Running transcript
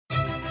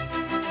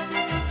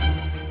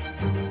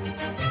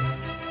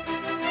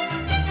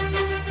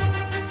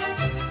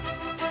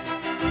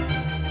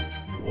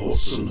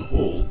Wilson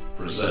Hall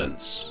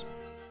presents.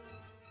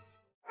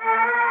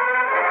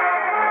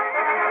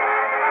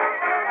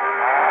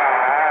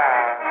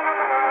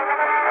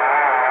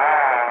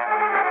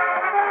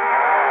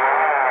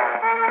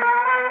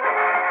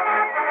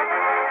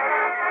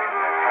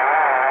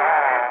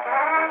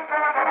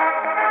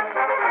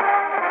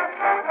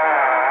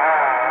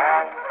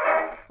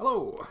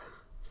 Hello.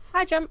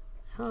 Hi, Jump.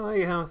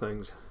 Hi, how are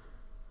things?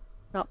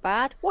 Not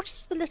bad. What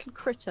is the little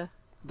critter?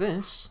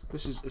 This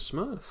is a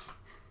Smurf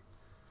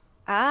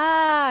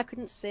Ah, I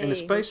couldn't see. in a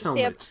space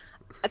helmet.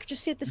 I could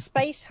just see the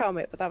space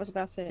helmet, but that was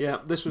about it. Yeah,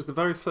 this was the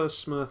very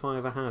first Smurf I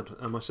ever had,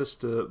 and my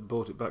sister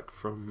bought it back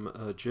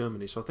from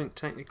Germany. So I think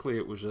technically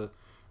it was a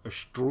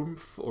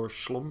Strumpf or a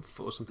Schlumpf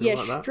or something Yeah,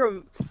 like that.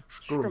 Strumpf.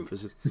 Strumpf,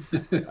 is it?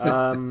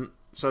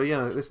 So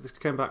yeah, this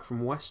came back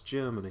from West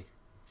Germany,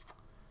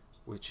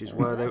 which is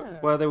where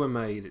they were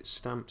made. It's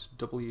stamped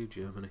W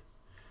Germany,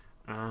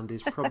 and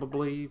is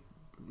probably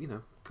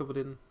covered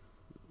in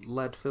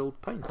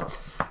lead-filled paint.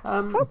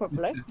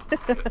 Probably.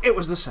 It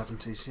was the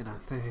 70s,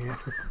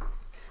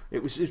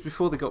 it was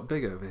before they got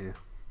big over here.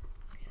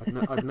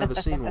 I'd never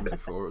seen one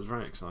before. It was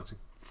very exciting.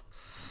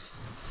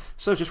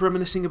 So just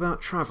reminiscing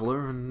about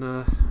Traveller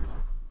and.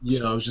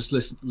 Yeah, I was just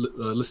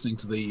listening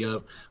to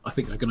the. I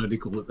think I can only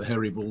call it the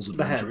Hairy Balls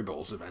Adventure. The Hairy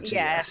Balls Adventure.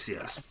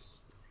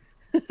 Yes.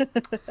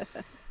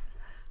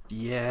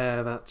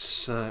 Yeah,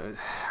 that's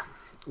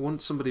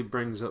once somebody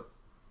brings up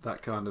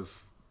that kind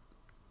of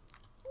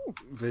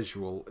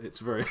visual, it's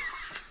very,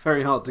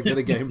 very hard to get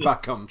a game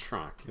back on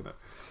track,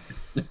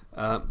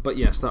 But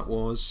yes, that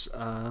was.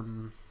 I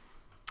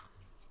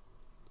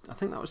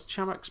think that was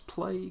Chamax's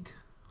Plague.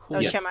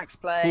 Chamax's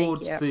Plague.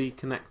 Horde's the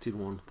connected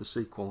one, the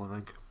sequel, I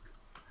think.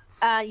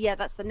 Yeah,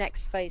 that's the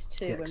next phase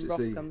 2 when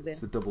Ross comes in. It's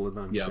the double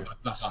adventure. Yeah,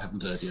 that I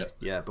haven't heard yet.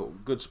 Yeah,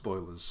 but good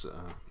spoilers,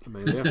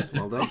 Amelia.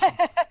 Well done.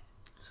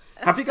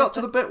 Have you got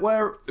to the bit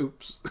where...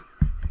 Oops.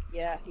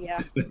 Yeah.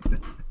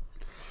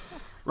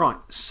 Right,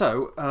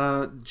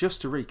 so,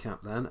 just to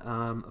recap then,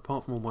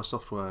 apart from all my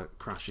software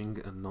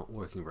crashing and not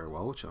working very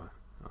well, which I'm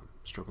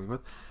struggling with,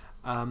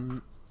 I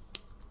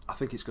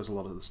think it's because a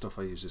lot of the stuff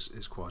I use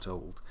is quite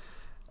old.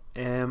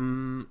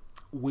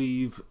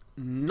 We've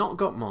not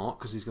got Mark,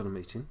 because he's got a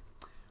meeting.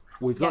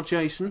 We've got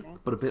Jason,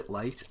 but a bit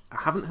late.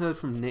 I haven't heard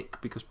from Nick,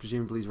 because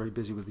presumably he's very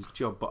busy with his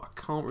job, but I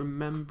can't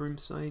remember him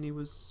saying he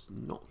was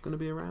not going to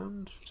be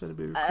around.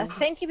 I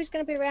think he was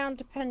going to be around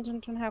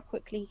dependent on how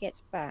quickly he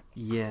gets back.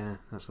 Yeah,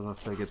 that's what I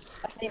figured.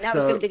 I think that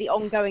was going to be the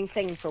ongoing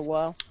thing for a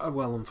while.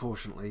 Well,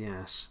 unfortunately,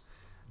 yes.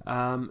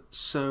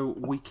 So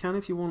we can,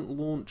 if you want,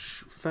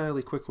 launch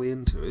fairly quickly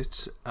into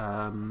it,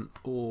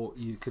 or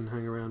you can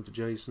hang around for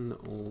Jason,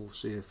 or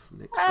see if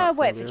Nick's back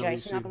wait for fairly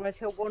Jason, soon. otherwise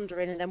he'll wander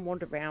in and then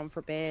wander around for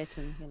a bit,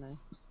 and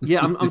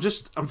Yeah,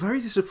 I'm very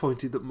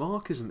disappointed that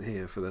Mark isn't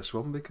here for this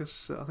one,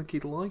 because I think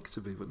he'd like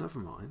to be, but never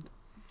mind.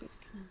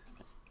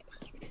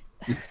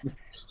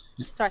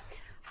 Sorry,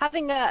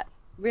 having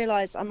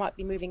realised I might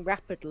be moving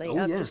rapidly,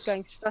 I'm just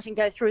starting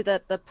to go through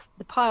the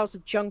piles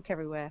of junk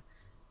everywhere.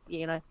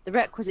 The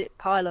requisite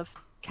pile of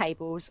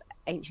cables,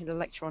 ancient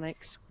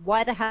electronics.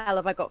 Why the hell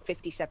have I got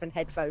 57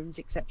 headphones,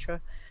 etc.?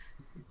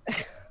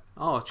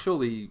 Oh,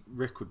 surely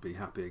Rick would be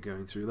happier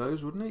going through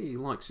those, wouldn't he? He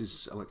likes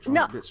his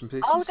electronic bits and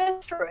pieces. I'll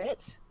go through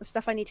it, the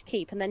stuff I need to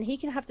keep, and then he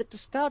can have the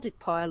discarded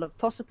pile of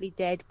possibly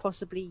dead,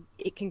 possibly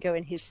it can go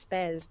in his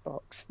spares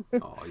box.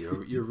 Oh,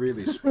 you're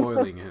really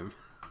spoiling him.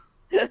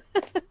 Well,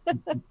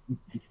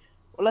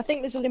 I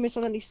think there's a limit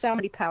on only so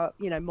many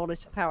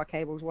monitor power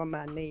cables one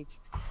man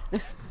needs.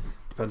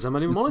 Depends how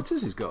many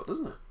monitors he's got,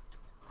 doesn't it?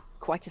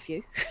 Quite a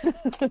few.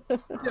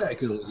 Yeah, he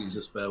could always use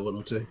a spare one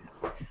or two.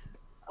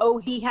 Oh,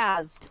 he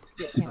has.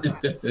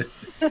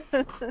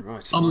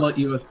 Right. Unlike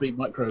USB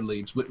micro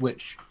leads,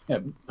 which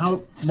power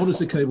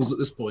monitor cables at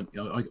this point,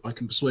 I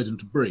can persuade them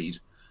to breed.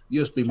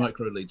 USB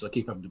micro leads, I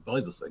keep having to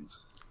buy the things.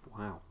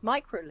 Wow.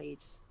 Micro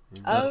leads.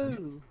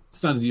 Oh.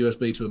 Standard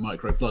USB to a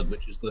micro plug,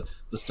 which is the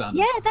standard.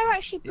 Yeah, they're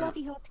actually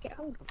bloody hard to get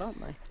hold of,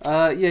 aren't they?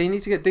 Yeah, you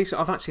need to get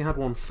decent. I've actually had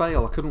one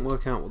fail. I couldn't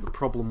work out what the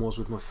problem was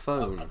with my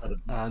phone. I've had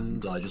I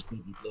just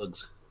need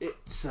plugs.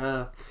 It's.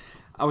 I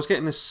was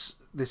getting this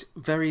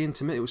very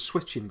intermittent. It was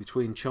switching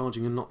between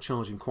charging and not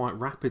charging quite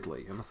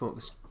rapidly, and I thought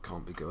this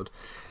can't be good.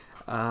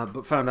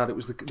 But found out it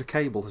was the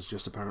cable has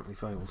just apparently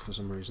failed for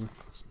some reason.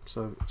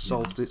 So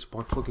solved it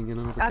by plugging in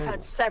another cable. I've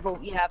had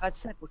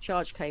several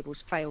charge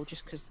cables fail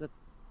just because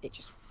it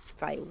just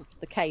failed,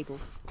 the cable.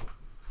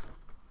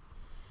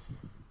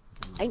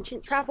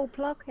 Ancient travel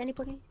plug,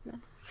 anybody? No.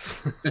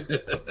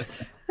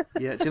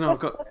 Yeah, do you know,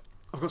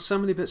 I've got so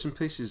many bits and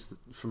pieces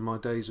from my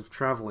days of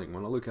travelling.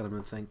 When I look at them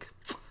and think,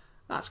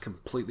 that's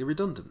completely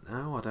redundant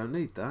now. I don't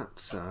need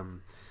that.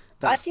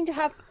 I seem to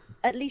have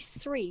at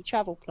least 3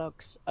 travel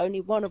plugs, only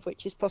one of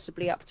which is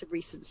possibly up to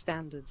recent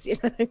standards.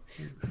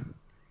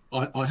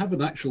 I have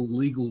an actual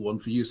legal one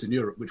for use in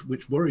Europe,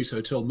 which worries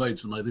hotel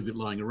maids when I leave it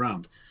lying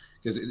around,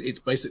 because it's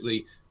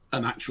basically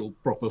an actual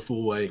proper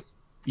 4-way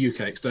UK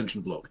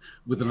extension block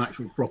with an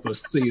actual proper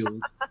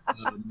sealed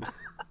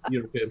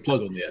European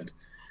plug on the end,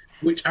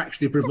 which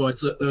actually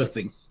provides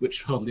earthing,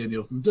 which hardly any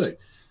of them do.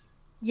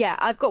 Yeah,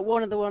 I've got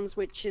one of the ones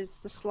which is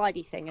the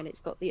slidey thing, and it's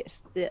got the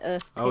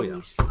earth pin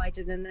you slide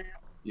in and out.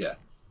 Yeah.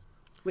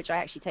 Which I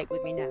actually take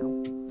with me now.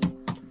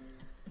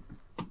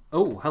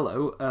 Oh,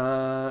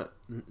 hello.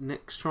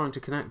 Nick's trying to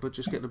connect, but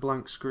just getting a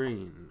blank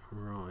screen.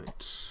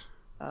 Right.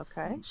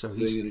 Okay. So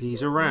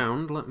he's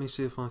around. Let me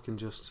see if I can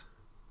just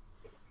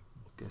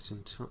get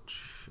in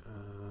touch.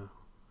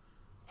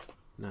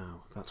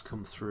 Now, that's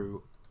come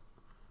through.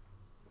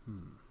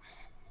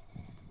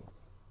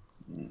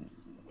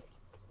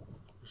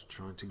 Just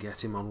trying to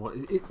get him on what...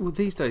 well,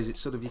 these days, it's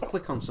sort of, you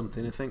click on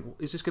something and think,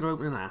 is this going to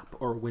open an app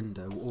or a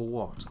window or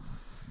what?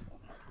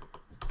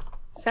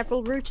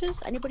 Several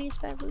routers? Anybody a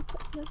spare router?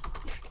 No?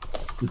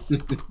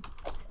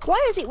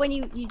 Why is it when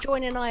you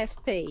join an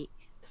ISP,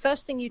 the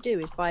first thing you do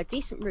is buy a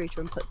decent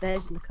router and put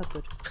theirs in the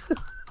cupboard?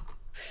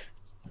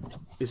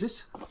 Is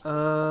it?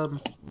 I'm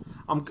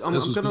going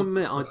to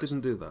admit I didn't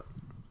do that.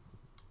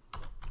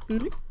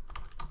 Mm-hmm.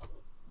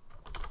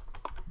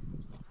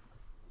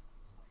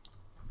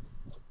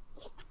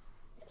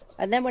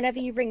 And then whenever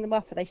you ring them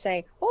up, they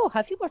say, "Oh,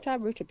 have you got our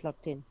router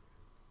plugged in?"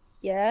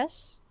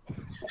 Yes.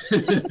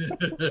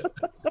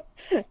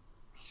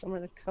 Somewhere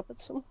in the cupboard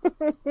somewhere.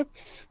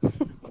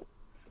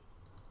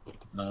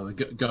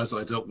 The guys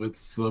I dealt with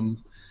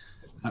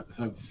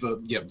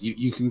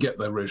you can get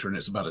their router and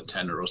it's about a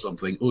tenner or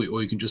something, or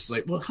you can just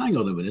say, well, hang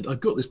on a minute, I've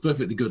got this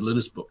perfectly good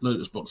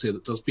Linux box here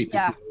that does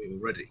PPPoE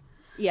already.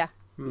 Yeah.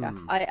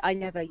 I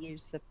never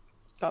use the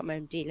got my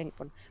own D-Link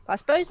ones, but I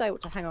suppose I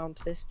ought to hang on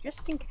to this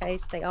just in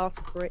case they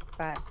ask for it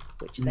back,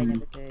 which they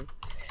never do.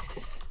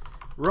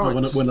 Right.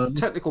 When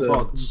technical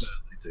bods.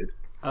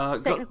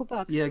 Technical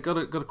bug. Yeah, got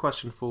a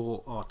question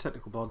for our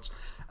technical bods.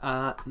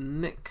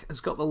 Nick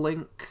has got the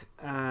link,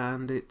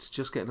 and it's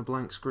just getting a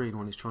blank screen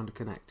when he's trying to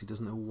connect. He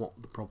doesn't know what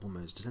the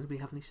problem is. Does anybody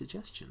have any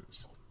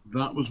suggestions?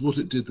 That was what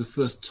it did the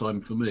first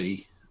time for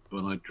me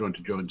when I tried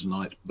to join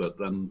tonight, but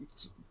then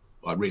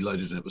I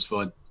reloaded and it was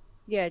fine.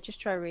 Yeah, just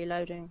try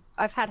reloading.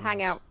 I've had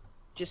Hangout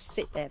just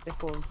sit there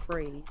before and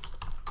freeze.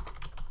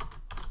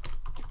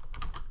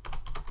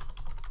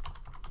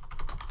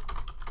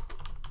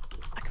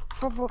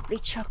 Probably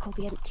chuck all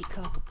the empty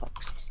cardboard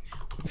boxes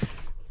now.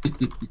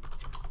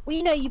 Well,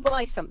 you know, you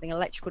buy something, an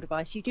electrical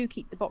device, you do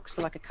keep the box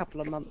for like a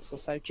couple of months or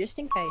so, just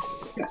in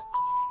case.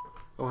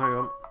 Oh, hang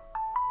on.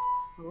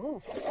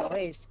 Oh,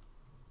 please.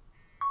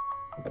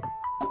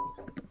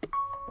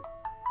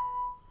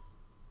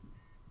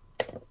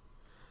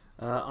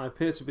 I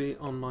appear to be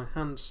on my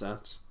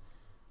handset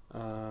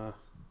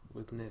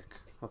with Nick,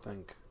 I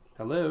think.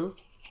 Hello?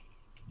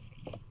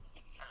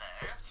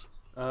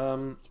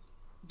 Hello?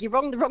 You're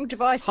on the wrong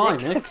device, Hi,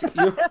 Nick.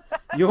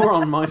 You're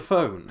on my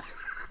phone.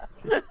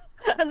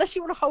 Unless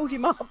you want to hold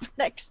him up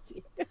next to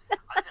you.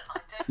 I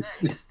don't know.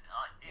 It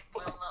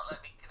will not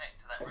let me connect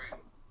to that room.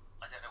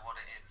 I don't know what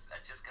it is.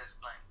 It just goes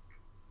blank.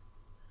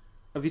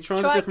 Have you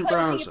tried a different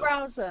browser? Close your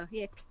browser.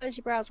 Yeah, close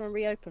your browser and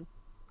reopen.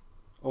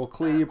 Or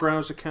clear your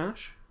browser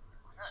cache?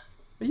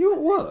 No. Are you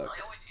at work?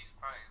 I always use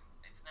Chrome.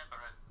 It's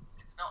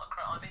not a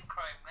Chrome. I'm in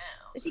Chrome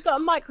now. Has he got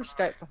a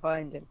microscope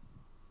behind him?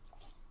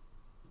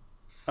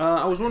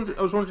 I was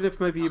wondering if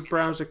maybe your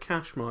browser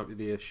cache might be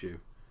the issue.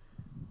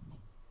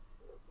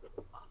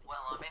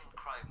 Well, I'm in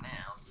Chrome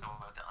now, so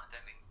I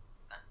don't think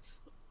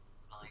that's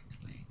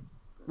likely.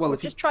 Well,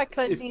 just try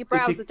closing your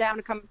browser down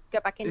and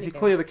get back in. If you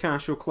clear the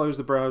cache or close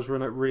the browser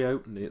and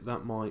reopen it,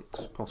 that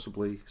might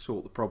possibly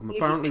sort the problem.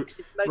 Apparently,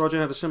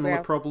 Roger had a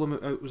similar problem.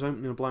 It was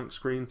opening a blank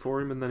screen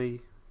for him, and then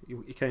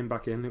he came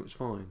back in. It was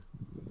fine.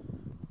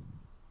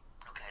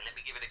 Okay, let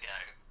me give it a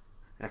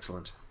go.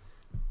 Excellent.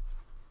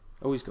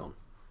 Oh, he's gone.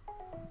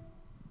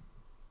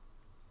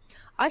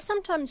 I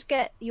sometimes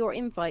get your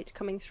invite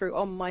coming through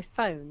on my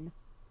phone,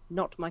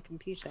 not my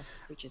computer,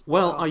 which is bizarre.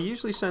 Well, I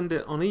usually send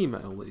it on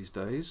email these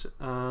days.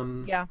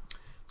 Yeah.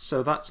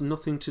 So that's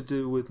nothing to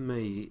do with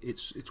me.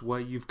 It's where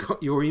you've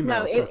got your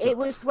email set up. No, it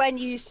was when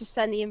you used to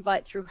send the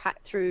invite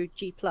through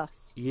G+.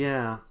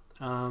 Yeah.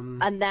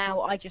 And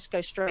now I just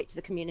go straight to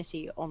the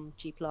community on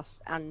G+,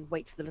 and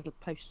wait for the little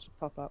post to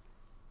pop up.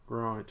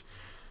 Right.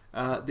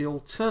 The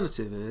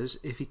alternative is,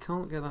 if he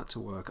can't get that to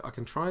work, I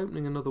can try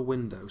opening another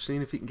window,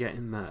 seeing if he can get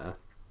in there,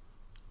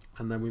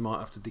 and then we might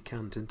have to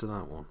decant into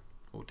that one.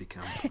 Or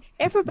decamp.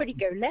 Everybody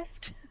go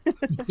left.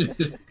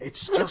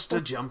 It's just a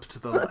jump to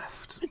the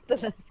left.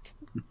 The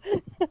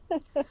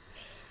left.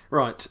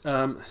 Right,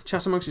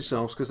 chat amongst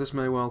yourselves, because this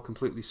may well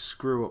completely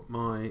screw up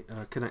my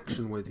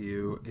connection with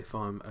you if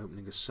I'm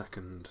opening a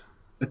second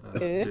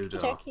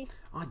doodah.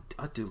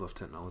 I do love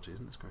technology,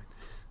 isn't this great?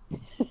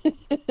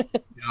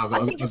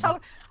 I think just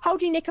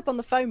holding Nick up on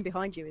the phone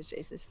behind you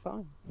is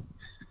fine.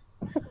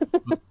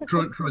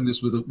 Trying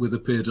this with a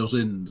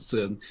peer.in,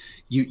 so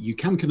you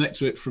can connect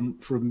to it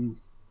from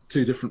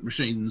two different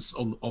machines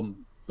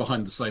on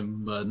behind the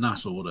same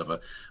NAT or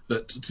whatever,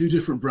 but two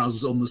different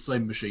browsers on the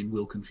same machine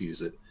will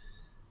confuse it.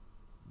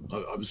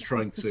 I was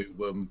trying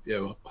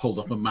to hold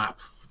up a map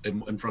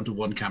in front of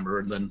one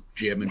camera and then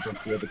GM in front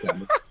of the other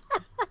camera.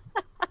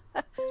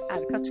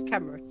 And cut a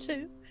camera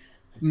too.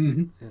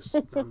 Mm-hmm. Yes,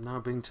 I'm now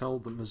being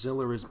told that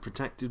Mozilla is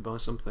protected by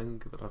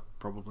something that I've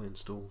probably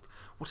installed.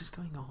 What is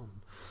going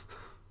on?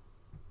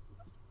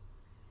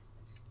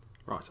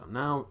 Right, I'm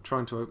now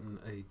trying to open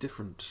a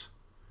different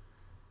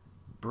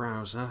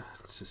browser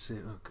to see...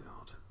 Oh,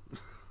 God.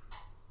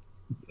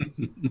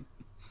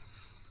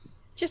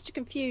 Just to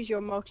confuse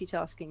your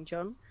multitasking,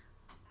 John,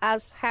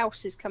 as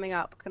House is coming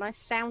up, can I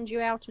sound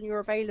you out on your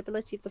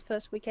availability of the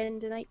first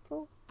weekend in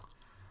April?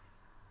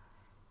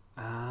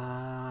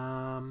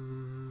 I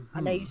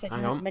know you said you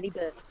had many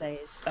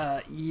birthdays.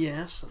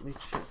 Yes, let me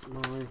check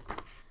my...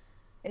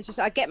 It's just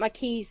I get my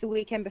keys the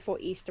weekend before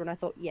Easter, and I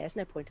thought, yeah, there's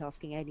no point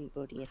asking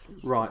anybody at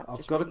Easter. Right,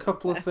 I've got a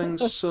couple of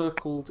things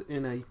circled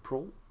in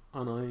April,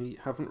 and I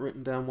haven't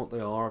written down what they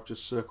are. I've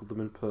just circled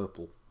them in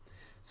purple.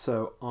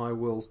 So I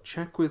will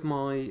check with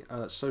my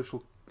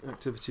social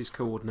activities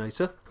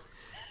coordinator,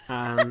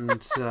 and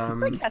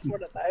Rick has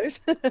one of those.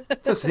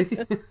 does he?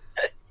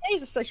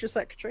 He's a social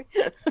secretary.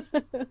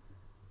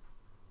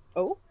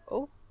 Oh,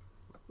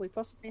 we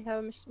possibly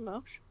have Mr.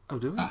 Marsh. Oh,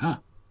 do we? Uh-huh.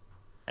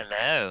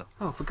 Hello.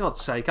 Oh, for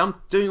God's sake, I'm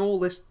doing all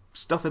this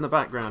stuff in the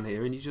background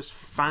here, and you just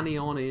fanny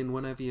on in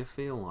whenever you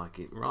feel like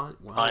it, right?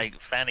 Well, I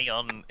fanny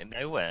on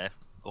nowhere,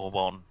 or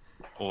one.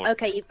 Or...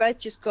 Okay, you've both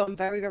just gone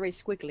very, very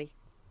squiggly.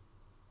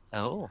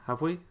 Oh.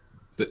 have we?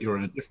 That you're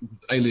in a different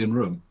alien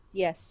room.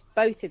 Yes,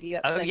 both of you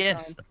at the same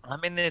yes, time.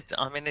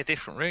 I'm in a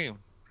different room.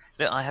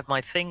 Look, I have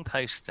my Thing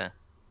poster.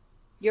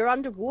 You're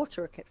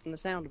underwater, from the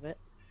sound of it.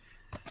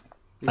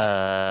 He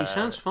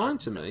sounds fine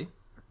to me.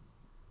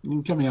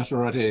 Coming out all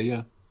right here,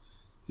 yeah.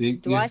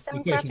 Do I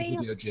sound crappy?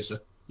 Video jitter.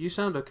 You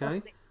sound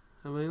okay,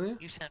 Amelia.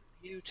 You sound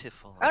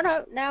beautiful. Oh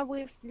no! Now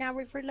we've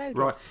reloaded.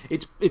 Right,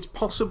 it's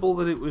possible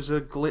that it was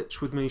a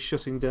glitch with me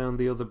shutting down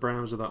the other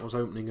browser that was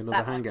opening another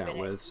That might have Hangout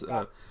been it. with.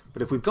 Right.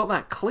 But if we've got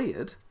that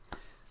cleared,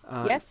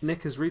 Yes.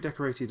 Nick has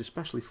redecorated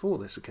especially for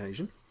this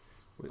occasion,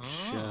 which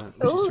is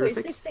Oh, is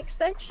terrific. this the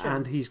extension?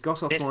 And he's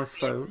got off This my is the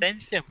phone.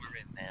 extension we're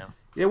in now.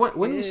 Yeah,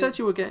 when you Good. said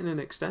you were getting an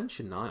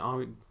extension,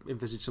 I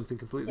envisaged something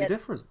completely Yeah.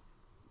 different.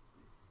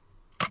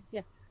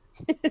 Yeah.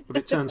 But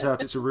it turns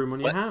out it's a room on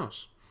your What?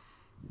 house.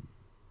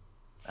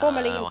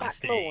 Formerly Oh, your I back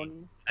see.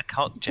 lawn. A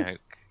cock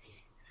joke.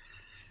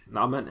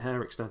 I meant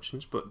hair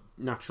extensions, but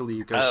naturally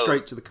you go Oh.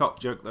 straight to the cock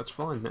joke. That's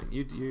fine.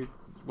 You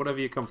whatever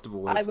you're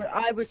comfortable with.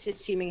 I was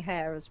assuming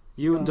hair as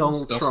You and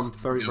Donald Stuff. Trump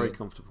very very Yeah.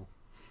 comfortable.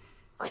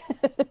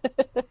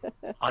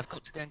 I've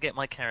got to go and get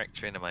my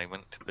character in a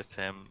moment,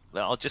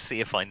 but I'll just see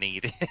if I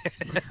need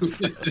it.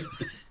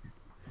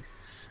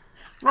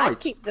 I Right.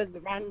 keep the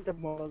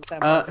random ones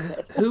down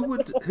instead. who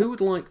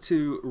would like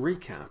to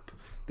recap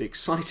the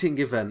exciting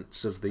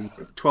events of the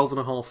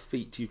 12.5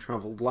 feet you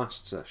travelled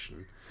last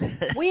session?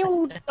 We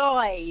all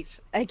died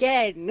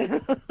again.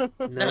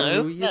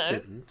 No, you no.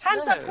 didn't.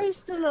 Hands up, No. who's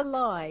still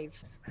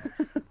alive?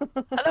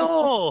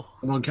 Hello!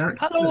 Come on,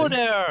 character. Hello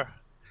there!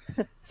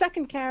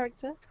 Second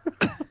character.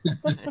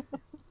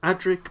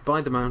 Adric by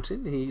the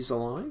mountain, he's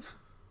alive.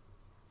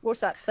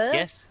 What's that? Third?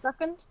 Yes.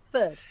 Second?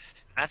 Third.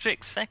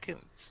 Adric's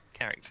second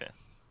character.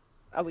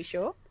 Are we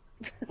sure?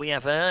 We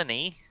have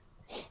Ernie.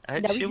 No,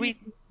 Should we?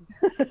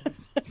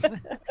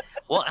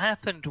 What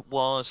happened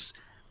was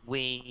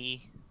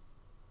we.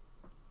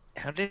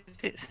 How did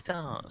it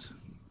start?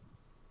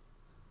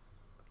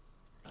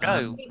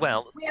 Oh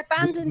well. We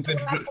abandoned We've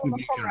all our former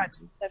introduced new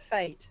comrades to their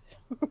fate.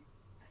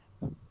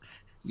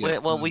 Yeah,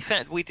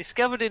 We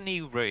discovered a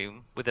new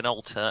room with an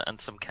altar and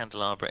some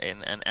candelabra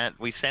in, and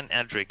we sent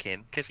Adric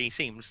in because he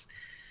seems.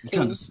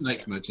 kind of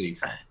snake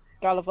motif.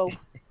 Gullible.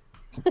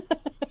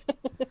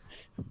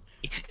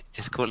 He should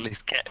just call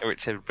his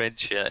character Red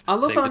Shirt. I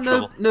love save how the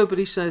trouble.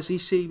 nobody says he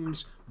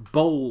seems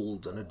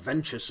bold and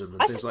adventuresome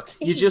and I things said like.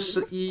 You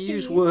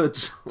use keen.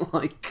 words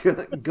like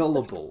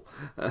gullible.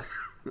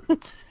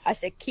 I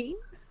said keen.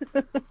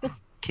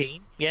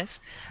 Keen, yes.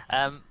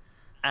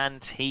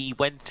 And he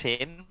went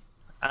in,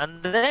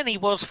 and then he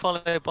was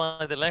followed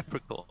by the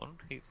leprechaun,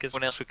 because no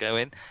one else would go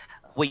in.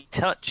 We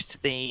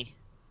touched the.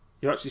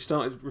 You actually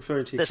started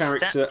referring to your The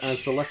character statue.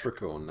 as the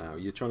leprechaun now.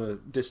 You're trying to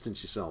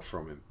distance yourself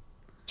from him.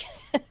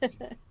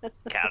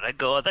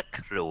 Caragor the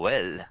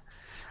Cruel.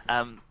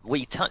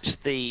 We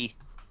touched the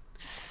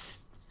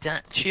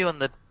statue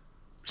and the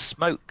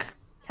smoke.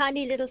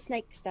 Tiny little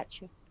snake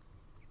statue.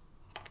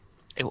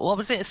 What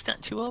was it a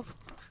statue of?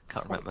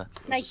 Can't remember.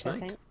 Snake, Snake. I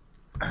think.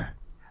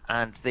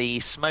 And the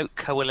smoke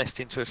coalesced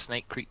into a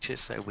snake creature,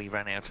 so we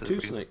ran out of the Two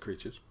room. snake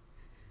creatures.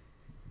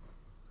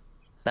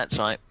 That's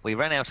right. We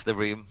ran out of the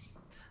room,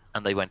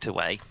 and they went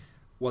away.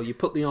 Well, you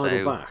put the idol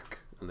So- back,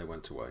 and they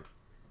went away.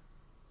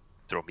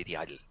 Throw me the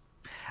idol.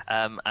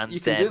 And You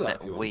can then do that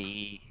if you want.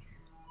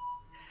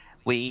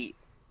 we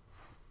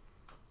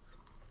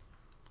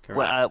Carry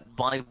on. well,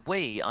 by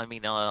we I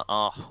mean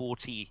our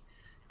haughty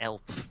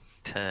elf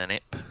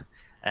turnip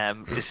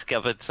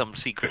discovered some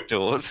secret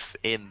doors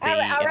in the, Our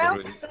in the elf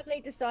room.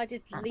 suddenly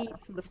decided to lead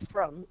from the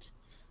front.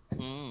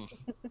 Mm.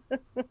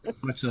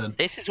 My turn.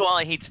 This is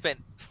why he'd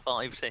spent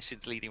 5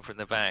 sessions leading from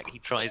the back. He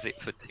tries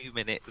it for 2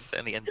 minutes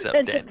and he ends up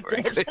Ends dead up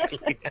very dead.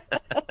 quickly.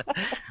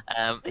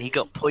 He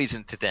got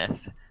poisoned to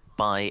death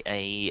by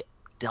a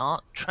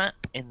dart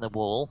trap in the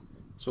wall.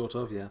 Sort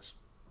of, yes.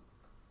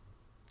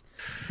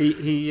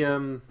 He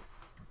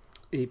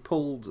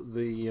pulled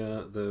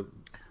the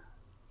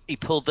He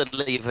pulled the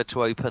lever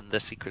to open the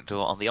secret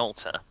door on the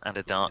altar, and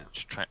a dart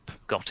trap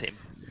got him.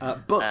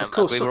 But of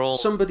course, we were all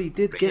somebody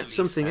did really get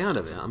something sad. out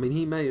of it. I mean,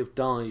 he may have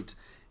died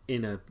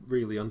in a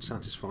really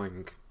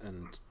unsatisfying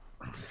and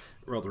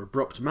rather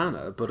abrupt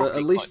manner, but Probably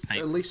at least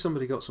quite painful.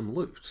 somebody got some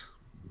loot.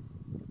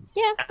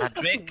 Yeah.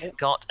 Adric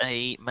got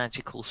a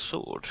magical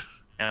sword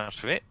out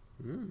of it.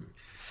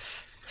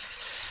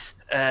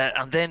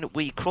 And then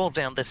we crawled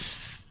down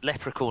this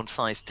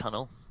leprechaun-sized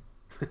tunnel.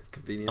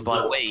 Convenient. And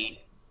by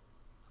we,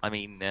 I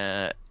mean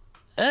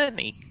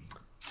Ernie,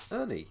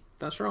 Ernie,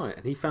 that's right,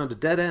 and he found a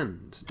dead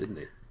end, didn't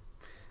he?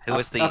 who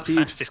was the After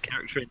you'd- fastest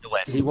character in the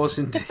West. He was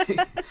indeed.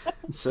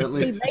 He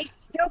Certainly. may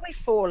still be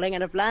falling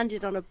and have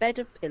landed on a bed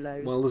of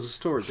pillows. Well, there's a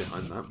story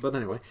behind that, but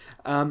anyway.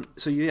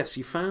 So yes,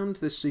 you found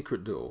this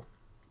secret door.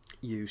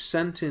 You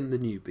sent in the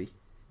newbie.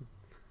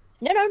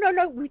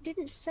 No. We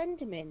didn't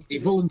send him in. He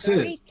was volunteered.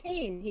 Very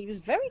keen. He was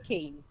very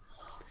keen.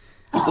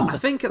 I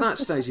think at that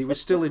stage he was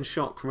still in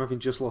shock from having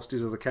just lost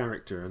his other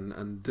character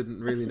and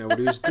didn't really know what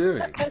he was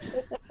doing.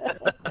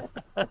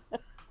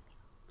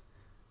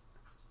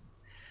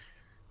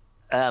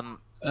 And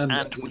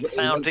And we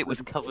found it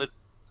was covered.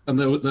 And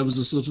there was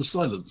a sort of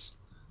silence.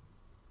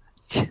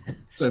 So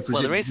there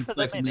presumably is for from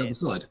the the other minute.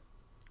 side.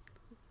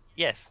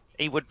 Yes,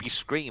 he would be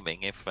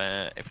screaming if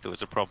there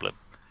was a problem.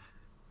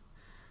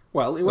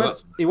 Well, he So went.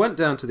 that's- He went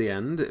down to the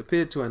end. It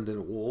appeared to end in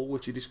a wall,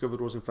 which he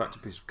discovered was in fact a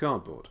piece of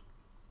cardboard.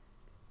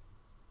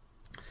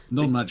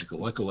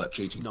 Non-magical, I call that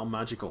cheating.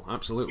 Non-magical,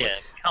 absolutely. Yeah,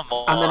 come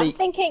on. And then I'm he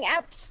thinking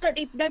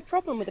absolutely no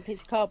problem with a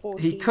piece of cardboard.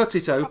 he cut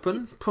it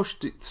open,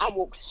 pushed it I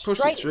walked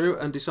pushed straight it through,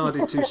 and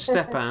decided to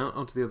step out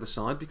onto the other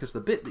side because the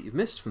bit that you've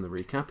missed from the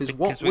recap is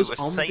what Because we was were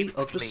on the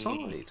other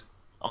safely- side.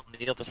 on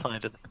the other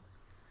side of the...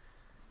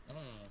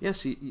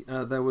 Yes,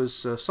 there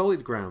was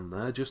solid ground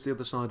there, just the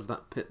other side of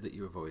that pit that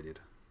you avoided.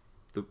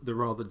 The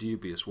rather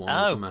dubious one with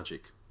Oh. the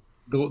magic.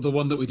 The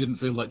one that we didn't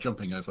feel like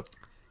jumping over.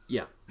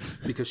 Yeah,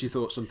 because you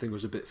thought something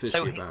was a bit fishy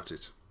So- about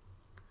it.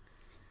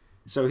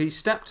 So he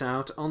stepped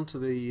out onto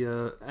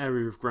the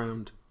area of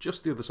ground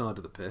just the other side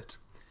of the pit,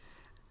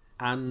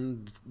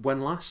 and when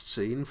last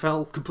seen,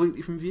 fell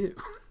completely from view,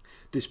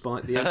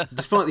 despite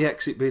the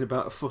exit being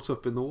about a foot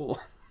up in the wall.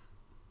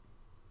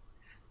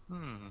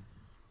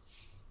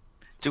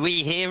 Do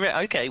we hear it?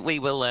 Okay, we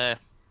will...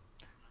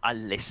 I'll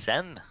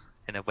listen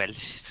in a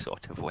Welsh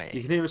sort of You way.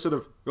 can hear a sort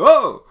of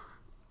 "oh,"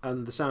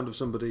 and the sound of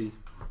somebody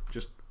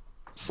just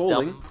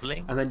falling,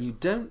 Stumbling. and then you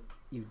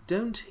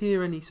don't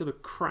hear any sort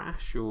of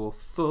crash or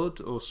thud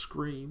or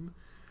scream.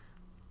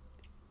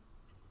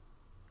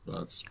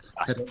 But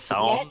That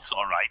sounds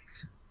all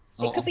right.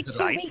 It could be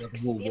 2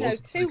 weeks,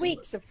 2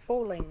 weeks of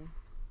falling.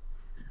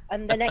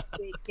 And the next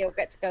week you'll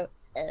get to go,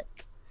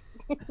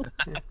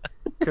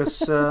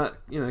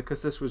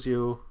 Because this was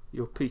your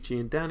Peachy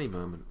and Danny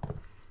moment.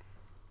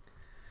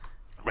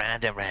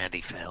 Round and round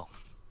he fell.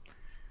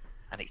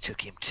 And it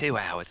took him 2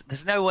 hours.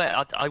 There's nowhere...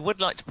 I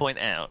would like to point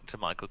out to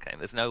Michael Caine,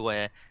 there's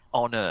nowhere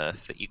on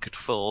Earth that you could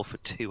fall for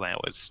 2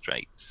 hours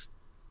straight.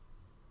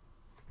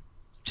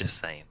 Just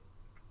saying.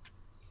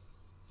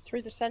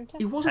 through the centre.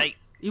 He wasn't. Take-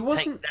 he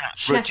wasn't take that,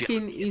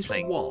 checking Rudyard, his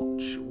thing.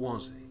 watch,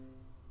 was he?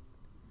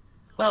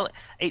 Well,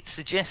 it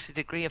suggests a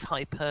degree of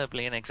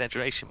hyperbole and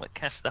exaggeration that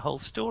casts the whole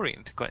story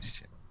into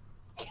question.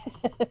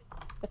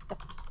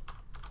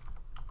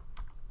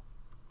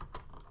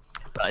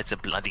 But it's a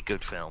bloody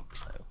good film,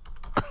 so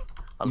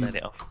I'll let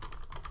it off.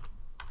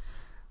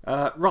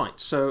 Right,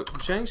 so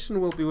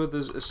Jason will be with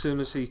us as soon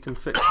as he can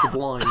fix the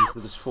blind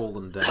that has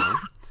fallen down.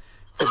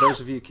 For those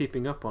of you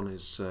keeping up on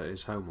his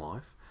home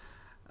life,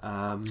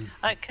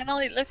 Can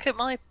I look at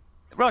my...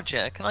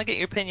 Roger, can I get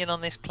your opinion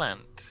on this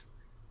plant?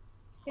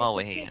 While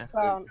we're It's a cheese here.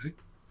 plant.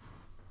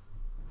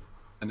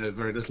 I know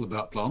very little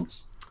about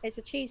plants. It's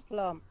a cheese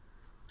plant.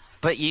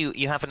 But you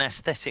have an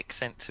aesthetic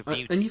sense of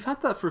beauty. and you've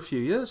had that for a few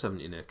years, haven't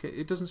you, Nick?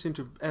 It doesn't seem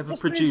to have ever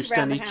Just moves produced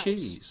around the any house.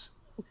 cheese.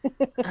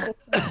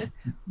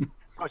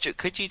 Roger,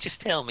 could you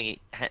just tell me,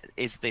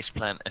 is this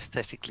plant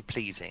aesthetically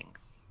pleasing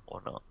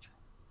or not?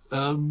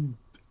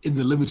 In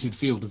the limited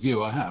field of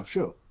view I have,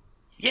 sure.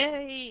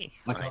 Yay!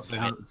 I can't say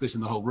how it fits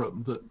in the whole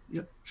room, but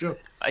yeah, sure.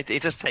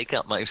 It does take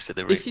up most of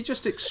the room. If you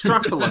just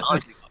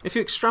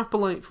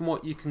extrapolate from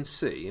what you can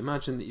see,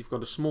 imagine that you've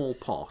got a small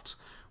pot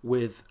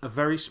with a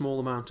very small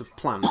amount of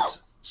plant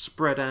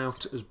spread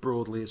out as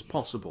broadly as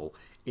possible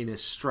in a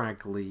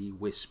straggly,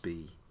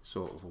 wispy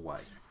sort of a way.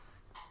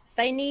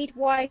 They need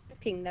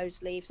wiping,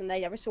 those leaves, and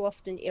they every so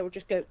often it'll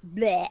just go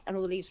bleh, and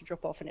all the leaves will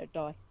drop off and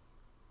it'll die.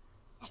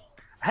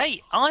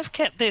 Hey, I've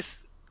kept this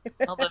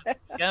other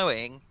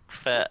going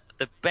for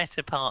the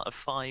better part of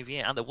 5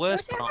 years, and the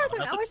worst part...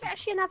 It's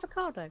actually an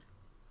avocado.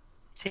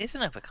 It is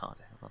an avocado.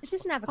 It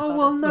is an avocado. Oh,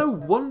 well, no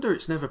wonder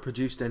it's never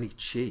produced any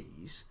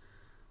cheese.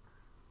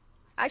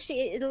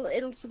 Actually,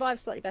 it'll survive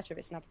slightly better if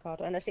it's an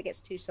avocado, unless it gets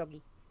too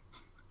soggy.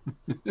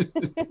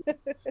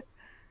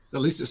 At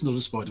least it's not a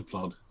spider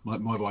plant.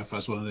 My wife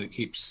has one, and it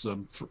keeps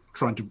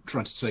trying to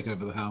take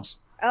over the house.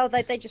 Oh,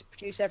 they just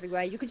produce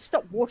everywhere. You can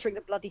stop watering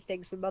the bloody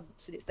things for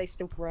months and they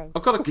still grow.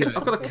 I've got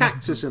a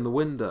cactus in the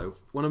window.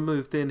 When I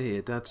moved in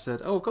here, Dad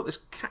said, "Oh, I've got this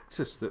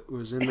cactus that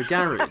was in the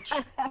garage."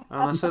 And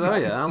I said, "Oh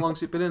yeah, how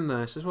long's it been in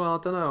there?" He says, "Well, I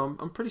don't know.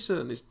 I'm pretty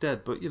certain it's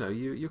dead, but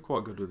you're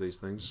quite good with these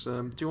things.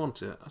 Do you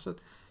want it?" I said,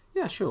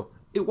 "Yeah, sure."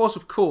 It was,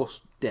 of course,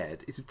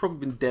 dead. It had probably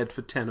been dead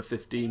for 10 or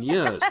 15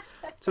 years.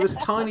 So this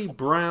tiny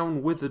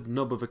brown withered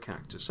nub of a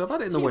cactus. So I've had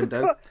it in the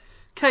window.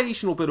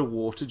 Occasional bit of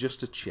water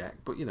just to check,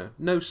 but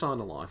no sign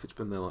of life. It's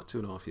been there like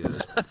 2.5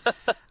 years.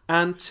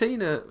 And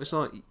Tina was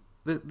like,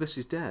 "This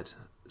is dead."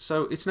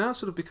 So it's now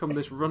sort of become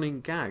this running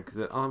gag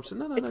that I'm saying,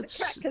 no,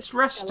 it's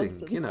resting.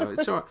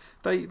 It's all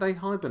right. They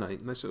hibernate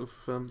and they sort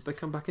of they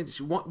come back in.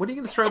 When are you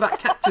going to throw that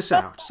cactus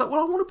out? It's like,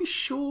 well, I want to be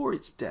sure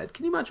it's dead.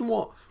 Can you imagine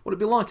what it'd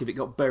be like if it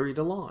got buried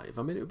alive?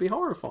 I mean, it would be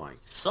horrifying.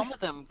 Some of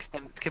them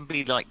can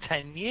be like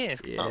 10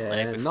 years, can't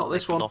they? Not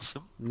this one.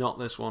 Blossom. Not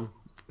this one.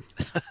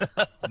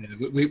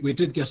 We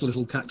did get a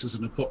little cactus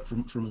in a pot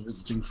from a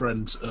visiting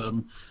friend,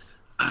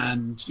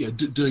 and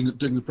doing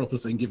the proper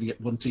thing, giving it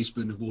 1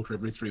 teaspoon of water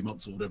every 3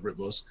 months or whatever it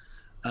was,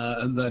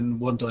 and then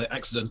one day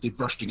accidentally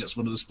brushed against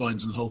one of the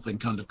spines and the whole thing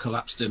kind of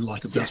collapsed in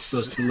like a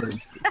burst balloon.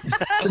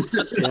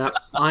 Yeah,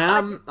 I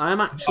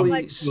am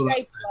actually.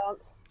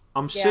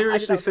 I'm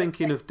seriously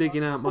thinking of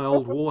digging out my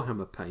old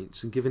Warhammer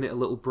paints and giving it a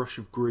little brush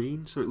of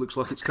green so it looks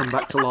like it's come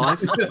back to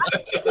life.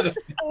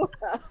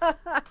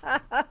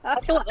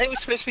 I thought they were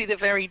supposed to be the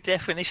very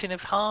definition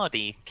of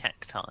hardy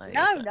cacti.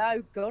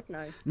 No, God,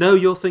 no. No,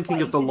 you're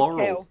thinking of the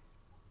laurel.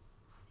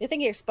 You're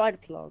thinking of spider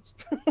plants.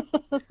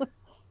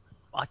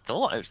 I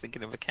thought I was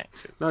thinking of a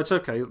cactus. No, it's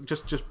okay.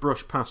 Just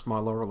brush past my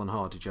laurel and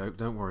hardy joke.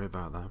 Don't worry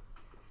about that.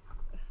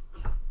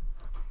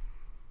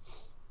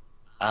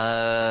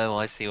 Oh,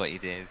 I see what you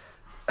did.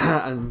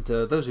 And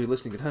those of you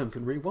listening at home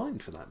can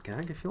rewind for that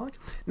gag if you like.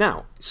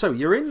 Now, so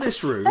you're in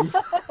this room.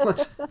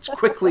 Let's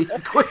quickly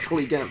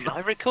get. I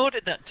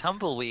recorded that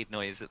tumbleweed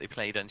noise that they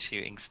played on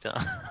Shooting Star.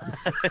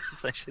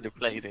 So I should have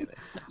played it.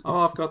 Oh,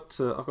 I've got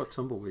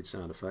tumbleweed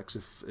sound effects.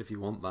 If you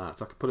want that,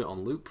 I could put it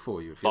on loop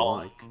for you if you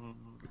like.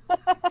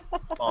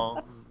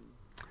 Bong.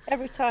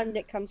 Every time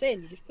Nick comes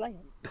in, you just play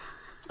it.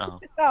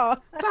 Oh.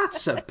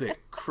 That's a bit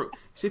cruel.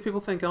 See,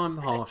 people think I'm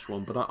the harsh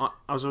one, but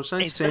as I was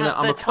saying to Tina,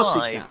 I'm a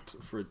pussycat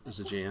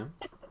as a GM.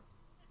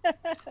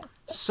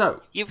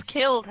 So you've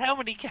killed how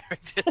many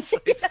characters so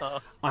far?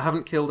 I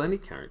haven't killed any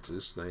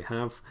characters. They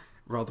have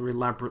rather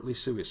elaborately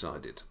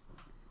suicided.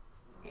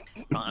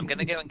 Right, I'm going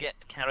to go and get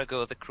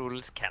Caragor the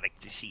Cruel's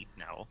character sheet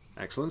now.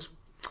 Excellent.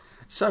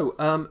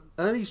 So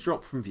Ernie's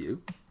dropped from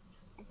view.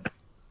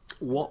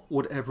 What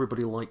would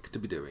everybody like to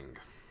be doing?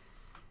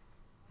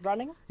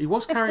 Running? He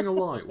was carrying a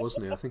light,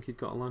 wasn't he? I think he'd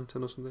got a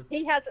lantern or something.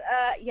 He had,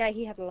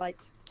 he had a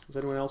light. Has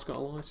anyone else got a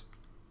light?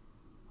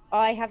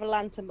 I have a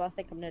lantern, but I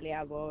think I'm nearly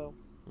out of oil.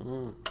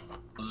 Oh.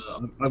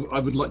 I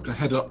would like to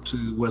head up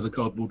to where the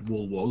cardboard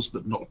wall was,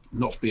 but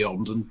not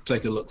beyond, and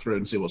take a look through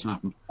and see what's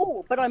happened.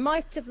 Oh, but I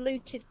might have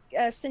looted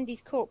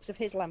Cindy's corpse of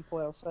his lamp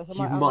oil, so I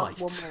might have one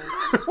more.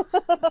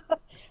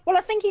 Well,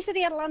 I think he said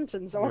he had a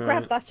lantern, so I'll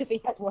grab that if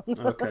he had one.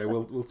 Okay,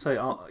 we'll take.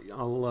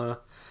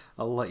 I'll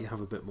let you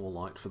have a bit more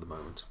light for the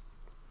moment.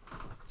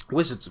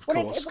 Wizards, of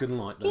course, can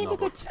light their keep a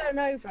good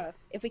turnover.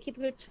 If we keep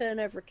a good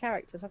turnover of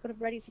characters, I've got a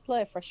ready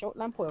supply of fresh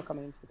lamp oil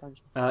coming into the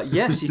dungeon.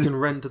 Yes, you can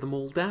render them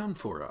all down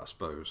for it, I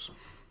suppose.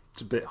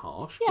 It's a bit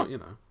harsh, but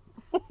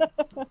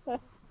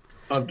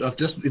I've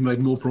definitely made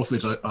more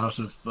profit out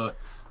of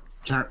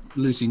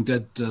looting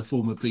dead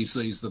former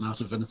PCs than out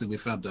of anything we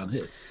found down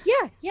here.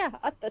 Yeah.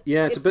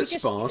 It's a bit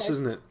sparse,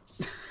 isn't it?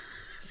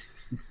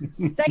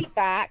 Stay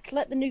back,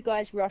 let the new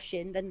guys rush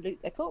in, then loot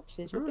their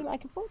corpses. We'll be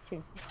making a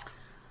fortune.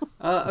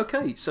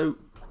 Okay, so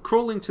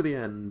crawling to the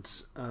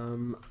end,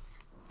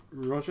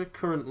 Roger.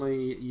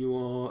 Currently, you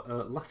are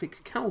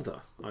Lafik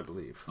Calder, I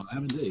believe. I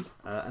am indeed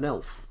an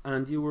elf,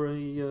 and you were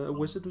a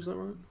wizard. Was that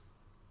right?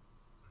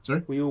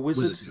 Sorry, were you a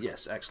wizard? Wizard.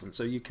 Yes, excellent.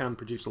 So you can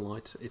produce a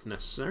light if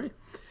necessary.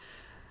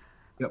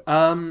 Yep.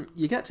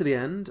 You get to the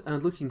end,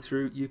 and looking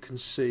through, you can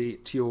see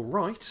to your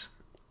right,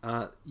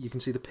 you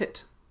can see the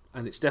pit,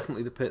 and it's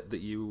definitely the pit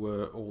that you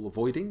were all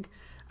avoiding.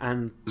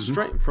 And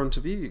straight in front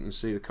of you, you can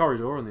see the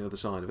corridor on the other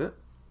side of it.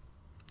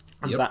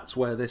 And that's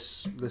where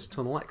this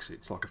tunnel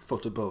exits, like a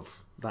foot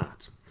above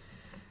that.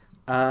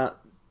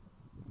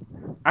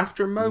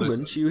 After a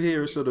moment, you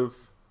hear a sort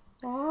of...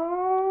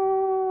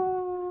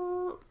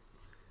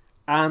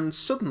 And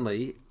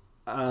suddenly,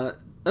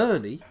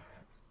 Ernie,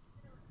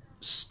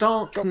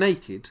 stark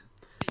naked,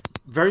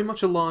 very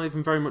much alive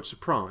and very much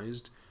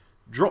surprised,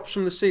 drops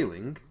from the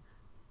ceiling,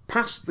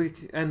 past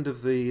the end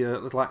of the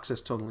little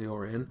access tunnel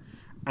you're in,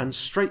 and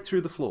straight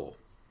through the floor.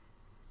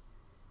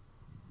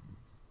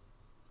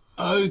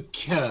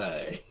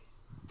 Okay.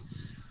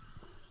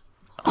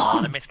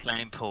 Oh, I missed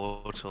playing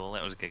Portal.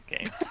 That was a good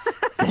game.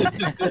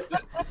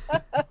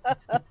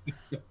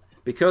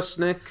 Because,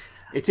 Nick,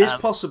 it is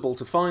possible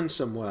to find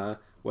somewhere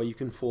where you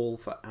can fall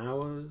for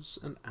hours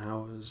and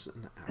hours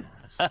and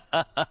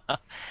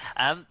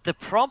hours. The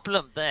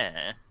problem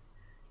there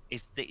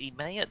is that he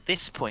may at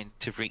this point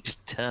have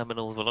reached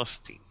terminal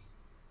velocity.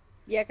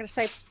 Yeah, I'm gonna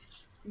say,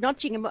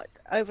 nudging him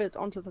over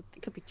onto the.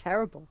 It could be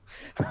terrible.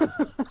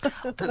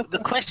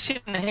 The question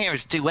here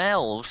is: do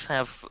elves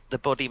have the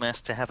body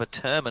mass to have a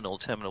terminal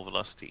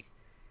velocity,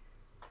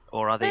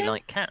 or are they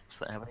like cats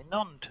that have a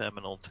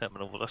non-terminal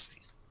terminal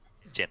velocity?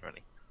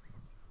 Generally,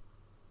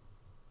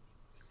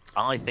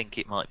 I think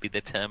it might be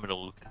the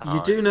terminal kind.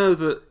 You do know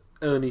that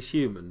Ernie's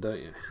human, don't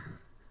you?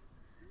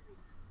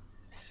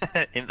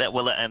 That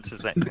answers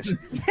that question.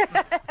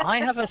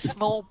 I have a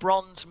small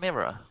bronze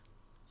mirror.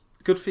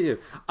 Good for you.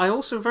 I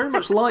also very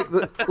much like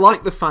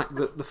the fact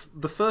that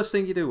the first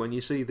thing you do when you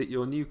see that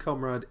your new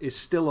comrade is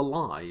still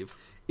alive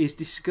is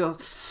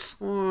discuss.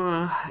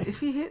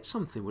 If he hit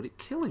something, would it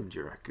kill him? Do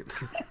you reckon?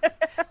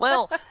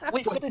 Well,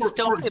 we've got to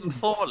stop him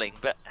falling,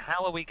 but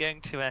how are we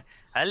going to?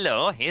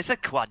 Hello, here's a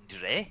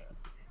quandary.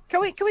 Can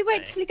we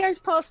wait till he goes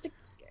past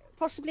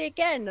possibly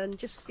again and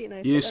just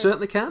You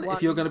certainly can. One,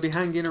 if you're going to be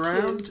hanging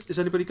around, two, has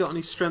anybody got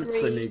any strength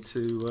three, they need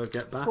to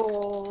get back?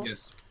 4.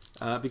 Yes.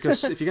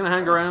 Because if you're going to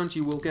hang around,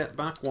 you will get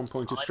back 1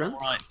 point of strength.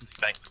 All right,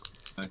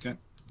 thanks. Okay.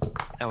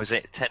 How was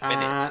it? 10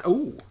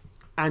 minutes.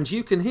 And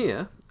you can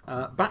hear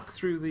back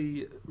through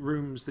the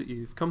rooms that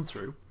you've come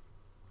through.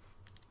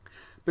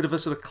 Bit of a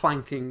sort of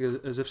clanking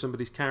as if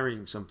somebody's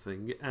carrying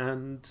something,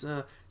 and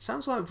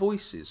sounds like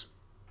voices.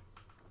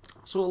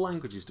 What sort of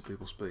languages do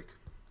people speak?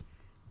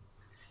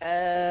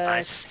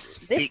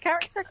 This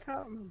character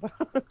can't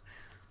remember.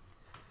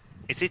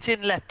 Is it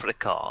in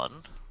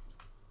Leprechaun?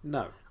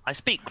 No. I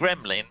speak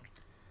Gremlin,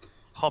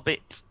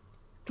 Hobbit,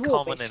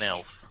 Dwarfish. Common, and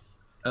Elf.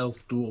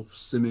 Elf, Dwarf,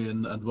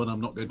 Simian, and one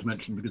I'm not going to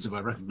mention because if I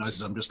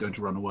recognise it, I'm just going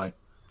to run away.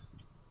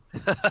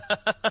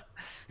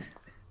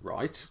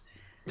 Right.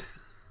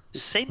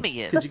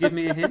 Simian. Could you give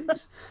me a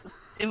hint?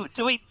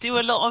 Do we do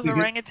a lot of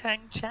orangutan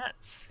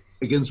chats?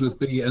 Begins with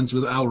B, ends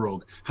with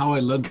Alrog. How I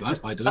learned that,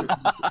 I don't.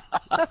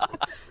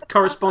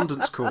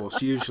 Correspondence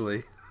course,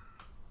 usually.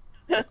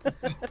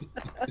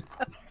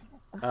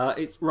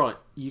 It's right.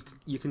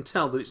 You can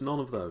tell that it's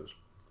none of those.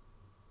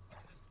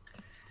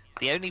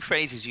 The only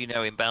phrases you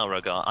know in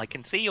Balrog are, I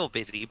can see you're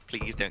busy,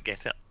 please don't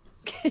get up.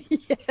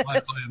 Yes. I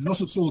am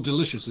not at all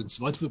delicious in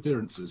spite of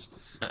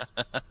appearances.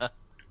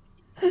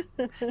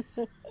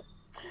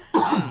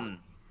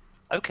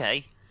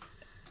 Okay.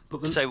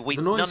 But the, So the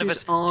none noises of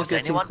us, are does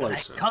getting anyone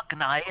closer.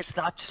 recognise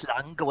that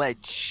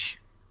language?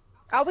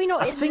 Are we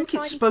not I in think the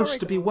it's tiny supposed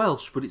to be corridor?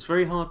 Welsh, but it's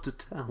very hard to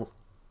tell.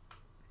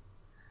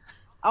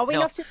 Are we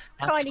No, not in the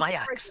that's tiny my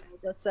corridor? accent.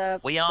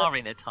 That, We are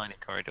in a tiny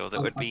corridor that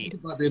would I be... think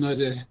it might be an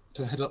idea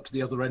to head up to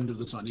the other end of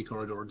the tiny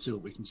corridor and see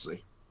what we can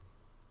see.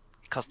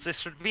 Because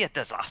this would be a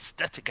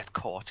disaster to get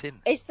caught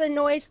in. Is the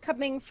noise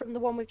coming from the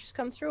one we've just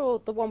come through, or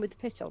the one with the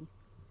pit on?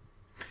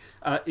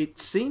 It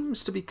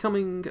seems to be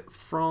coming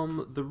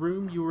from the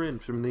room you were in,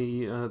 from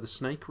the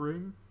snake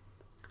room.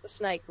 The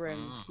snake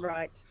room,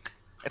 right.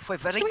 If we're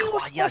very Should we all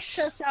squash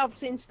quiet,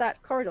 ourselves into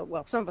that corridor?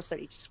 Well, some of us don't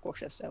need to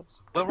squash ourselves.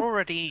 we're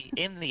already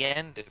in the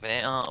end of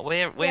it.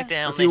 We're Yeah.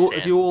 down Have this you, end.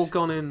 have you all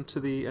gone into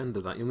the end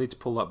of that? You'll need to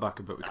pull that back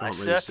a bit. We I can't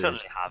really see certainly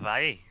it. have,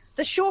 eh?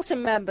 The shorter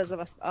members of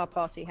our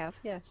party have,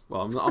 yes.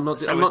 Well, I'm not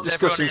So I'm not is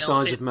discussing everyone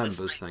else size of in the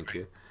members, snake thank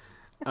you.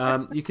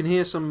 You can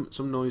hear some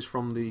noise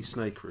from the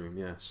snake room,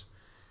 yes.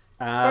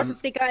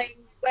 Possibly going,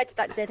 where did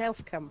that dead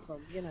elf come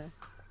from, you know?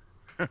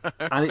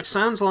 And it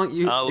sounds like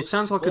you. Oh, It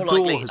sounds like a more door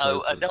likely, has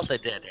oh, opened. another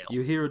dead elf.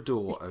 You hear a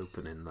door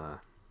open in there.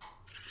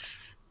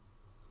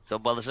 So,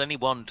 well, there's only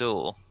one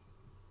door.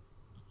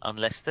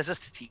 Unless there's a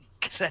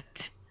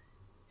secret.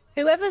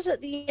 Whoever's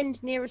at the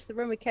end nearest the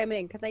room we came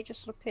in, can they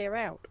just sort of peer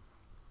out?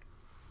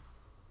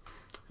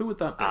 Who would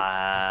that be?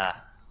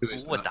 Who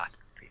is Who would that?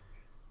 that be?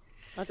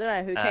 I don't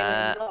know, who came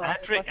in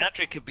last?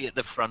 Adric could be at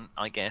the front,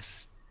 I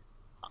guess.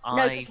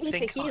 No, I because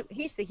think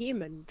he's the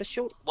human, the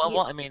short... Well,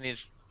 what I mean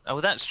is... Oh,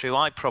 that's true.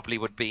 I probably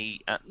would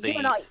be at the You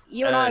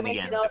and I early went end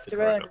in of the after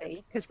corridor.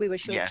 early, because we were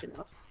short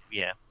enough.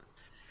 Yeah.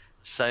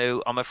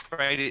 So I'm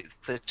afraid it's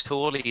the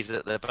tallies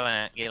at the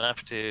back. You'll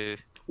have to...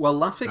 Well,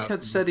 Laffick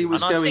had said he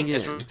was and I going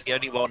think in. Adric's the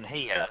only one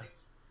here.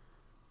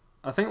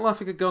 I think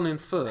Laffick had gone in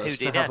first Who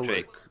to did, have a Adric?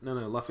 look. No,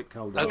 Laffick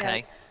Calder.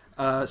 Okay.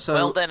 So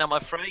Well, then I'm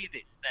afraid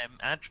it's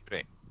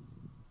Adric.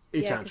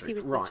 it's Yeah, 'cause he Adric.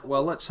 was the Right. top.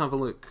 Well, let's have a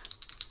look.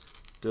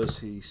 Does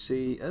he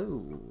see?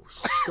 Oh,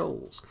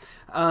 skulls.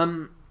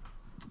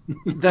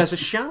 There's a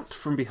shout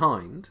from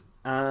behind,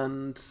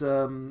 and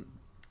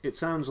it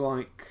sounds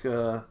like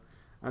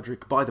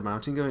Adric by the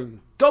mountain going,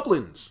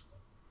 "Goblins!"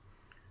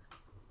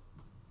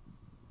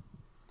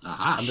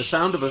 Aha! And the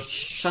sound of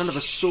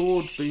a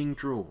sword being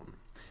drawn,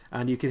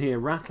 and you can hear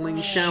rattling,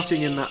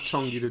 shouting in that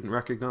tongue you didn't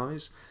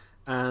recognise,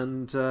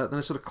 and then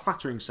a sort of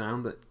clattering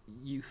sound that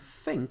you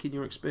think, in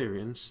your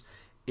experience,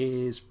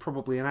 is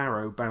probably an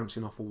arrow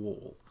bouncing off a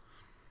wall.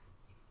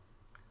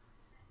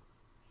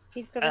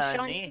 He's got a Ernie?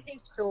 shiny new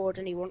sword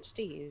and he wants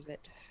to use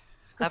it.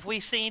 Have we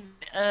seen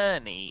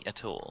Ernie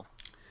at all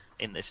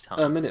in this time?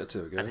 A minute or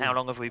two ago. And how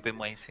long have we been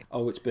waiting?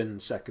 Oh, it's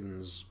been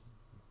seconds,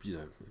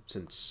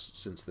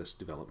 since this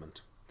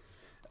development.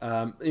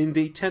 In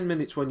the 10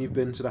 minutes when you've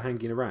been sort of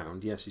hanging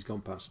around, yes, he's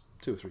gone past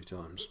 2 or 3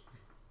 times.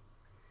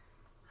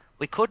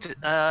 We could,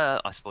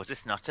 I suppose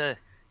it's not a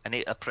and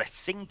a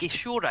pressing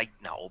issue right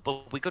now,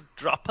 but we could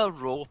drop a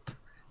rope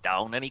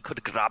down and he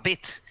could grab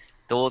it,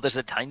 though there's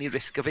a tiny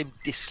risk of him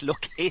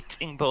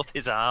dislocating both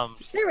his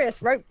arms.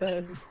 Serious rope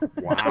burns.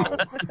 Wow.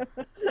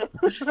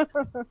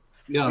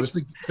 Yeah, I was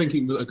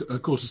thinking that a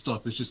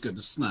quarterstaff is just going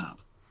to snap.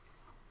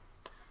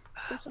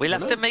 We'll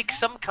have to make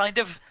some kind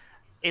of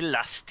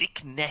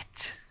elastic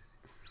net.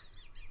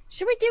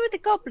 Should we deal with the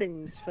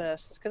goblins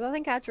first? Because I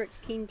think Adric's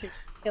keen to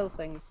kill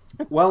things.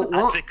 Well,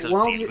 Adric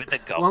will deal with the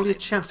while you're goblins.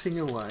 chatting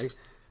away,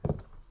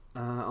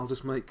 I'll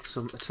just make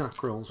some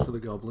attack rolls for the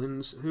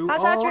goblins, who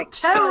Has are Adric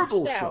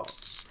terrible charged out?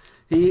 shots.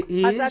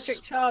 He Has is.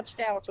 Adric charged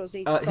out, or is he?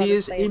 He trying to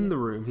is stay in the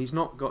room. He's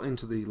not got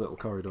into the little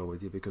corridor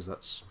with you because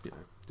that's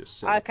just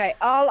silly. Okay,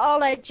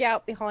 I'll edge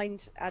out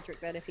behind Adric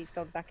then if he's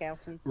gone back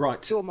out and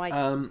Right. draw my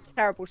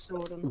terrible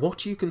sword. And...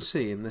 What you can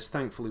see in this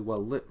thankfully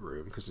well lit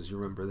room, because as you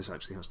remember, this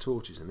actually has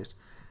torches in it.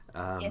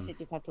 yes, it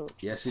did have torches.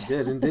 Yes, it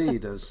did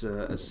indeed, as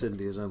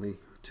Cindy is only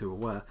too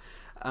aware.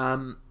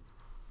 Hang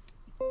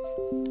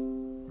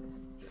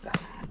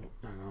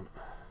on.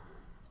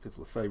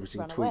 People are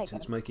favouriting Run away, tweets. go.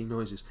 It's making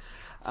noises.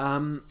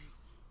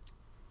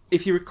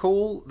 If you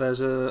recall,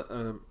 there's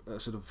a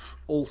sort of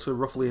altar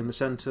roughly in the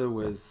centre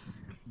with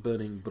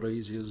burning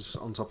braziers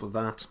on top of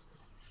that.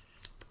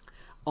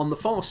 On the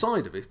far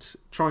side of it,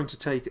 trying to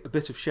take a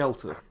bit of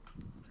shelter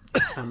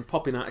and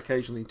popping out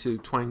occasionally to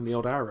twang the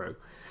odd arrow,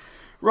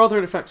 rather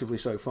ineffectively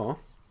so far,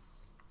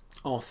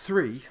 are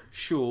 3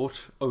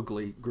 short,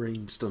 ugly,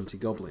 green, stunty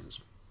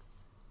goblins.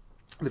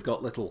 They've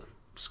got little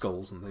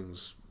skulls and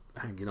things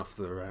hanging off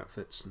their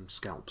outfits and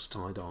scalps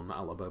tied on,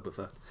 a la Boba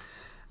Fett.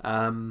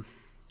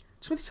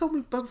 Somebody told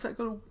me Boba Fett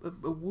got a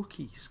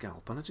Wookiee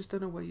scalp, and I just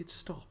don't know where you'd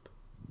stop.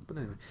 But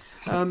anyway.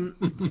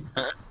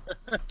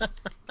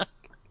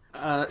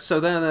 So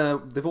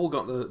they've all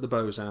got the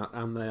bows out,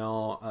 and they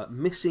are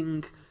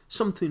missing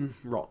something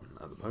rotten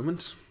at the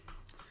moment.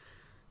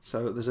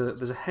 So there's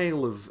a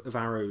hail of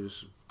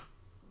arrows.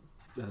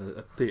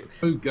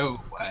 Oh,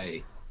 go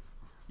away.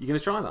 You're going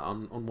to try that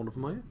on one of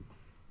them, are you?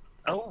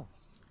 Oh,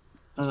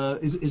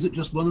 Is it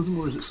just one of them,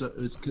 or is it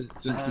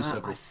potentially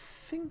several? I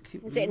think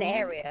Is it an might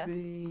area?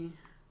 Be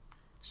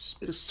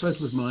It's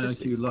total of my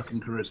specific. IQ, luck,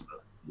 and charisma,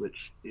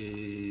 which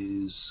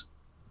is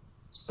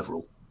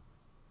several.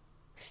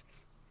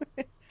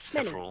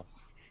 several.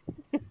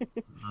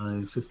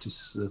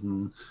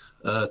 57.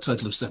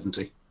 Total of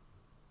 70.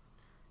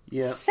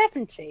 Yeah.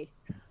 70.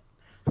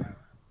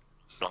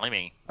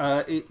 Blimey.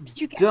 It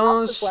Did you get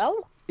does. us as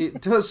well?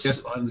 It does.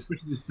 Yes, I'm the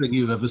prettiest thing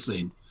you've ever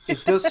seen.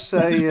 It does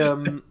say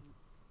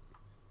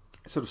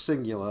sort of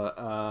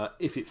singular.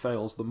 If it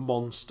fails, the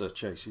monster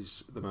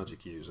chases the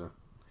magic user.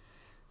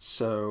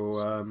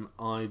 So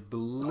I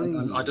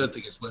believe I don't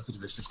think it's worth it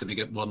if it's just going to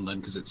get one then,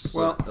 because it's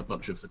Well- a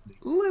bunch of fatigue.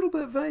 a little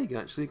bit vague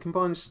actually. It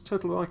combines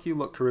total IQ,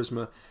 luck,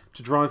 charisma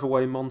to drive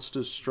away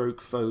monsters,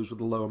 stroke foes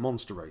with a lower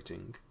monster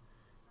rating.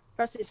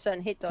 Perhaps it's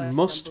certain hit dice.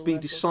 Must number be or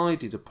whatever.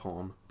 decided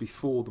upon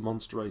before the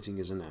monster rating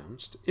is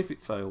announced. If it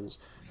fails,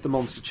 the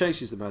monster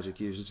chases the magic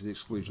user to the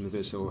exclusion of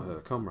his or her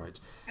comrades.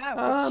 Oh,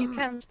 perhaps you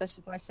can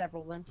specify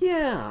several then.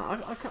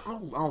 Yeah,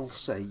 I'll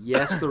say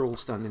yes. They're all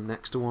standing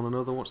next to one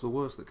another. What's the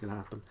worst that could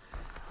happen?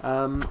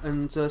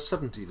 And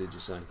 70, did you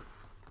say?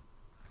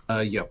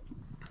 Yep.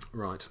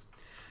 Right.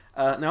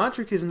 Now,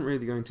 Adric isn't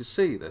really going to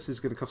see this. This is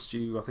going to cost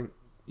you, I think,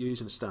 you're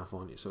using a staff,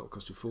 aren't you? So it'll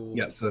cost you 4.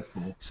 Yep, so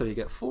 4. So you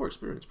get 4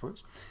 experience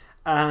points.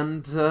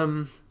 And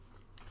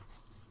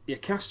you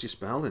cast your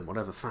spell in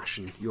whatever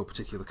fashion your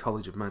particular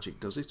College of Magic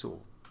does it, or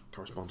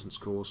correspondence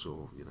course,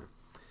 or,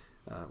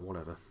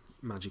 whatever.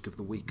 Magic of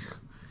the Week,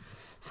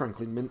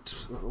 Franklin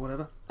Mint, or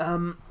whatever.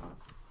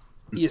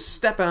 You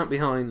step out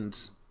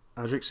behind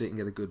Adric so you can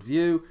get a good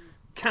view,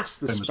 cast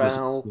the Same as Wizards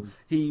spell, School.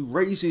 he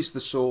raises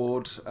the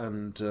sword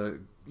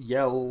and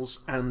yells,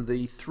 and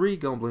the 3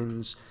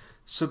 goblins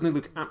suddenly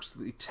look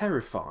absolutely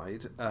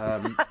terrified,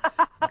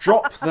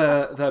 drop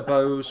their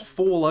bows,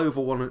 fall over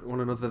one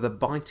another, they're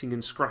biting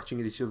and scratching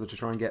at each other to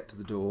try and get to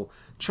the door,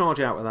 charge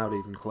out without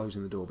even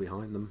closing the door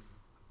behind them.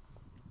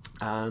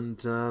 And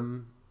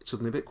it's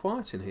suddenly a bit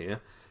quiet in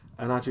here,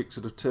 and Adric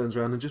sort of turns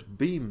around and just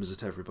beams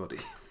at everybody.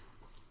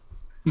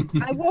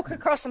 I walk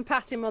across and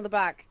pat him on the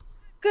back.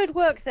 Good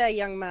work there,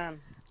 young man.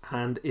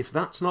 And if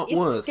that's not You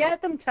worth...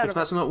 scared them If terrible.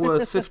 that's not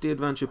worth 50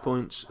 adventure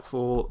points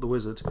for the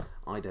wizard,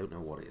 I don't know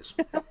what is.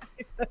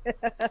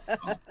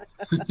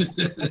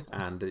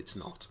 And it's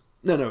not.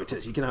 No, it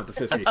is. You can have the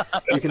 50.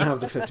 You can have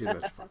the 50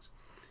 adventure points.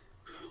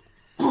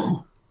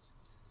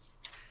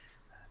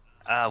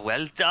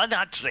 Well done,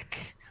 Adric.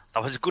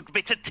 That was a good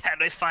bit of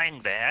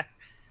terrifying there.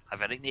 I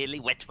very nearly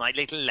wet my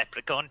little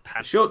leprechaun A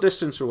pants. short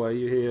distance away,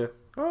 you hear...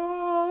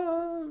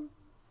 "Ah."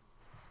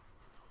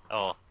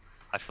 Oh,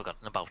 I'd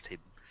forgotten about him.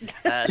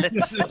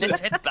 Let's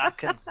head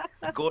back and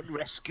go and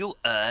rescue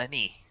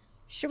Ernie.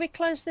 Should we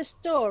close this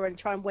door and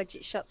try and wedge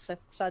it shut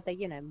so they,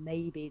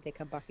 maybe they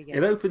come back again?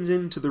 It opens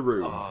into the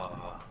room.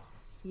 Oh.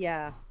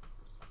 Yeah.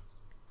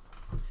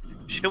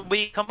 Can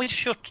we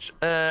shut...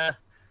 Can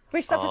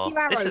we stuff a few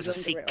arrows this is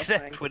a under it or secret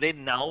something? we're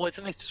in now,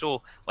 isn't it?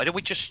 So why don't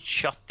we just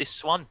shut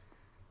this one?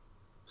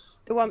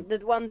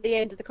 The one at the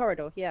end of the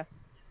corridor. Yeah.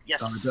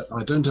 Yes.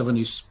 I don't have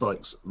any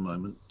spikes at the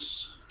moment.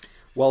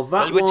 Well,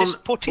 that we'll one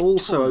just put it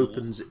also to-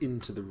 opens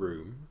into the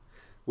room,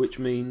 which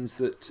means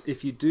that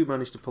if you do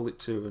manage to pull it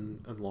to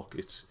and lock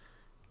it,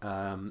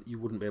 you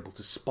wouldn't be able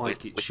to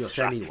spike it With shut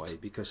trap anyway,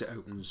 because it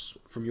opens,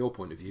 from your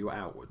point of view,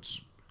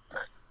 outwards.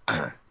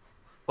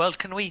 Well,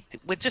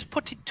 we'll just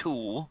put it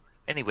to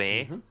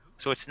anyway, Mm-hmm.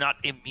 so it's not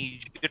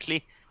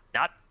immediately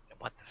not.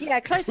 What the Yeah,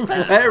 close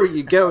Where are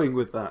you going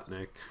with that,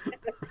 Nick?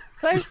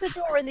 close the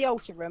door in the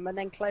altar room, and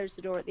then close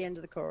the door at the end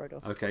of the corridor.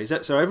 Okay,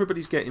 so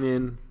everybody's getting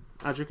in.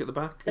 Adric at the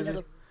back, The is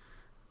little... it?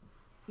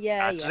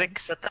 Yeah, yeah.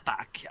 Adric's at the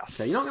back, yes.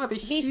 Okay, you're not going to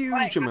have a He's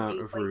quite huge amount happy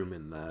of with- room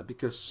in there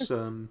because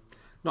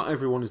not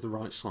everyone is the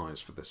right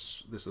size for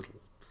this little.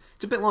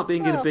 It's a bit like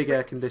being in a Well, big for-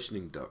 air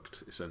conditioning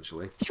duct,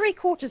 essentially.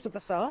 3/4 of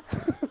us are.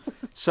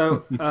 So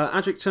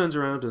Adric turns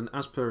around and,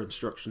 as per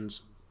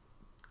instructions,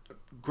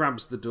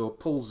 grabs the door,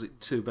 pulls it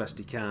to best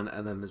he can,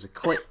 and then there's a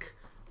click.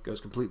 Goes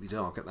completely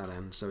dark at that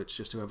end, so it's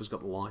just whoever's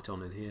got the light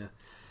on in here.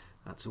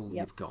 That's all Yep.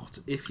 you've got.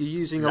 If you're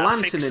using a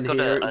Lafik's lantern in got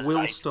here, a it will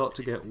light. start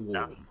to get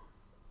warm.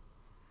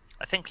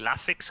 I think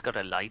Lafik's got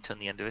a light on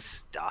the end of his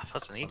staff,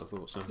 hasn't he? I'd have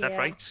thought so. Is that Yeah.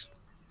 right?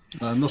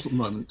 Not at the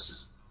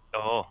moment.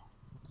 Oh,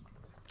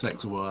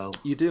 Takes a while.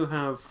 You do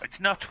have it's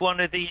not one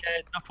of the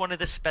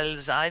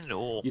spells I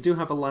know.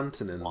 a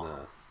lantern in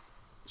there,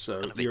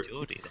 so Not a bit you're,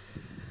 good either.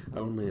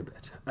 only a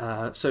bit.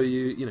 So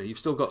you've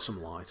still got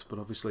some light, but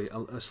obviously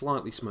a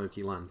slightly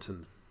smoky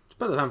lantern. It's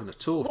better than having a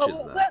torch in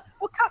there.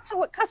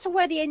 We'll cut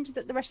away the end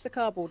of the rest of the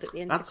cardboard at the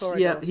end of the That's corridor.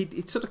 yeah.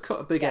 He sort of cut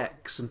a big Yeah.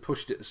 X and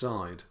pushed it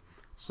aside.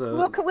 So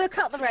We'll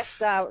cut the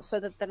rest out so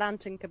that the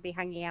lantern can be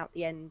hanging out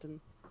the end and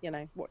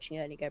watching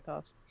Ernie go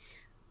past.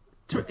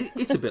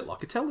 it's a bit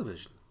like a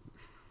television.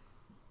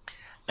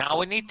 Now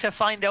we need to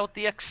find out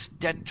the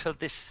extent of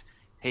this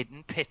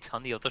hidden pit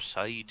on the other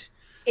side.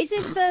 Is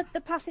this the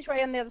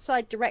passageway on the other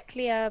side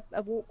directly a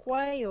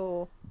walkway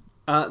or?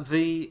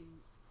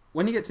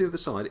 When you get to the other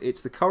side,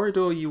 it's the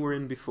corridor you were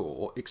in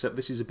before, except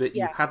this is a bit you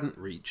Yeah. hadn't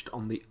reached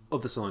on the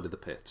other side of the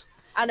pit.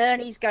 And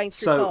Ernie's going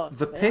through So parts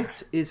the of it.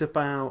 pit is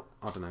about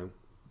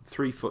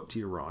 3 foot to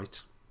your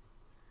right.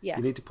 Yeah.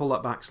 You need to pull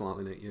that back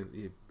slightly, Nick. You're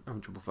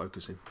having trouble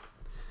focusing.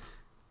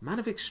 Man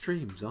of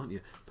extremes, aren't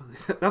you?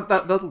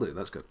 That'll do.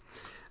 That's good.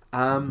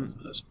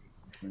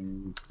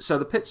 So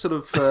the pit's sort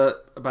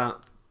of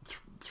about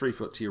 3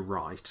 foot to your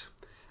right,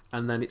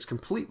 and then it's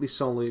completely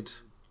solid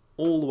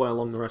all the way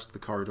along the rest of the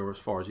corridor as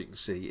far as you can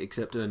see,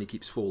 except Ernie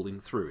keeps falling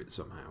through it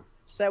somehow.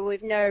 So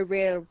we've no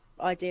real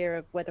idea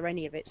of whether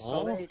any of it's Oh,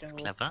 solid or.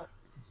 clever.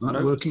 Is that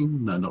No.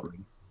 working? No, not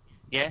really.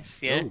 Yes,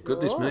 yeah. Oh,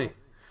 goodness me.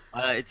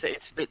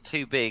 It's a bit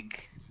too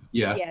big.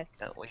 Yeah.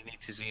 Yes. We need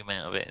to zoom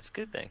out of it. It's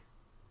good though.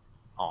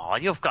 Oh,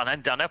 you've gone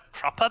and done a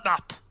proper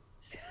map.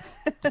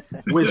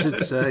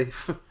 Wizard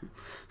safe.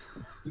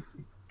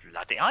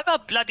 I'm a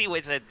bloody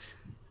wizard.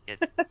 You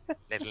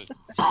little.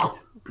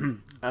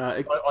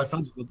 I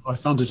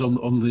found it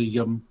on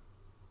the.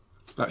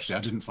 Actually, I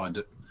didn't find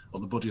it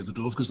on the body of the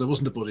dwarf because there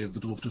wasn't a body of the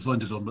dwarf to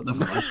find it on. But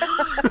never mind.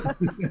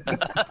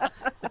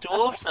 The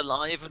dwarf's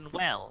alive and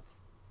well.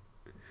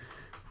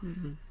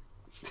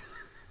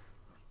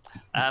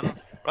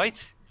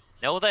 Right.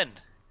 Now then.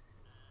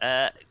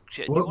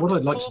 What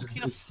I'd like to poke do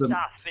your is,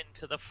 staff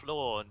into the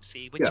floor and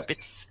see which Yeah.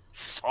 bit's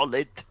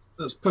solid.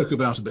 Let's poke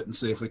about a bit and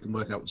see if we can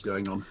work out what's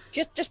going on.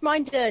 Just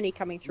mind Ernie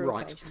coming through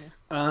Right.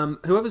 occasionally.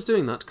 Whoever's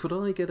doing that, could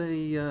I get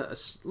a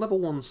level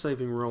 1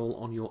 saving roll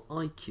on your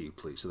IQ,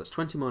 please? So that's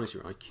 20 minus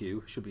your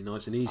IQ. Should be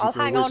nice and easy I'll for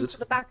a hang on wizard. to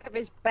the back of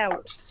his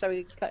belt so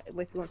if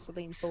he wants to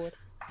lean forward.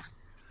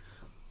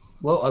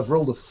 Well, I've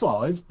rolled a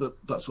 5, but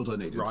that's what I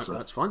needed. Right, so.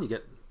 that's fine. You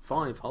get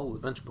 5 whole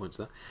adventure points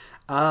there.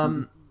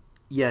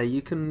 Yeah,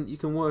 you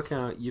can work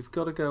out. You've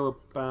got to go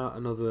about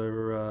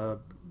another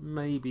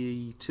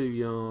maybe 2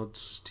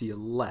 yards to your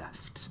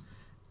left,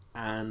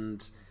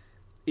 and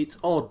it's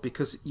odd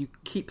because you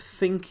keep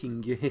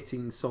thinking you're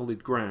hitting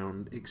solid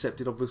ground,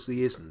 except it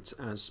obviously isn't.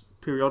 As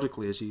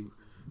periodically as you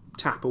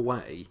tap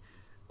away,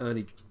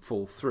 Ernie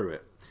falls through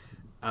it.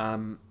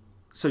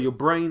 So your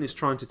brain is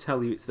trying to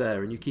tell you it's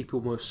there, and you keep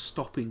almost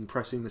stopping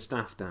pressing the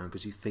staff down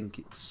because you think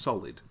it's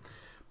solid.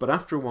 But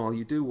after a while,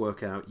 you do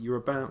work out you're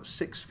about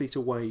 6 feet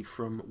away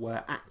from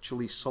where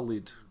actually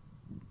solid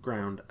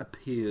ground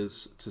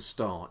appears to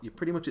start. You're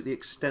pretty much at the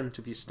extent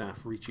of your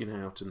staff reaching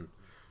out and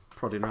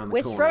prodding around the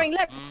We're corner. throwing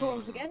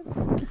leprechauns again.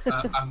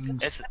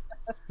 And It's,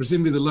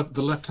 presumably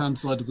the left-hand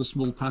side of the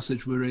small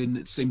passage we're in,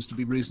 it seems to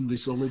be reasonably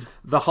solid.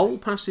 The whole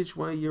passage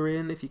where you're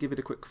in, if you give it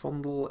a quick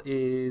fondle,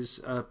 is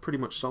pretty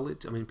much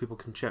solid. I mean, people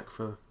can check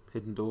for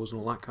hidden doors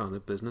and all that kind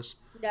of business.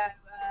 No,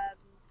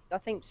 I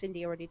think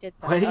Cindy already did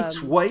that.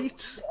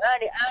 Wait!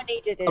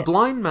 Ernie did it. A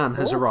blind man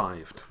has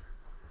arrived.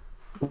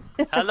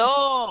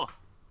 hello.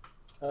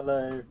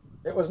 Hello.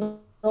 It was not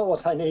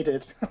what I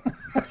needed.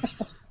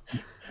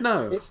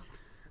 No. It's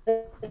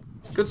Good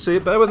to see you.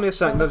 Bear with me a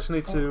second. I just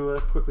need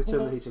to quickly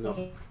turn the heating off.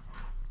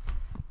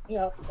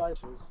 yeah,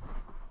 biters.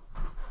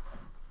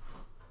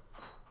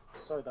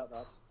 Sorry about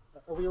that.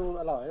 Are we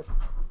all alive?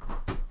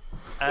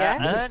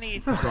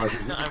 Ernie's not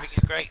having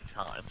a great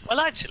time. Well,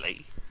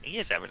 actually, he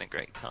is having a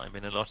great time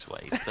in a lot of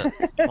ways, but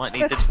he might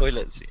need the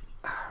toilet soon.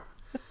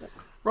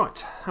 Right,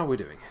 how are we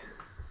doing?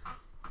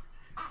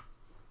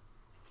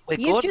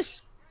 You've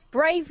just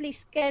bravely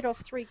scared off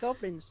 3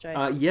 goblins,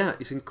 Jason. Yeah,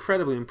 it's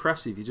incredibly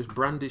impressive. You just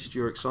brandished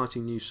your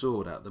exciting new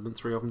sword at them, and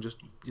 3 of them just,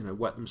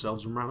 wet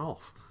themselves and ran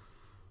off.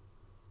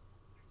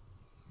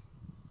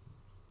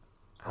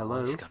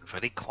 Hello. He's gone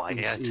very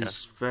quiet.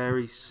 He's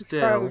very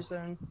still. He's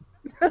frozen.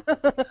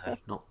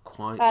 Not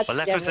quite. Well,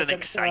 that was an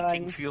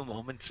exciting few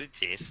moments with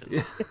Jason.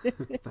 Yeah.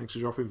 Thanks for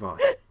dropping by.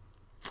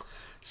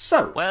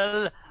 So.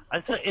 Well,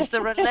 is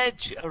there a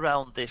ledge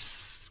around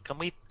this? Can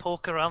we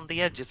poke around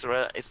the edge? Is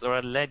there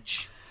a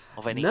ledge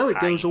of any kind? No, it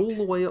goes all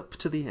the way up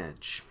to the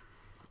edge.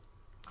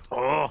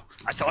 Oh,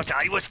 I thought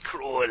I was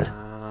cruel.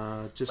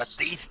 But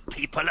these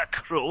people are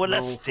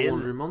crueler still.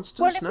 Monsters,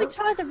 well, if we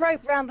tie the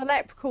rope round the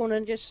leprechaun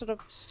and just sort of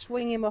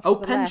swing him off to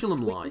the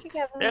pendulum-like.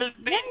 There'll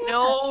be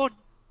no...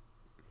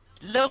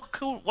 Look,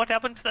 what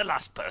happened to the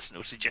last person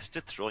who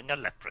suggested throwing a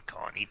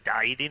leprechaun? He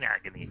died in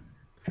agony.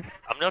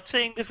 I'm not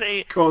saying there's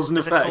a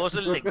causal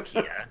link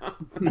here.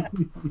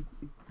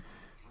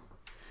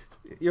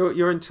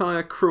 Your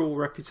entire cruel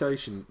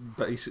reputation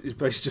is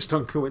based just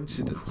on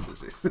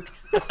coincidences.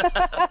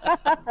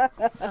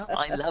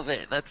 I love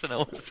it. That's an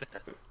awesome.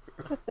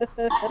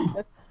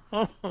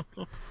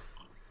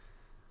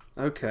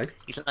 Okay.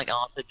 He's like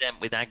Arthur Dent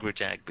with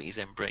Agrajag, but he's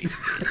embraced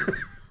it.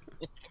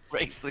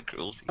 Embraced the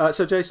cruelty.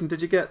 So, Jason,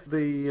 did you get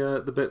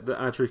the bit that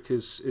Adric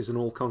is an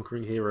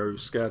all-conquering hero who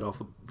scared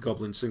off a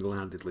goblin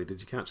single-handedly?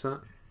 Did you catch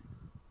that?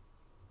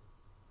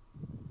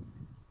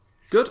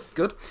 Good.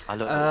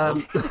 Hello.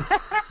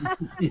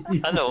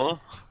 Hello.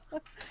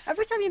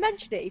 Every time you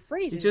mention it, he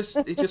freezes.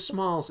 He just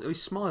smiles.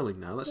 He's smiling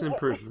now. That's an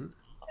improvement.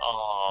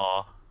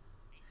 Oh.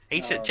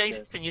 Jason,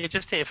 good. You're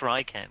just here for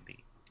eye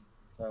candy.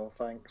 Oh,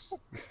 thanks.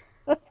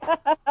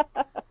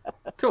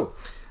 Cool.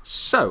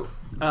 So,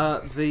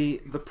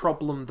 the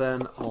problem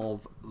then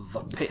of the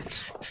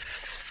pit.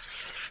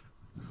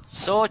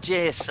 So,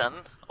 Jason,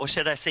 or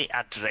should I say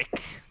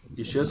Adric?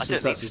 You should, I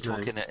since don't that's need his to talk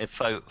name. in a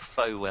faux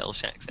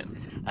Welsh accent.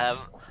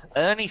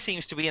 Ernie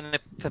seems to be in a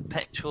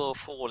perpetual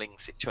falling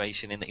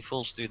situation in that he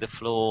falls through the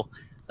floor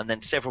and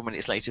then several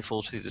minutes later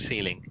falls through the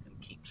ceiling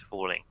and keeps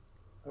falling.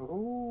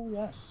 Oh,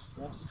 yes.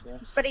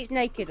 But he's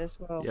naked as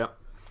well. Yep.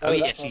 Oh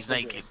yes, he's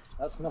naked.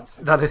 That's not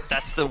so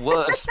That's the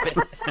worst bit.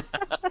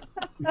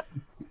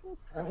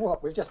 And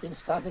what? We've just been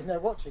standing there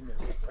watching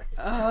this.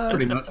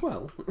 Pretty much.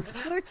 Well,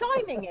 We're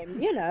timing him,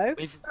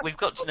 We've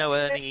got to know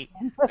Ernie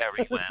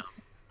very well.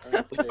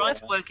 Oh, We're trying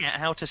to work out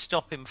how to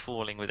stop him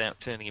falling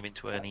without turning him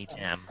into Ernie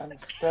Jam. And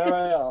dare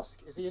I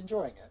ask, is he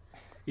enjoying it?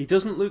 he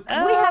doesn't look.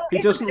 He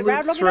doesn't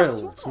look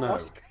thrilled. No.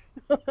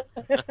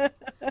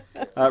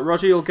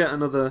 Roger, you'll get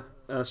another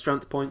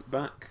strength point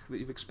back that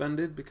you've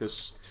expended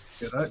because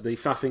the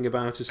faffing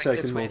about has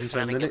taken more than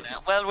 10 minutes.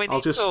 Well, we need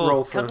I'll just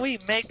roll for. Can we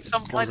make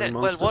some kind of?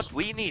 Well, what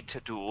we need to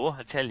do,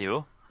 I tell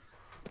you.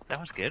 That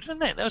was good,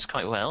 wasn't it? That was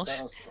quite Welsh.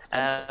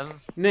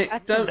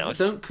 Nick,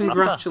 don't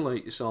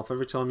congratulate yourself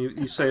every time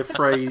you say a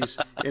phrase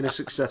in a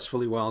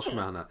successfully Welsh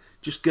manner.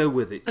 Just go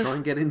with it. Try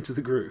and get into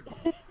the groove.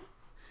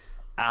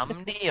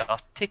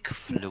 Amniotic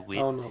fluid.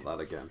 Oh, not that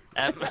again.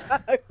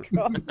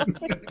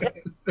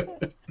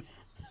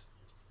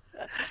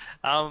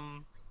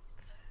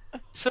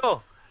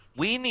 So,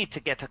 we need to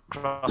get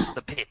across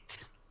the pit,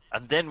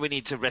 and then we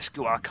need to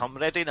rescue our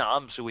comrade in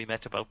arms who we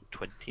met about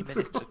 20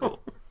 minutes ago.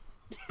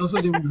 Does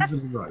anyone have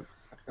any rope?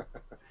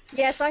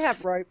 Yes, I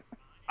have rope.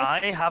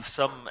 I have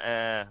some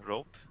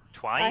rope,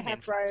 twine, I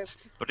have rope.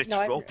 but it's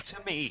rope to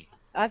me.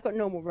 I've got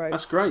normal rope.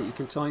 That's great. You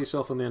can tie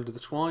yourself on the end of the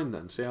twine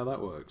then. See how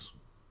that works.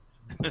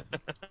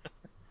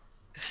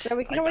 So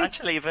we can I'm always...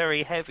 actually a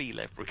very heavy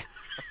leprechaun.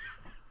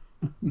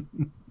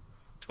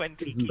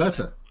 20 Even kilos.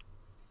 better.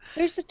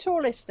 Who's the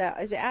tallest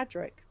out? Is it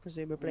Adric,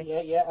 presumably?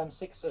 Yeah, I'm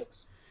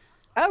 6'6".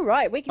 Oh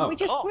right, we Oh.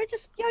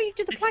 just you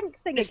do the plank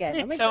thing again. I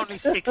It's mean, only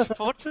 6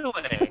 foot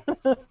away.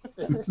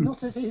 It's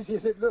not as easy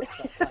as it looks.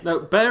 No,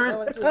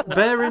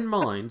 bear in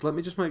mind. Let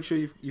me just make sure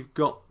you've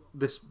got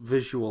this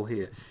visual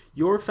here.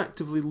 You're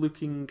effectively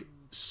looking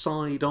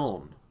side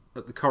on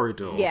at the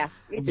corridor. Yeah,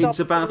 it's off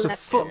to about the a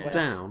left foot somewhere.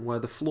 down where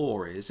the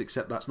floor is,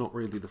 except that's not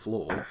really the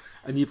floor,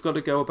 and you've got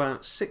to go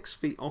about 6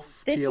 feet off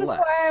to This your was left.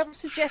 why I was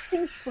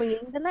suggesting swinging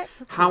the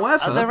leprechaun.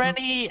 However, Are there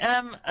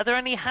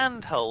any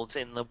handholds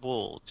in the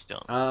wall,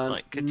 John?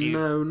 Could you,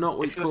 no, not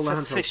what if you call a you're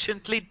handhold.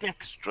 sufficiently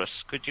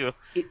dexterous, could you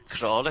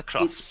crawl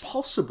across? It's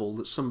possible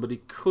that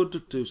somebody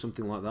could do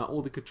something like that,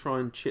 or they could try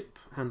and chip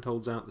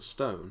handholds out the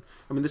stone.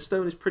 I mean, the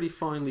stone is pretty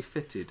finely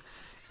fitted.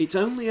 It's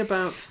only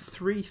about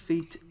 3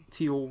 feet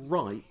to your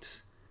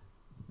right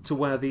to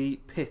where the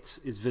pit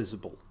is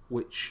visible,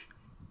 which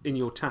in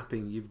your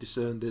tapping you've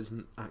discerned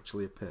isn't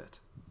actually a pit.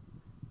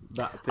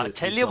 That appears I'll to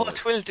tell be you solid.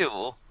 what we'll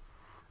do.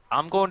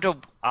 I'm going. Oh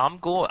my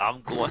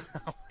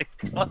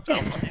God,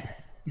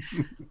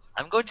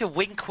 I'm going to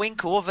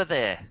wink over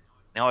there.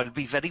 Now, I'll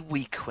be very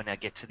weak when I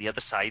get to the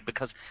other side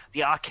because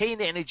the arcane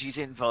energies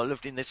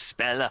involved in this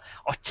spell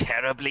are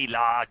terribly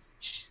large.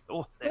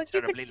 Oh, they're Well,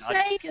 you terribly could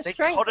large. save your They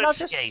strength and I'll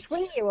just coruscate.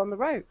 swing you on the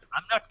rope.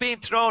 I'm not being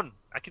thrown.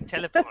 I can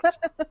teleport.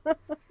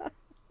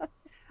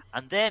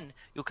 And then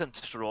you can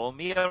throw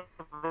me a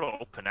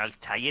rope and I'll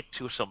tie it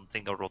to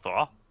something or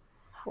other.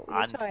 What will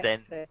you And tie it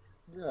then- to?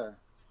 Yeah,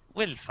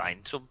 We'll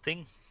find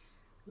something.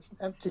 it's an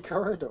empty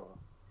corridor.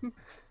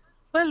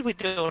 Well, we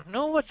don't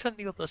know what's on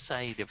the other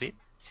side of it.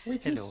 We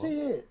can Hello. see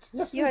it.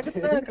 Yes, You we had a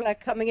do. burglar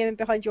coming in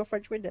behind your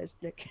French windows,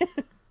 Nick.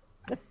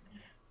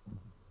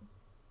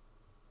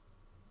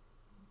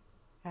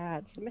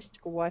 It's the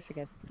mystical wife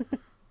again.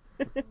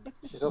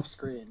 She's off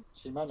screen.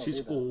 She might not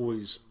She's be there.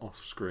 always off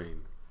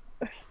screen.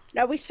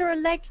 Now we saw a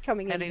leg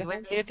coming in Harry, will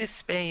behind. you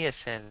display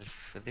yourself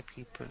for the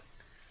people?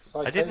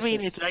 Psychosis I didn't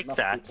mean it like must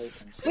be that. taken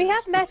We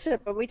have seriously. met her,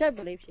 but we don't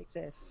believe she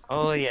exists.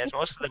 Oh, yes,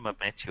 most of them have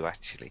met you,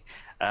 actually.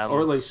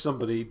 Or at least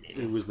somebody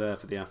who was there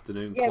for the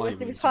afternoon Yeah,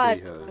 claiming it was to be hired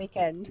for the her.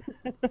 weekend.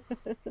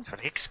 It's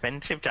very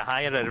expensive to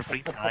hire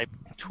every time.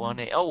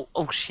 20. Oh,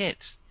 shit.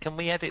 Can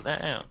we edit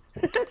that out?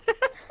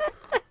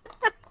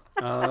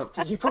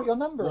 Did you put your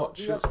number? What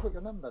Did you should- actually put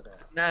your number there?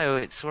 No,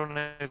 it's one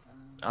of...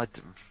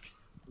 You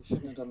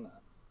shouldn't have done that.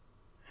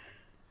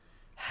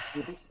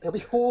 There'll be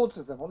hordes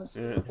of them,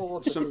 honestly. Yeah.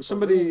 Hordes of people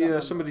ringing that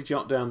number. Somebody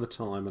jot down the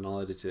time and I'll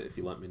edit it if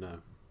you let me know.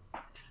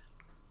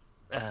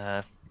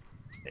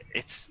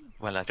 It's...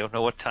 Well, I don't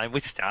know what time we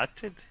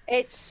started.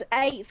 It's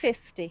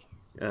 8:50.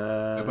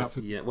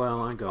 Yeah,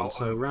 well, hang on.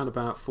 So around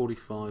about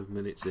 45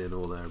 minutes in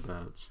or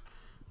thereabouts.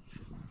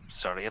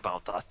 Sorry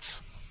about that.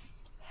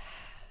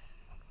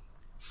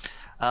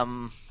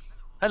 Of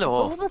Hello.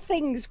 all the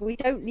things we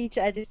don't need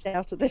to edit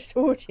out of this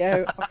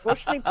audio,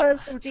 unfortunately,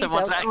 personal details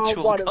Someone's are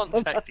actual one of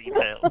them. contact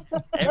details.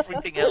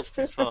 Everything else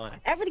is fine.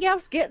 Everything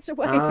else gets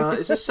away.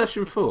 Is this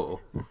session 4?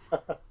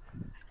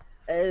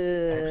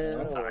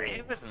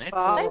 Sorry, isn't it?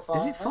 Five?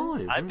 Is it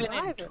 5? I've been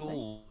in Five, I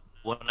 2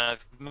 when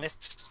I've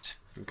missed.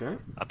 Okay.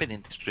 I've been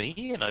in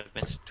 3 and I've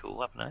missed 2,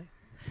 haven't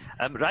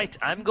I? Right,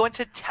 I'm going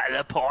to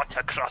teleport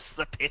across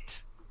the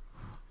pit.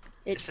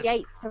 It's This the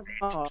is 8th of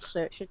March,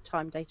 so it should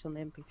time date on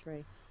the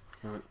MP3.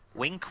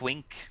 Wink,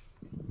 wink.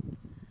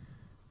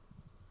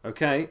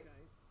 Okay.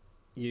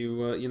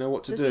 You know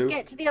what to Does do. he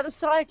get to the other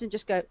side and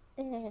just go,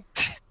 eh?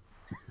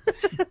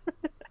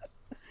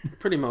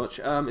 Pretty much.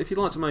 If you'd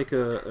like to make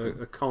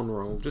a con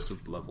roll, just a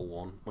level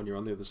 1 when you're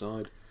on the other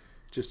side,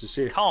 just to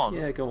see. Con?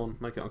 Yeah, go on,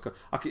 make it on con.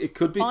 It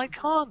could be. I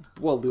can't.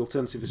 Well, the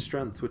alternative is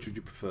strength. Which would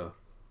you prefer?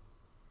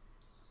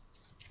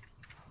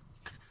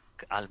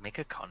 I'll make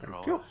a con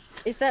roll. Cool.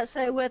 Is that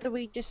so whether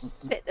we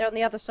just sit there on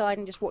the other side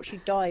and just watch you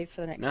dive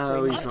for the next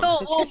No, 3 he's I minutes?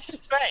 not. thought all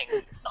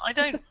strength. I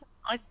don't.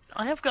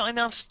 I have got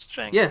enough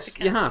strength. Yes,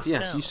 to you cast have. the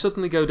Yes, spell. you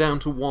suddenly go down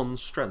to 1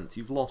 strength.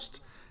 You've lost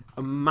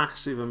a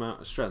massive amount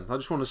of strength. I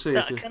just want to see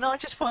Now, if you. can I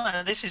just point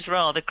out this is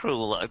rather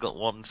cruel that I've got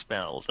 1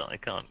 spell that I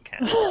can't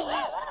cast.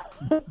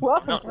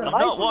 Welcome I'm to the not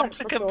life one of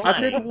to Leprechaun. I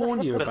complain. did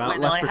warn you But about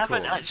when I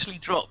haven't leprechauns. actually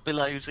dropped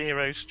below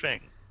 0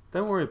 strength,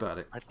 Don't worry about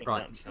it. I think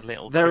Right. that's a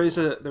little. There is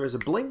cruel. a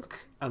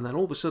blink, and then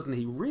all of a sudden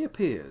he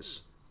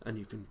reappears, and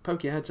you can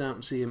poke your heads out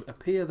and see him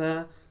appear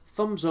there.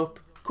 Thumbs up,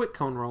 quick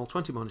con roll,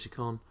 20 minus your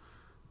con.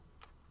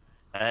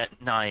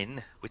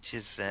 9, which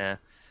is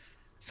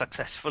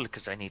successful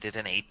because I needed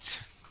an 8.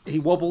 He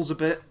wobbles a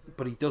bit,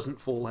 but he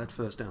doesn't fall head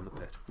first down the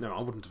pit. No,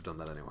 I wouldn't have done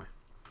that anyway.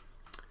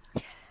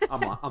 I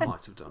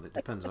might have done it.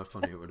 Depends how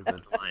funny it would have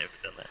been. I have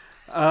done it.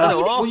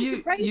 Well,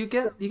 you Raise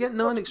get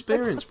 9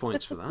 experience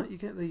points for that. You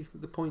get the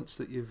points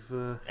that you've.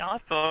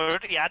 I've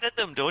already added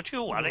them. Don't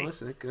you worry. Oh, I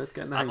see. Good.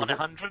 Getting the I'm hang on of it.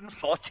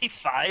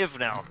 145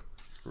 now.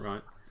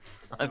 Right.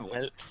 I'm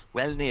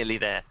well nearly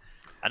there,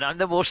 and I'm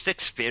the most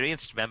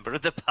experienced member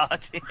of the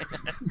party.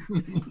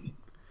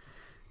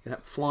 Yeah,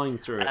 flying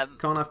through it. Um,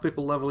 Can't have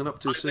people leveling up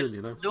too I will soon,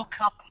 you know. Look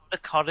up the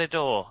corridor.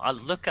 I'll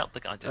look up the.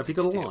 I don't Have you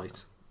need got a to do light?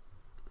 it.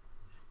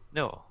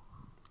 No.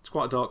 It's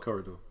quite a dark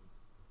corridor.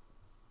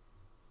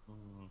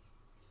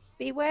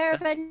 Beware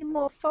of any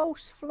more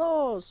false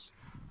floors.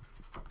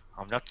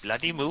 I'm not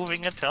bloody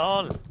moving at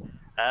all.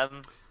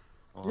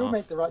 You'll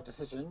make the right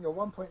decision. You're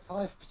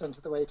 1.5%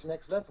 of the way to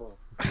next level.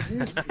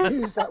 Use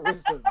that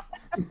wisdom.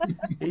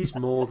 He's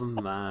more than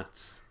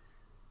that.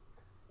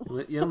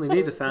 You only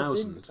need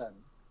 1,000. 15%.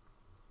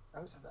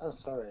 Oh,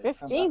 sorry.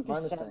 15%. My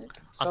mistake.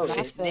 I'm Sorry.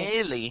 That's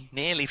nearly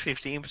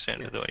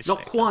 15% of the way. Not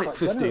there. quite Quite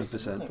generous, 15%,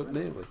 isn't it, but really?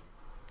 nearly.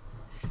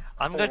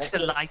 I'm going to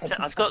Sorry, I light thought it. it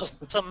was I've got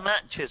 10,000. some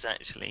matches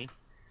actually,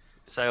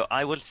 so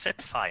I will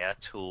set fire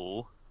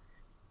to.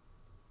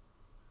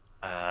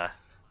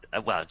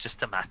 Well,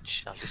 just a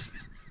match. I'll just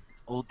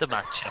hold the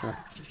match up.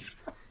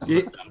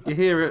 You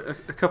hear a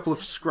couple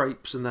of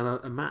scrapes, and then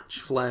a match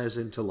flares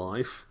into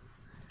life.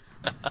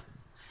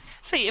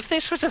 See, if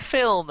this was a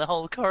film, the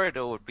whole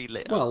corridor would be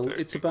lit. Well, up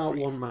it's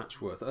perfectly. about 1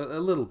 match worth. A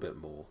little bit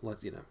more,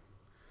 like, you know.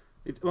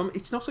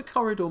 It's not a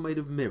corridor made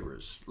of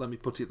mirrors. Let me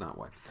put it that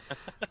way.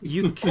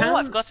 You can. Oh,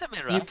 I've got a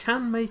mirror. You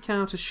can make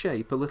out a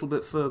shape a little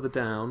bit further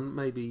down,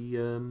 maybe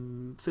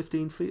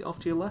 15 feet off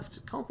to your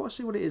left. Can't quite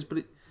see what it is,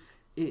 but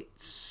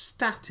it's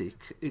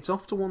static. It's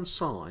off to one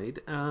side.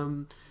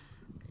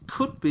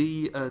 Could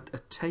be a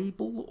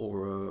table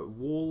or a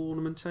wall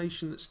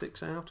ornamentation that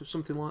sticks out or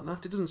something like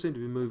that. It doesn't seem to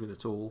be moving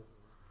at all.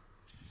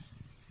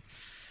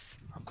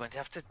 I'm going to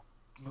have to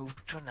move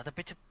to another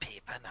bit of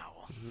paper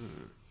now.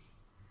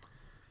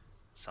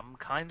 Some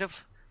kind of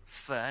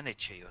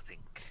furniture, you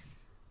think?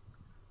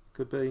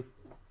 Could be.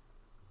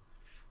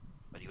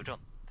 But you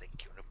don't think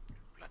you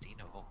bloody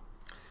know.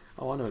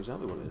 Oh, I know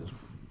exactly what it is.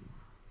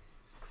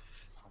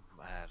 I'm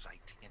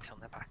writing it on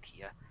the back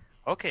here.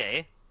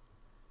 Okay.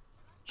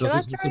 Shall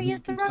I Does it throw you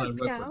also the need to rope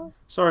tie a now? rope?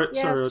 Sorry,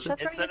 Yes, sorry, shall I Roger. throw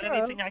Is you there the rope?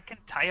 anything I can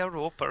tie a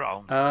rope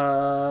around?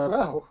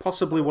 Well,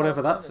 Possibly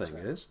whatever that furniture.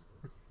 thing is.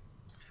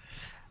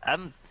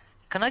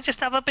 Can I just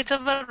have a bit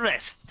of a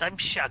rest? I'm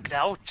shagged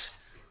out.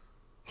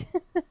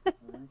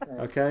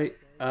 Okay.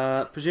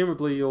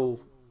 Presumably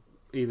you'll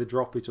either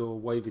drop it or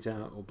wave it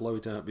out or blow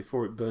it out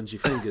before it burns your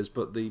fingers,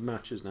 but the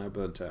match is now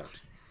burnt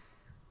out.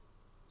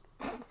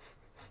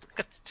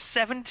 Got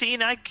 17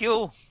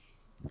 IQ.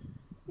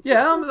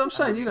 Yeah, I'm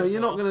saying, you're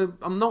not gonna.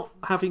 I'm not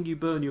having you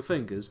burn your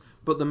fingers,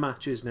 but the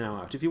match is now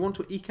out. If you want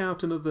to eke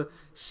out another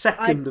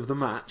second of the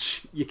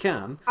match, you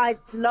can. I'd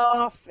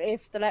laugh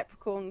if the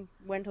leprechaun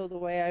went all the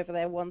way over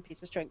there, one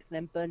piece of strength, and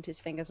then burnt his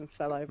fingers and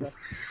fell over.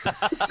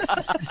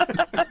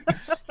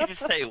 You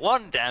just take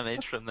 1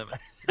 damage from them.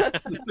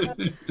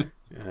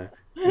 Yeah.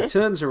 He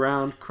turns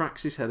around,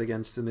 cracks his head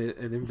against an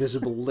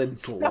invisible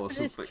lintel or Stubs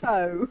his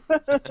something.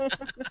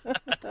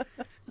 toe.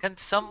 Can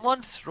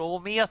someone throw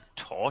me a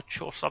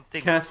torch or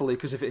something? Carefully,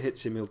 because if it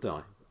hits him, he'll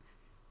die.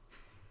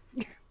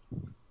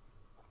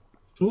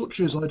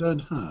 Torches I don't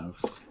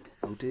have.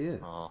 Oh dear.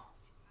 Oh.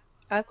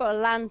 I've got a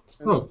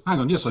lantern. Oh, hang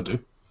on. Yes, I do.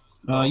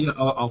 Yeah,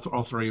 I'll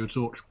throw you a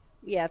torch.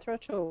 Yeah, throw a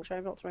torch.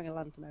 I'm not throwing a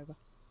lantern over.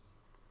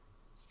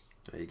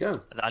 There you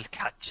go. And I'll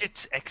catch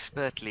it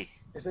expertly.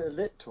 Is it a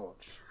lit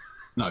torch?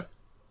 No.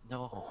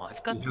 No,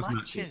 I've got It has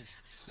matches.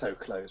 So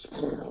close.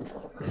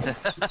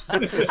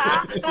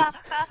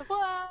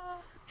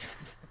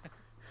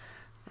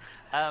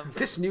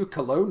 This new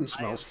cologne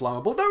smells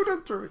flammable. No,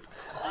 don't throw it.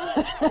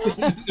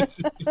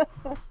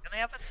 Can I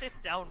have a sit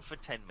down for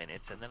 10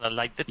 minutes and then I'll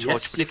light the torch?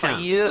 Yes, But you if I can.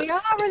 hear, We are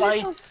a if I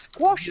little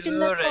squashed in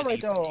the hear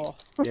anything- corridor.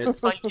 Yeah,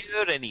 if I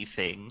hear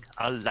anything,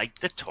 I'll light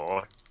the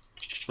torch.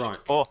 right.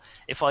 Or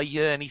if I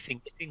hear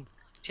anything, do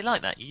you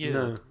like that?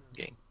 No.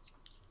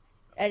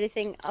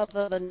 Anything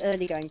other than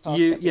Ernie going past?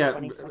 You, every yeah,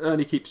 20 seconds.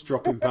 Ernie keeps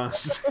dropping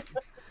past.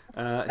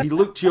 He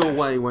looked your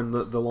way when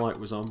the light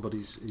was on, but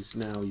he's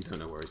now, you don't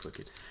know where he's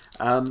looking.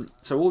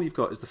 So all you've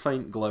got is the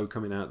faint glow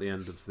coming out the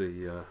end of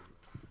the,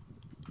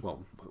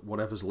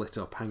 whatever's lit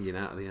up, hanging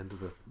out at the end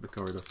of the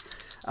corridor.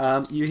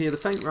 You hear the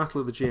faint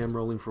rattle of the GM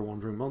rolling for a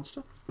wandering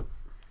monster,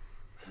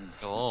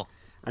 Oh,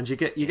 and you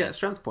get a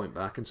strength point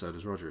back, and so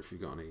does Roger if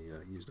you've got any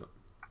used up.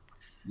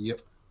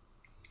 Yep.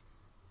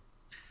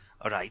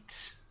 all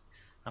right.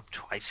 I'm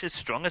twice as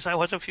strong as I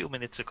was a few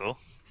minutes ago.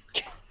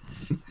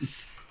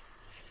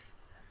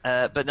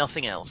 But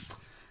nothing else.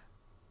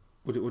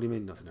 What do you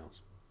mean, nothing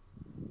else?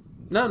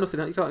 No, nothing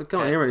else. You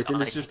can't hear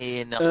anything. It's just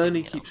hear nothing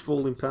Ernie else. keeps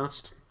falling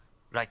past.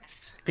 Right.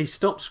 He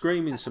stopped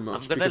screaming so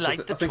much gonna because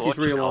light the I think he's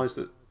torch now. realised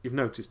that you've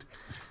noticed.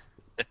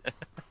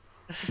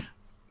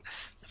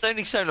 It's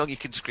only so long you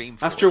can scream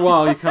for. After a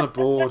while, you're kind of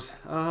bored.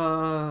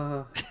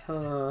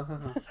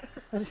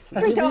 Has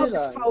My he dog's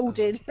realised?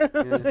 folded.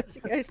 As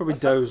it goes Probably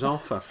doze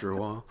off after a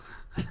while.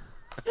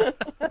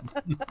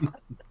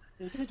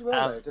 He did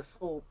well though to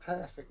fall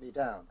perfectly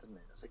down, didn't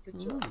he? That's a good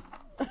job.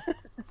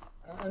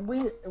 And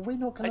we're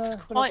not gonna.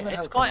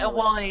 It's quite a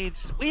wide.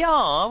 We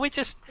are. We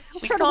Just we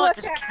trying to can't work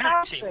just out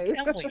how catch him,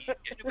 to. can we?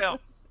 Well,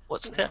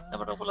 what's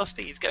terminal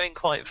velocity? He's going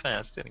quite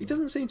fast. Isn't He he?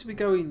 doesn't seem to be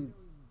going,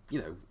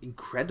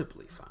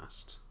 incredibly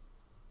fast.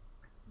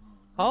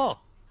 Oh,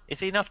 is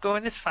he not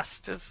going as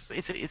fast as?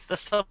 Is there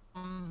some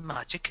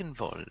magic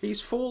involved?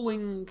 He's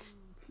falling.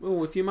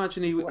 Oh, if you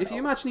imagine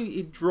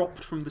he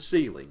dropped from the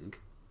ceiling,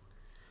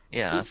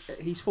 Yeah.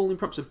 he's falling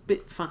perhaps a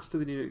bit faster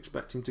than you'd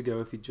expect him to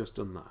go if he'd just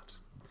done that.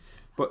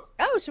 But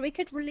Oh, so we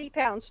could leap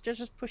out and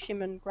just push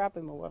him and grab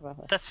him or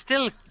whatever. That's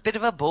still a bit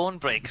of a bone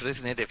breaker,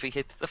 isn't it? If he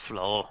hits the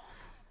floor.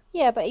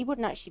 Yeah, but he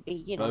wouldn't actually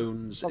be,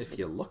 bones, if possibly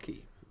you're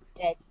lucky.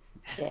 dead.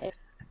 Dead.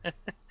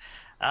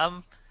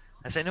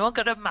 Has anyone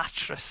got a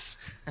mattress?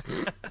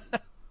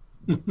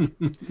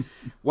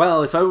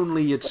 Well, if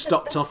only you'd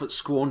stopped off at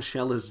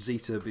Squarnsheller's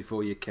Zeta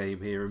before you came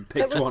here and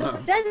picked one There's a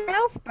up. dead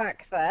elf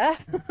back there.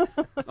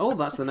 Oh,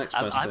 that's the next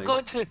best I'm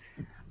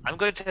thing.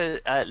 going to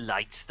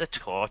light the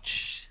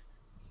torch.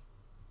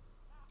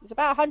 It's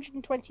about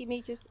 120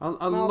 meters. I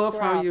miles love per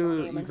how hour for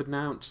a human. you've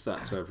announced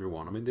that to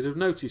everyone. I mean, they'd have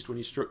noticed when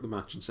you struck the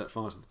match and set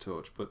fire to the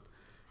torch, but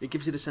it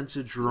gives it a sense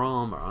of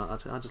drama.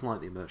 I just like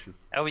the immersion.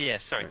 Oh yeah,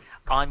 sorry.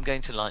 I'm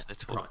going to light the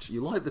torch. Right,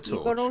 you light the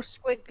You've gone all torch.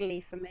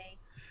 squiggly for me.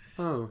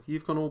 Oh,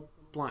 you've gone all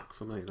black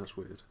for me. That's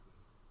weird.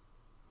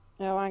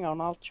 No, hang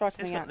on. I'll try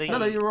coming out. Isn't No,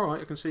 the- you're all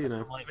right. I can see you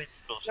now.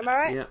 Am I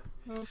right? Yeah.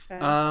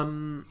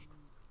 Okay.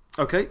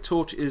 Okay,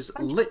 torch is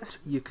lit.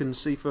 You can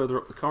see further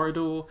up the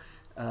corridor.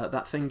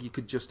 That thing you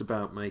could just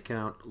about make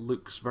out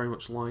looks very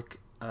much like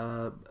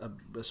a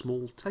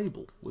small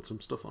table with some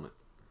stuff on it.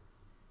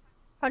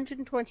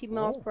 120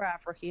 miles per hour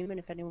for a human,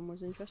 if anyone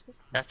was interested.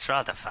 That's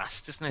rather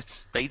fast, isn't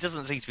it? But he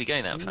doesn't seem to be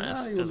going that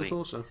fast, you does wouldn't he? have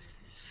thought so.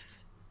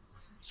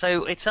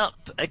 So it's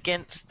up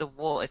against the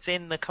wall. It's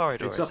in the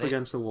corridor. It's up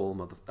against the wall,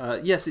 mother.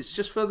 Yes, it's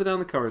just further down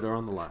the corridor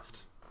on the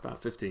left,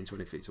 about 15,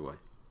 20 feet away.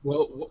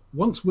 Well,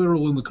 once we're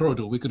all in the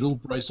corridor, we could all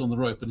brace on the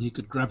rope, and he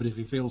could grab it if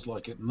he feels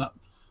like it, and that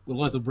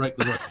will either break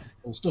the rope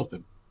or stop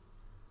him.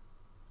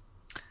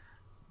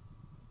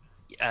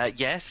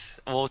 Yes,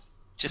 or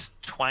just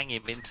twang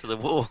him into the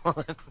wall.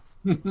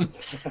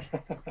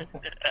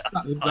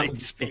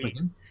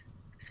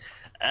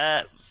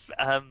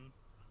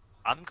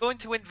 I'm going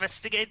to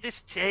investigate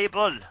this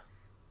table.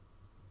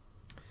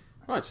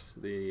 Right,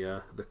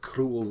 the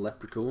cruel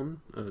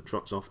leprechaun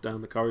trots off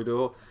down the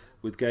corridor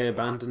with gay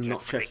abandon,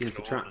 not checking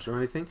for traps or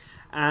anything.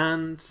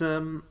 And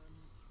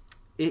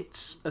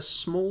it's a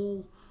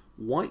small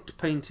white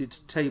painted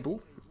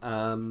table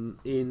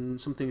in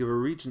something of a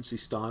Regency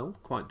style,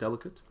 quite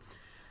delicate.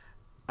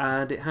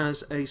 And it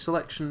has a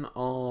selection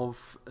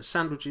of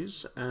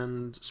sandwiches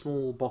and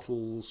small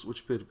bottles which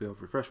appear to be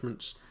of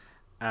refreshments,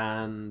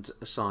 and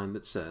a sign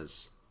that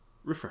says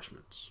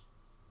refreshments.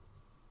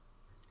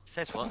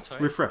 Says what? Sorry.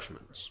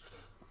 Refreshments.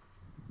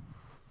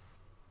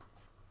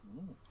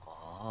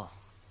 Oh.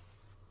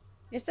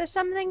 Is there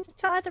something to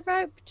tie the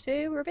rope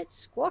to? We're a bit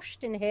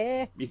squashed in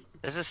here.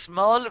 There's a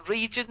small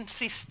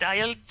Regency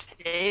style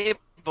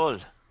table.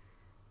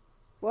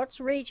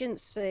 What's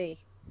Regency?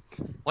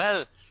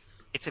 Well,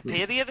 it's a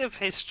period of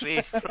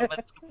history from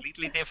a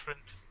completely different.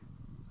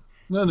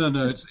 No.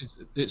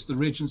 It's the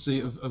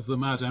Regency of the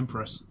Mad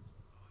Empress.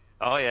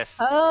 Oh yes.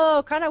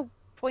 Oh, kind of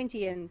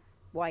pointy and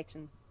white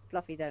and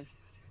fluffy then.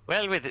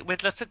 Well,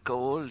 with lots of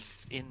gold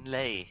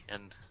inlay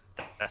and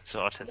that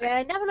sort of thing. Yeah,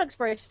 it never looks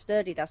very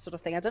sturdy, that sort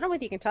of thing. I don't know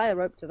whether you can tie a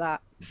rope to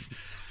that.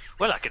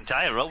 Well, I can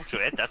tie a rope to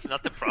it. That's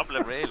not the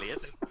problem, really,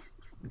 is it?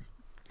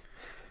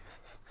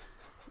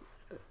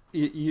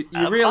 You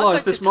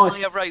realise this might tie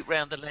a rope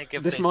round the leg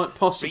of this might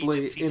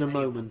possibly, Regency in a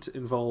table. moment,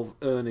 involve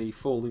Ernie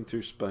falling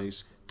through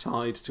space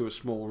tied to a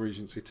small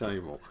Regency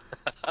table.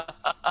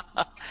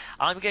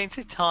 I'm going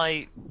to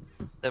tie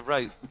the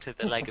rope to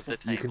the leg of the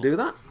table. You can do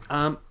that.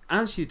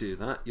 As you do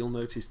that, you'll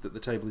notice that the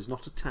table is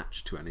not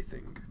attached to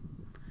anything.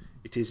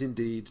 It is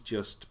indeed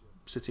just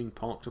sitting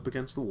parked up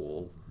against the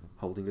wall,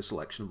 holding a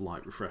selection of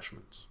light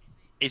refreshments.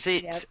 Is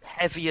it Yep.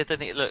 heavier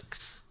than it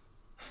looks?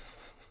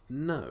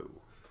 No.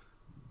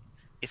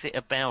 Is it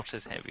about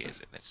as heavy as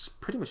it looks? It's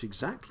pretty much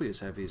exactly as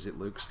heavy as it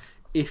looks,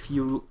 if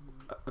you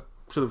are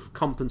sort of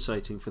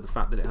compensating for the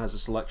fact that it has a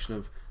selection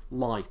of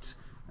light,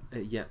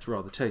 yet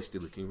rather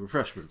tasty-looking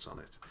refreshments on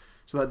it.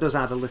 So that does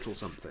add a little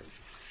something.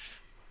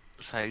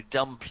 So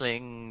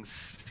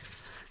dumplings,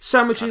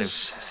 Sandwiches, kind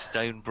of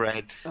stone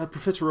bread,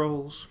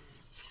 profiteroles,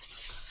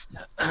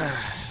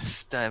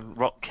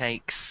 rock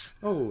cakes,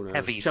 no,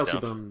 heavy Chelsea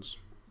stuff. buns.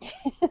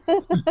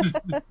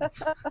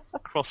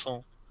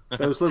 Croissant.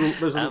 Those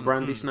little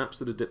brandy snaps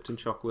that are dipped in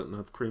chocolate and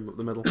have cream up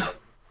the middle.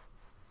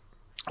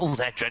 Oh,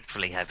 they're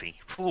dreadfully heavy.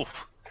 Ooh.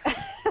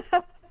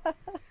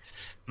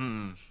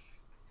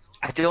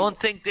 I don't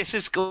think this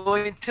is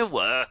going to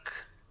work.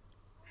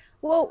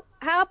 Well,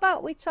 how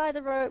about we tie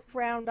the rope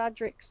round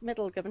Adric's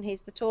middle, given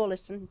he's the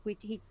tallest, and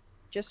he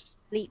just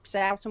leaps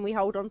out and we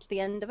hold on to the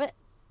end of it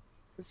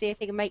and see if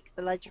he can make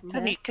the ledge from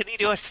Can here. he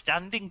do a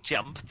standing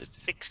jump that's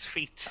 6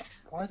 feet?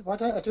 Why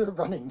don't I do a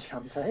running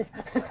jump, eh?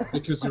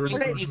 Because you're in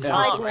Well, it's You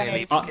can't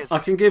really. sideways. Because I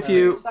can give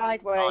you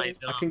Sideways.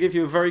 I can give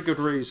you a very good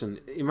reason.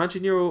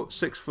 Imagine you're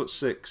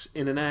 6'6"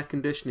 in an air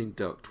conditioning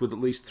duct with at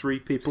least 3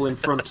 people in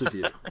front of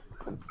you.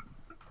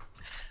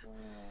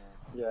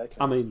 Yeah, okay.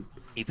 I mean,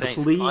 He paints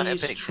quite a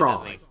please picture, try,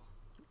 doesn't he?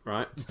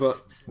 right?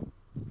 But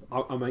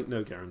I make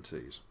no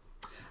guarantees.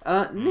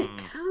 Nick,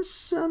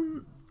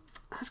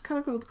 has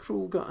Calico the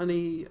Cruel got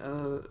any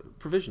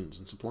provisions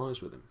and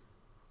supplies with him?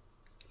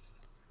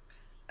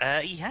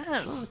 He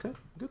has. Oh, okay,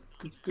 good.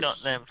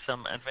 Got them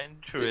some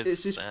adventurers.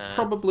 This is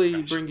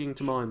probably bringing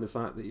to mind the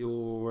fact that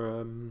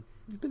you've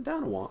been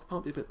down a while.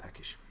 Might be a bit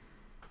peckish.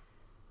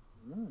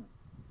 I'm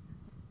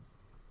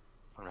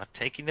not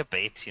taking the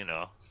bait,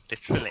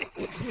 literally.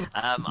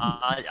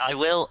 I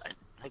will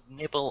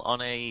nibble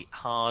on a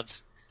hard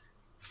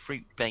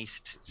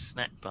fruit-based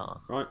snack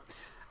bar. Right.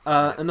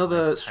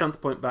 Another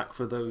strength point back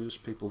for those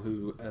people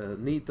who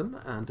need them,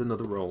 and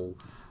another roll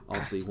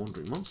of the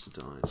Wandering Monster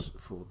dice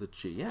for the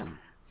GM.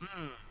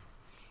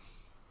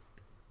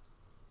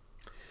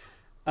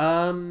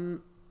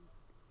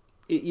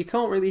 You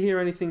can't really hear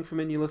anything from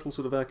in your little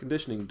sort of air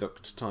conditioning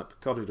duct type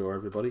corridor,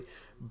 everybody,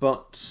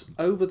 but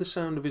over the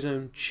sound of his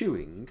own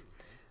chewing,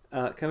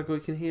 Calico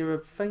can hear a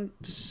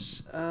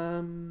faint.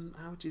 How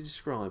would you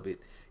describe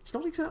it? It's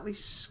not exactly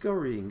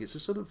scurrying. It's a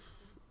sort of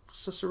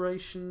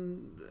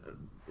susurration.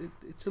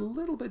 It's a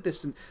little bit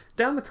distant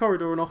down the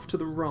corridor and off to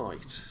the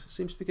right.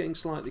 Seems to be getting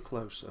slightly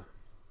closer.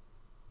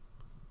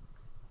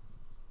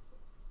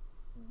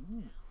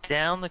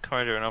 Down the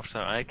corridor and off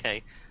to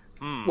okay.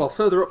 Well,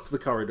 further up the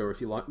corridor,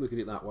 if you like, look at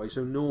it that way.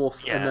 So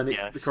north, Yeah, and then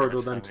yeah, the corridor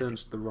sure, then sorry.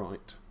 turns to the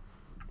right.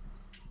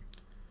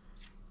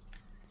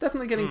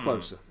 Definitely getting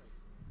closer.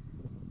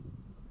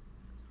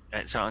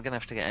 Right, so I'm going to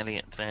have to get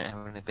Elliot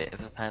having a bit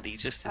of a paddy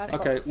just a second.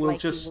 Okay, we'll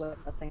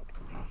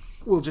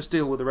just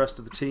deal with the rest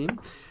of the team.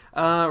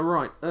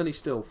 Right, Ernie's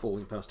still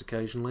falling past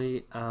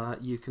occasionally.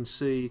 You can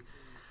see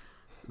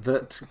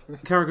that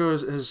Carragher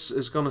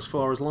has gone as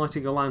far as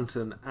lighting a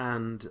lantern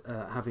and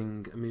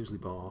having a muesli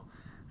bar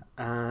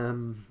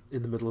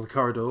in the middle of the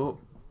corridor,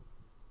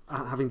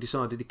 having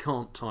decided he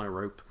can't tie a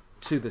rope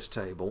to this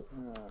table.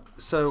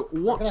 So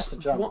what's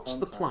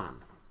the plan?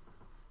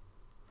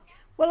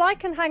 Well, I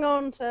can hang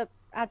on to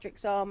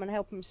Adric's arm and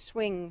help him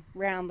swing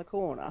round the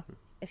corner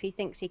if he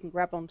thinks he can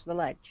grab onto the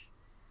ledge.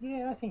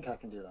 Yeah, I think I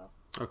can do that.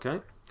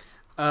 Okay.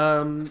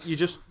 You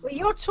just... Well,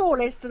 you're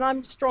tallest and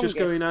I'm strongest.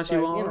 Just going as so,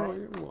 you are? You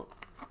know. Or what?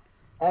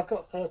 I've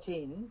got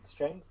 13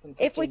 strength and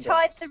 15 If we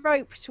tied dex. the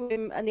rope to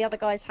him and the other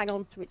guys hang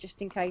on to it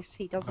just in case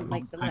he doesn't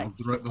make the Hang ledge. on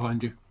the rope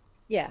behind you.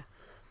 Yeah.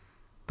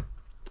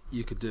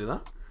 You could do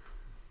that.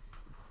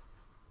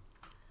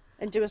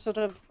 And do a sort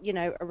of,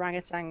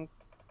 orangutan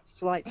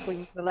slight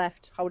swing to the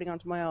left, holding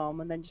onto my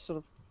arm, and then just sort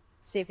of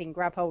see if he can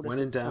grab hold of When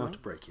in something.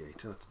 doubt,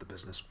 brachiator. That's the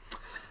business.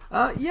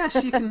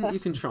 Yes, you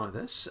can try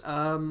this.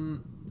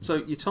 So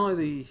you tie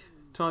the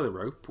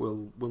rope.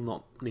 We'll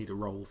not need a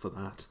roll for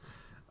that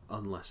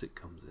unless it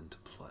comes into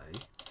play.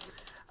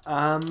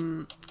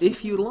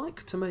 If you'd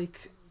like to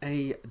make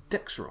a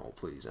dex roll,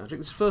 please, Adric.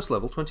 This is first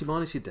level, 20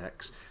 minus your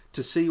dex,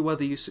 to see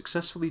whether you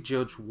successfully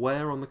judge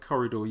where on the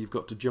corridor you've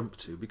got to jump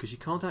to, because you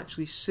can't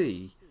actually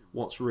see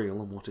what's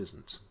real and what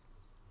isn't.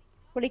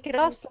 Well, he could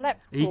ask the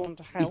leprechaun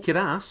to help. He could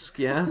ask,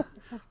 yeah.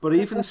 But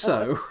even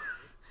so,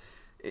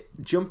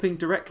 jumping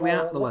directly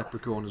at the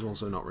leprechaun is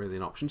also not really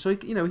an option. So,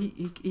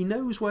 he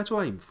knows where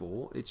to aim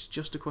for. It's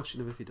just a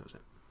question of if he does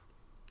it.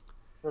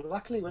 Well,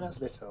 luckily when I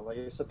was little, I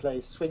used to play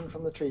Swing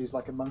from the Trees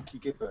like a monkey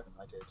gibbon,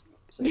 I did.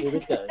 So here we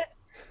go.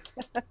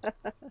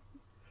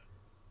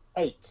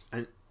 8.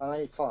 And I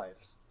need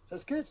 5s. So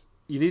it's good.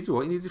 You needed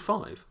what? You needed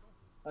 5?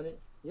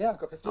 Yeah, I've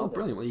got 15. Oh,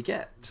 brilliant. Well, you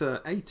get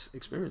 8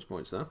 experience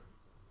points there.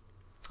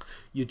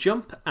 You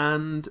jump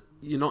and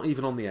you're not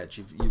even on the edge.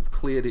 You've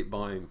cleared it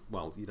by,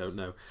 well, you don't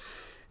know.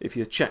 If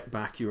you check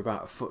back, you're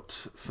about a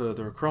foot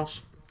further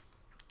across.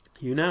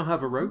 You now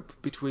have a rope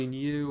between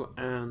you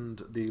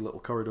and the little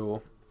corridor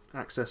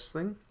access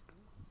thing.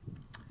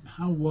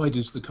 How wide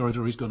is the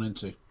corridor he's gone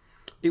into?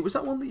 It was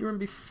that one that you were in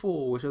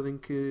before, which I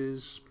think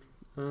is...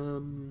 A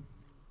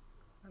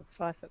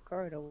 5-foot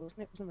corridor, wasn't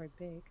it? It wasn't very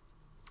big.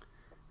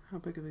 How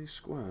big are these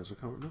squares? I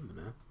can't remember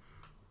now.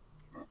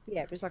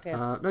 Yeah, it was like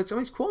a... No,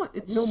 it's quite...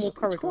 It's normal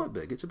corridor. It's quite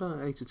big. It's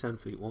about 8 to 10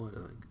 feet wide,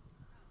 I think.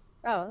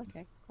 Oh,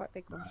 okay. Quite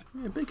big one.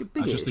 Yeah, big.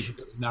 I just think he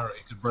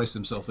could brace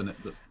himself in it,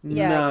 but...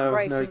 Yeah, No,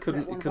 he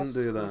couldn't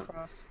do that.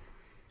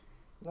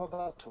 Not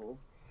that tall.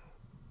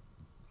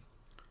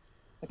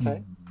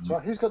 Okay, so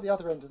who's got the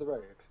other end of the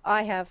rope?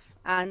 I have,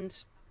 and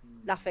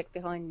Lafik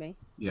behind me.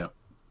 Yeah.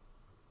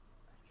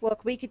 Well,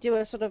 we could do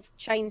a sort of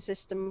chain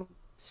system,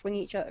 swing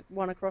each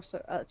one across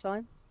at a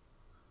time.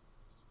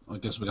 I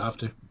guess we'll have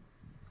to.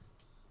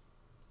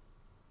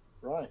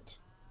 Right.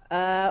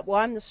 Well,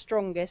 I'm the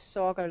strongest,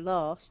 so I'll go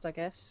last, I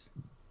guess.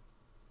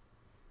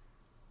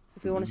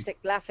 If we want to stick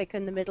Lafik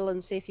in the middle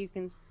and see if you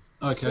can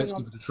let's give it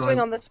a try. swing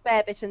on the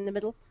spare bit in the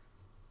middle,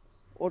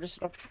 or just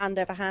sort of hand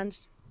over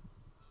hand.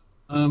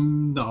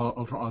 No,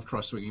 I'll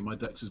try swinging. My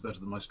dex is better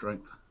than my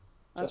strength.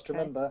 Just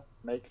remember,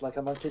 make like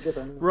a monkey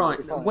gibbon. Right,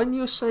 when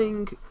you're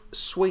saying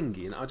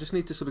swinging, I just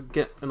need to sort of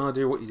get an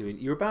idea of what you're doing.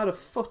 You're about a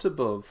foot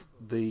above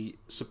the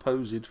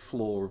supposed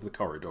floor of the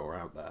corridor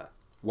out there,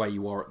 where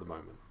you are at the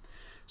moment.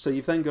 So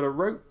you've then got a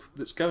rope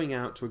that's going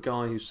out to a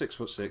guy who's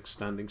 6'6"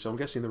 standing, so I'm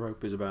guessing the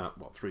rope is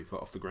about, 3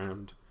 foot off the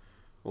ground,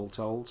 all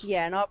told?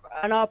 Yeah,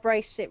 and I'll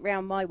brace it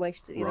round my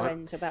waist at the other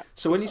end.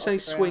 So when you say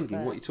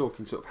swinging, what are you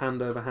talking, sort of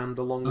hand over hand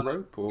along the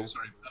rope? Or?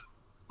 Sorry,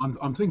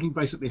 I'm thinking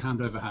basically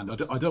hand over hand.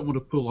 I don't want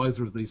to pull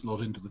either of these lot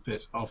into the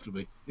pit after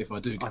me if I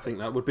do. I think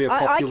that would be a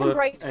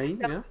popular aim,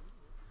 yeah?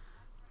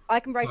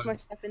 I can brace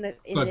myself in the...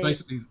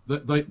 basically,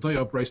 they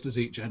are braced at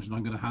each end, and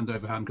I'm going to hand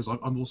over hand because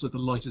I'm also the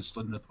lightest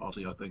in the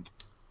party, I think.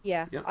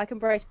 Yeah, I can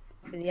brace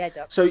in the head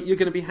up. So you're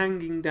going to be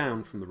hanging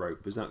down from the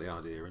rope, is that the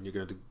idea? And you're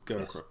going to go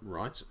across,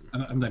 right?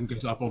 And then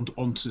get up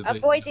onto the...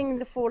 Avoiding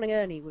the falling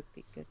Ernie would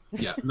be good.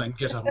 Yeah, and then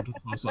get up onto the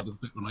far side of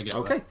the pit when I get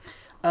there.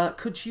 Okay.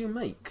 Could you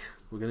make...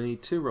 We're going to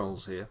need 2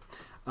 rolls here.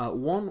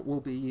 One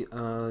will be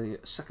a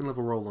second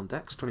level roll on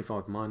dex,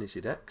 25 minus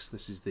your dex.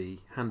 This is the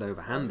hand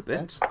over hand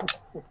bit.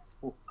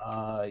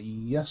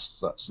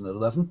 Yes, that's an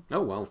 11. Oh,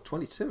 well,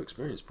 22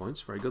 experience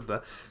points. Very good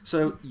there.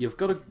 So you've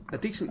got a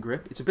decent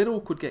grip. It's a bit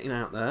awkward getting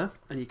out there,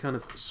 and you kind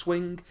of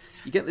swing.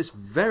 You get this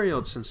very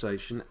odd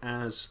sensation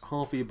as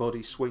half of your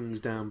body swings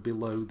down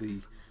below the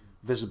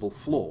visible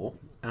floor,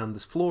 and the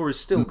floor is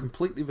still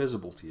completely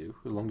visible to you,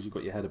 as long as you've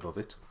got your head above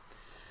it.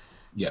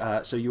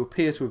 Yeah. So you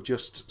appear to have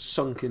just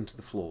sunk into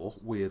the floor,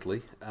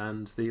 weirdly,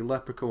 and the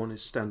leprechaun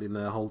is standing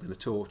there holding a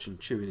torch and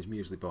chewing his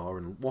muesli bar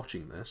and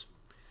watching this.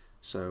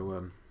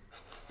 So...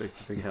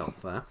 Big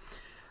help there.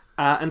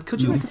 And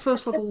could you make a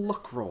first level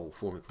luck roll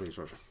for me, please,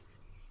 Roger?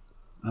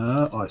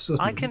 I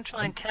certainly. I can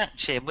try and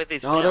catch him with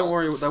his. Oh, don't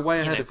worry, they're way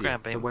you ahead know, of you.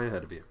 grab him. They're way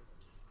ahead of you.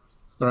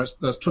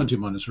 That's 20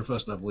 minus for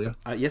first level, yeah?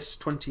 Yes,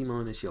 20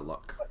 minus your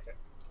luck.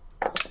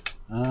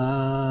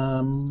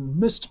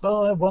 Missed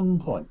by 1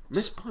 point.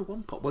 Missed by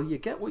 1 point. Well, you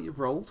get what you've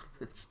rolled.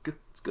 It's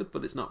good,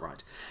 but it's not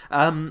right.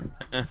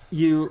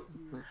 You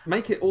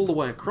make it all the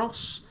way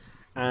across,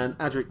 and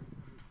Adric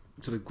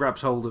sort of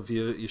grabs hold of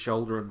your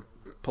shoulder and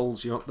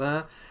pulls you up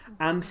there.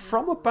 And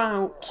from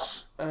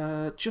about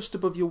just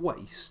above your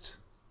waist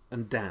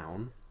and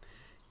down,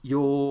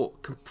 you're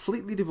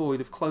completely devoid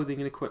of clothing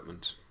and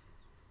equipment.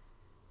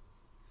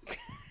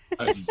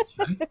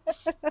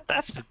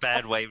 That's a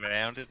bad way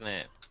round, isn't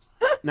it?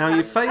 Now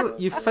you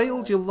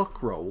failed your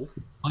luck roll.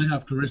 I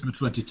have charisma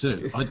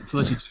 32.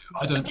 32.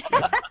 I don't.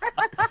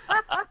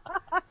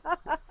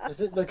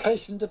 Is it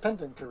location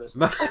dependent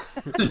charisma?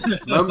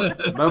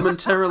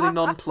 Momentarily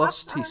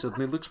nonplussed, he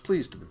suddenly looks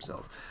pleased with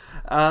himself,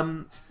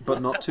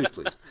 but not too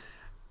pleased.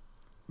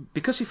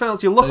 Because you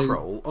failed your luck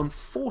roll,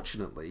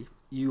 unfortunately,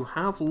 you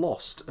have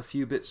lost a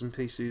few bits and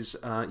pieces.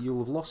 You'll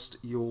have lost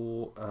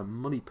your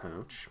money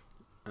pouch,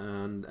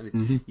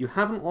 and you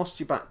haven't lost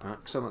your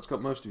backpack, so that's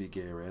got most of your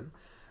gear in.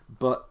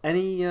 But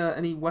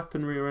any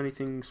weaponry or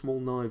anything, small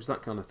knives,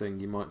 that kind of thing,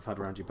 you might have had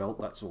around your belt,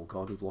 that's all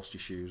gone. You've lost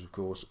your shoes, of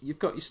course. You've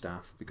got your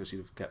staff, because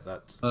you've kept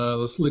that.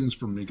 The sling's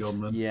from me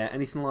gone, then. Yeah,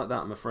 anything like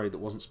that, I'm afraid, that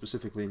wasn't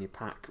specifically in your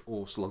pack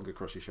or slung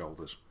across your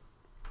shoulders.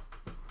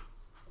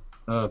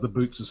 The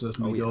boots are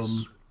certainly yes.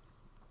 gone.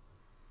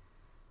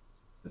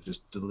 Let's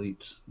just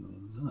delete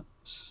that.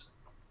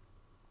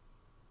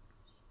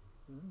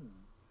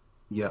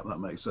 Yeah, that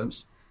makes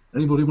sense.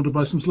 Anybody want to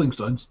buy some sling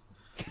stones?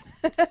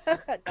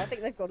 I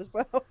think they've got as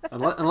well.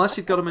 Unless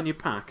you've got them in your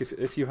pack.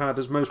 If you had,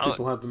 as most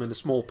people have them in a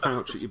small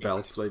pouch at your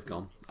belt, they've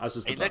gone. As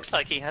is the It boat. looks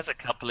like he has a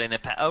couple in a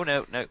pack. Oh,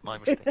 no, my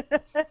mistake.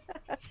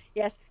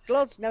 Yes,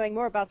 Glod's knowing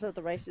more about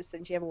other races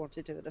than she ever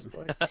wanted to at this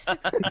point.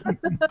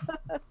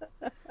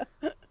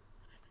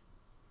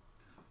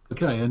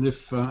 Okay, and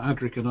if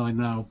Adric and I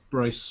now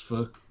brace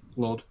for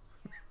Glod.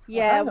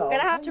 Yeah, Hang we're on, going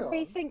to have hang to on.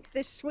 rethink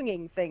this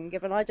swinging thing,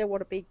 given I don't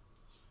want to be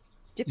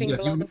dipping Yeah,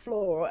 do below you- the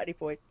floor at any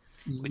point.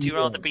 Would you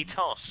rather be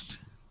tossed?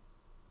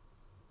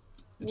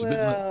 It's a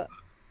bit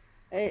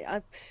like,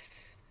 I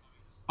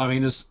I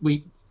mean, as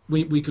we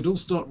could all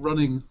start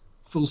running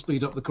full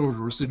speed up the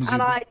corridor as soon as you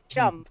and I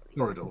jump.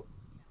 corridor.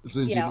 As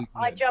soon as Yeah, you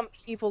I jump.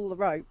 You pull the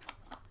rope.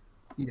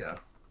 Yeah.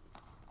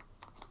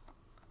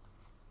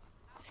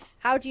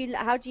 How do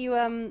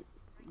you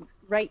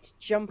rate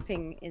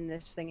jumping in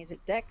this thing? Is it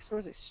dex or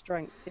is it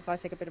strength? If I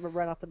take a bit of a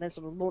run up and then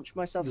sort of launch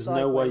myself There's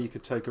sideways. no way you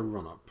could take a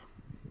run up.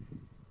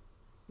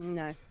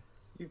 No.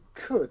 You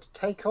could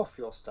take off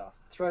your stuff,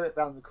 throw it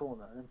round the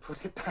corner, and then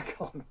put it back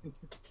on and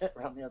get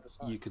round the other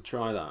side. You could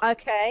try that.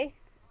 Okay.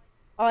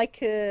 I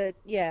could.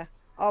 Yeah.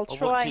 I'll Or would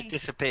try. you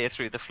disappear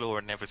through the floor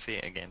and never see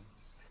it again?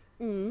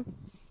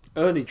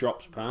 Ernie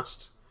drops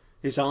past.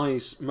 His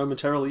eyes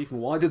momentarily even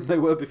wider than they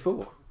were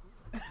before.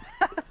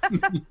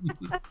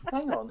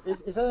 Hang on,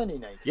 is Ernie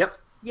naked? Yep.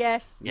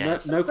 Yes.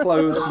 Yes. No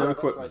clothes, That's no right,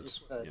 equipment. you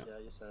said, Yeah.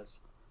 yeah, you said.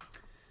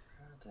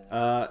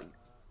 Oh, dear.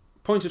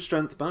 Point of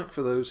strength back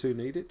for those who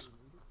need it.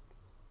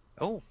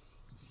 Oh,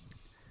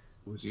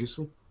 was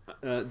useful.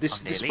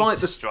 Despite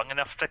the strong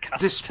enough to cast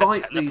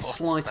Despite a the teleport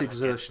slight spell again.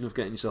 exertion of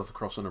getting yourself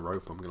across on a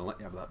rope, I'm going to let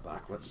you have that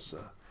back. Let's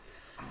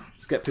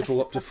get people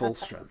up to full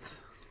strength.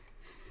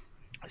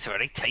 It's a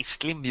very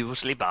tasty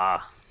muesli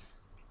bar.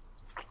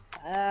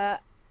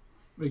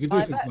 We could do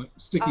I've things got- like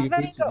sticking I've your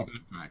only boots in your got-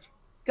 backpack.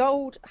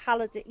 Gold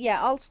Halidin.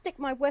 Yeah, I'll stick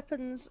my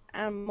weapons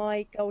and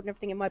my gold and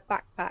everything in my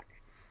backpack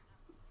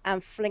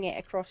and fling it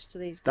across to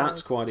these guys.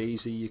 That's quite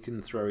easy. You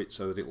can throw it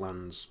so that it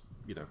lands,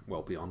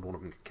 well beyond one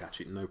of them can catch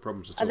it. No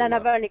problems at all. And then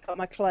I've there. only got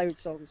my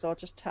clothes on, so I'll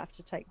just have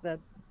to take the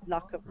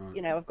luck of,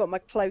 I've got my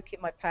cloak in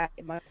my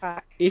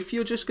pack. If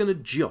you're just going to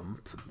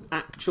jump,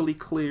 actually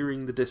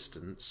clearing the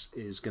distance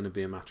is going to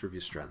be a matter of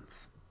your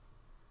strength.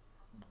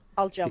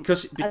 I'll jump.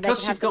 Because And they can you've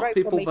have the got rope on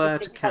people me there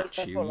just to in case catch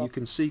I you, fall you off.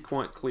 can see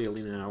quite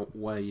clearly now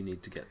where you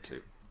need to get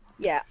to.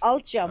 Yeah, I'll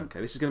jump.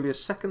 Okay, this is going to be a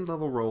second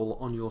level roll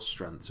on your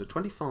strength. So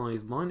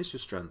 25 minus your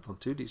strength on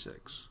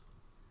 2d6.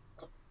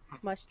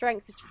 My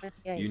strength is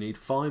 28. You need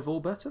 5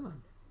 or better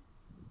then.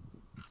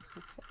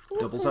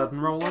 Doubles add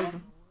and roll over.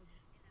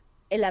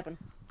 11.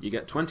 You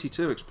get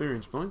 22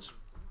 experience points.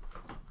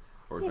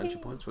 Or adventure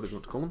points, whatever you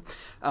want to call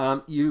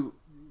them. You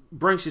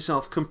brace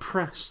yourself,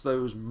 compress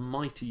those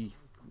mighty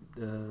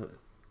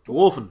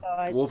dwarven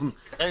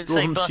Don't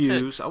say buttocks.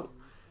 thews. Oh,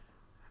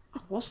 I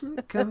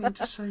wasn't going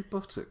to say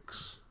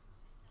buttocks.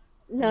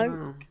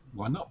 No.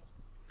 Why not?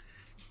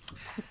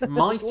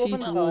 Mighty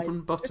Dwarven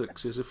dwarven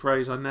buttocks is a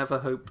phrase I never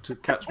hope to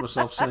catch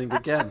myself saying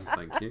again,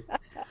 thank you.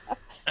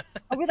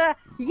 With a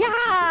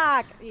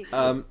yak!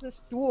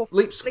 This dwarf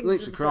Leaps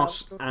flings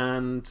across himself.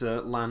 and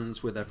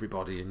lands with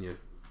everybody, and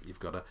you've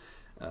got a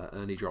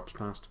Ernie drops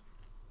past.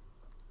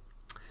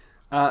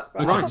 Right.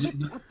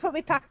 I'll put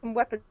my pack and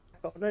weapon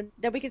back on, and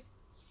then we can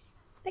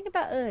think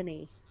about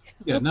Ernie.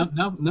 Yeah, now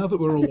that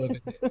we're all over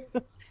here.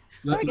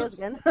 There he goes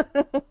again.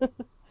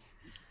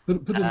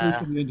 Put a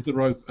loop on the end of the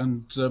rope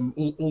and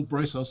all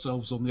brace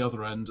ourselves on the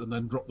other end and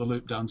then drop the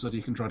loop down so that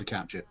you can try to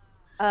catch it.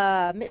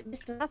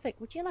 Mr. Havoc,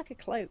 would you like a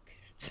cloak?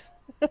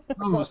 I've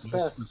got a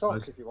spare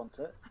sock if you want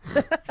it.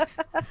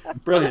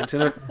 Brilliant,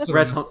 in a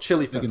Red Hot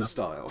Chili Pepper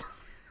style.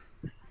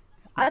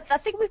 I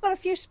think we've got a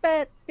few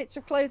spare bits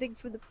of clothing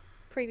from the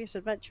previous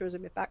adventurers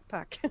in my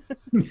backpack.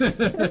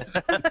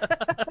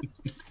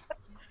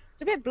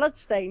 It's a bit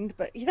bloodstained,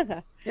 but you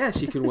know.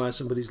 Yes, you can wear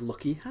somebody's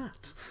lucky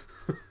hat.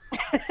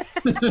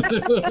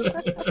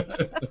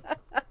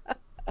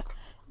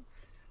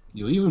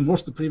 You even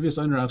washed the previous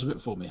owner out of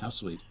it for me. How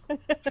sweet.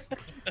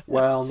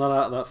 Well, not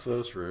out of that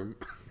first room.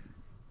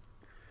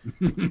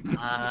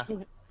 I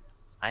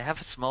have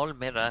a small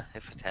mirror,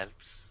 if it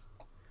helps.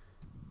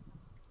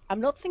 I'm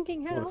not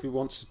thinking how. Well, if he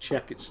wants to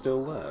check it's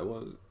still there,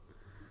 well...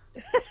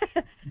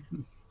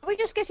 We're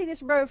just getting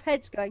this row of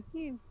heads going.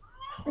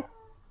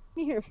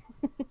 You.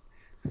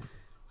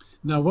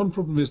 Now, one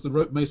problem is the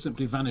rope may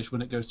simply vanish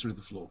when it goes through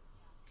the floor.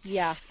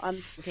 Yeah, I'm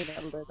thinking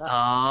it'll do that.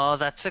 Oh,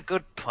 that's a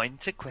good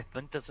point.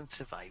 Equipment doesn't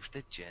survive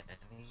the journey.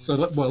 So,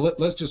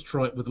 let's just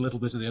try it with a little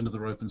bit at the end of the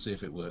rope and see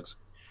if it works.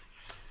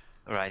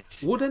 Right.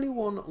 Would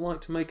anyone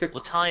like to make a...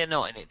 We'll tie a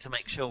knot in it to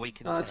make sure we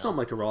can... it's not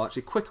make a roll,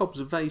 actually. Quick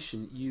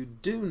observation. You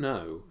do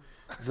know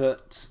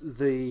that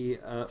the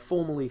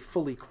formerly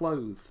fully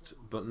clothed,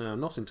 but now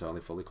not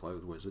entirely fully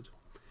clothed wizard,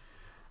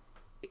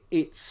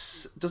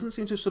 it doesn't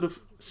seem to have sort of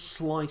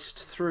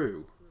sliced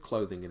through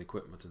clothing and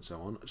equipment and so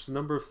on. Just a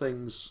number of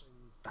things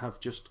have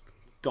just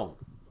gone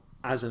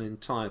as an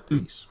entire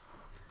piece.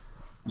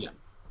 Yeah.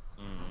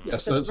 Yeah,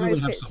 so we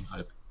have some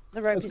hope.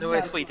 The rope So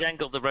if we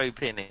dangle the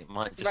rope in, it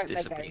might just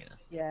disappear.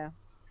 Yeah.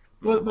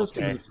 Well, let's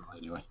give it a try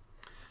anyway.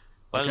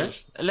 Well, Okay.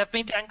 Let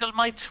me dangle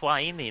my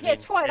twine in. Yeah,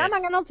 twine. I'm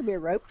hanging on to my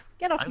rope.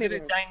 Get off I'm me going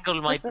to rope.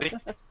 dangle my bit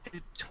of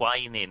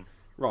twine in.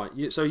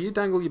 Right, so you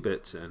dangle your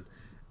bits in,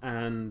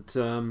 and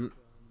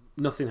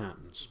nothing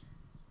happens.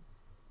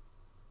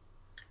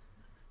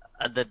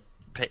 And then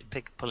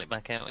pull it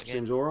back out again.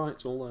 Seems alright,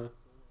 it's all there.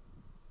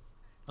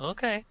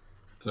 Okay.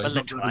 So Well, it's the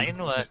not twine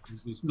worked.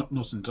 It's not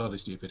entirely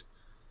stupid.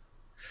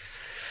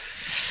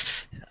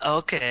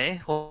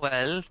 Okay,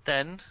 well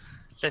then,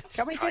 let's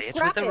Can we try just it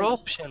grab with the him?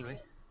 rope, shall we?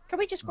 Can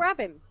we just grab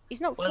him?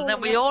 He's not Well, falling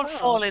then we off all fast.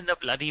 fall in the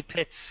bloody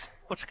pits.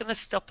 What's going to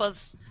stop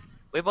us?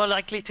 We're more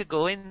likely to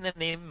go in than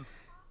him.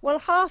 Well,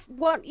 one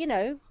Well,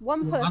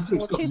 person Andrew's or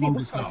got two the people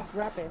longest try to arm.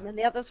 grab him, and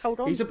the others hold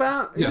on. He's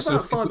about Yeah, so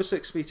 5 or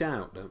 6 feet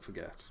out, don't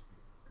forget.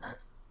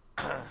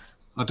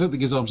 I don't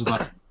think his arms are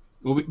that.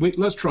 Well,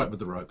 let's try it with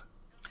the rope.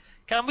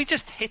 Can we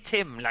just hit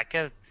him like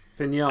a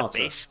Pinata.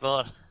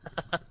 baseball?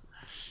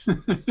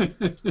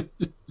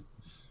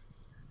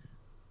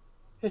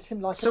 Hit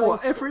him like So a what,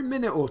 baseball. every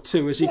minute or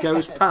two as he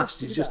goes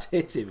past, you do just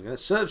hit him. That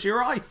serves you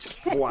right.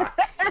 Whack.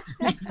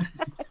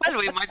 Well,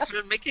 we might as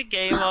well make a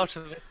game out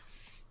of it.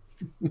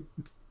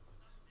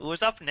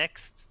 Who's up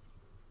next?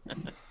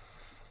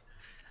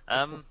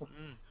 I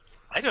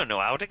don't know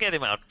how to get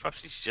him out.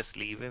 Perhaps we should just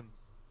leave him.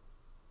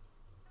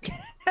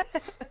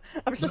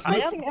 I'm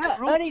suspecting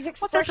Ernie's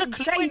expression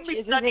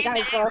changes as he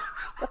goes past.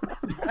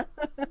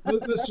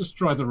 Let's just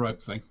try the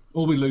rope thing.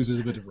 All we lose is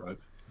a bit of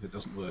rope if it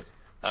doesn't work.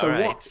 So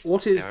Alright,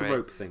 what is the alright.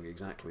 rope thing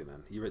exactly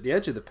then? You're at the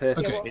edge of the pit.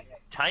 Okay. We're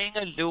tying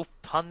a loop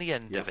on the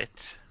end of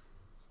it.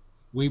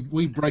 We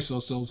brace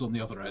ourselves on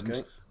the other end,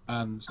 Okay.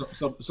 and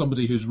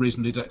somebody who's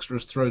reasonably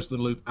dexterous throws the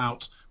loop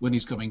out when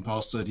he's coming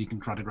past so that he can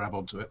try to grab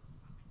onto it.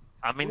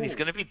 I mean, he's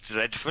going to be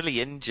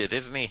dreadfully injured,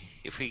 isn't he?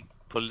 If he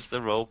pulls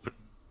the rope.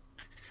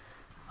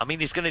 I mean,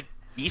 he's going to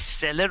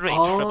decelerate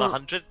from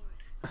 100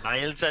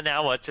 miles an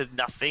hour to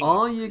nothing.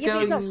 Are you Yeah, but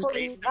he's not going?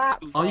 falling that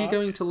Are you fast.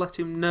 going to let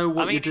him know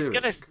what I mean, you're he's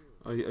doing?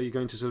 gonna- Are you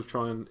going to sort of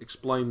try and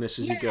explain this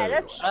as you Yeah, go?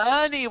 that's-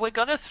 Ernie, we're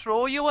going to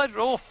throw you a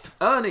rope.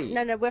 Ernie,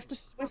 No, we have to.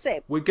 We'll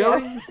say. we're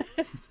going.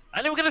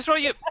 And then we're going to throw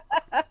you.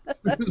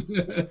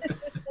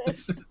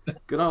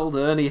 Good old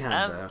Ernie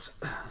handout.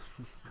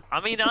 I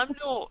mean, I'm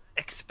no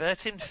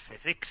expert in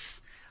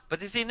physics,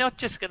 but is he not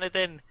just going to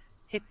then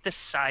hit the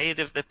side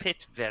of the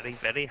pit very,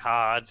 very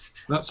hard?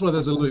 That's why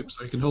there's a loop,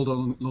 so he can hold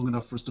on long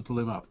enough for us to pull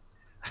him up.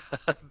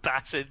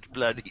 Battered,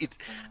 bloodied,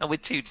 and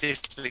with two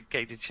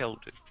dislocated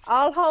shoulders.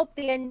 I'll hold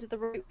the end of the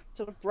rope,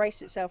 sort of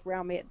brace itself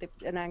round me at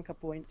an anchor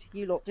point.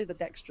 You lot do the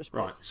dexterous bit.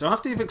 Right. So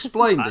after you've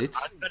explained it,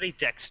 I'm very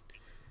dexterous.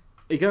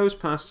 he goes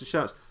past and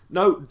shouts,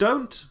 "No,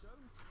 don't!"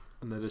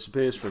 and then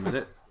disappears for a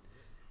minute.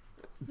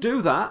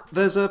 Do that.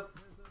 There's a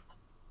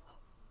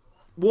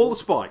wall of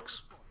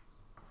spikes.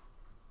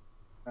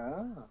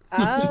 Ah.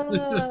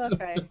 Ah,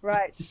 okay,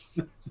 right.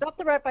 Stop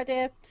the rope,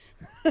 idea.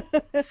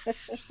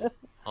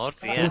 Oh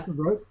dear. There's the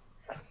rope.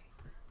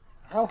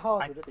 How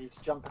hard would it be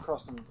to jump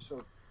across and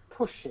sort of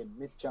push him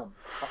mid-jump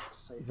up to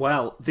safety?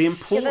 Well, the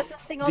there's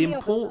nothing on the other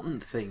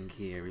important thing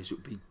here is it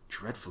would be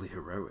dreadfully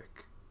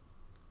heroic.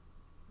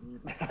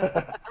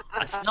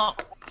 It's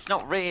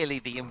not really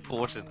the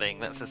important thing.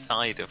 That's a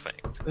side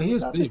effect. He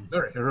is being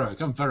very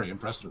heroic. I'm very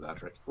impressed with that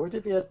trick. Would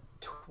it be a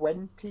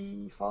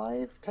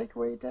 25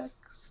 takeaway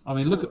dex? I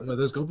mean, look at where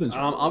there's goblins.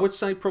 I would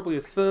say probably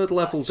a third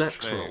level That's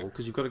dex true. roll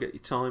because you've got to get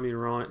your timing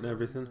right and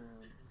everything.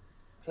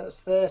 That's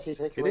 30.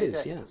 Take It away is,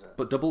 dex, yeah. is it?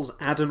 But doubles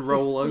add and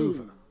roll 15.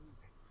 over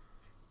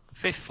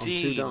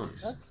 15. on 2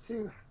 dice. That's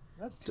too.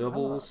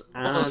 Doubles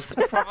hard.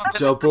 add,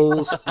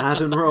 doubles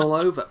add and roll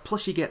over.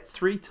 Plus, you get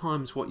 3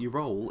 times what you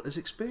roll as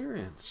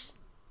experience,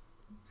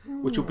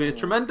 which will be a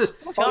tremendous,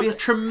 Have you ever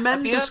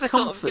thought of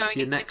comfort going to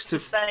your into next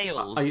of.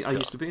 sales, I John?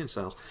 used to be in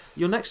sales.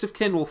 Your next of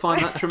kin will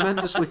find that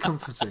tremendously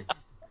comforting.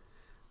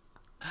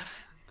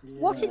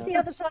 What is the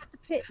other side of the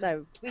pit, though?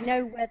 Do we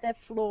know where their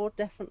floor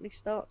definitely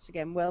starts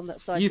again? Well, on that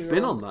side. You've we were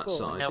been on that before.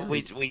 side. No,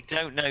 yeah. we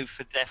don't know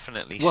for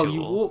definitely Well, sure.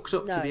 you walked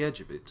up to No. the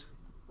edge of it.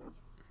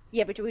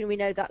 Yeah, but do we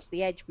know that's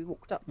the edge we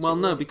walked up to? Well, or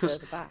no, is it because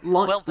further back?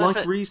 Well, there's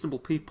like a- reasonable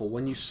people,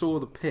 when you saw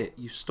the pit,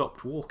 you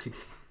stopped walking.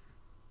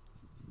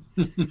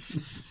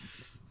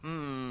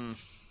 Hmm.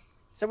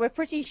 So we're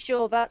pretty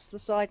sure that's the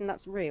side and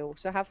that's real.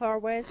 So how far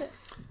away is it?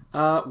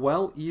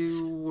 Well,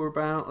 you were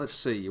about, let's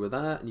see, you were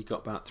there and you got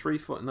about 3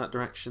 foot in that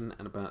direction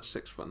and about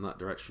 6 foot in that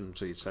direction.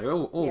 So you'd say,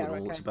 all Yeah, in all,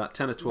 okay. it's about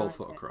 10 or 12 Right,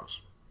 foot yeah.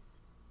 across.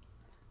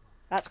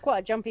 That's quite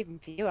a jump even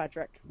for you,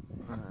 Adric.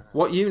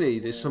 What you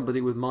need is somebody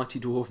with mighty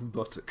dwarven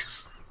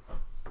buttocks.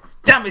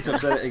 Damn it, I've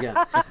said it again.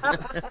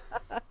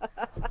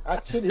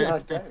 Actually, I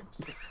don't.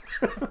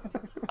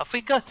 Have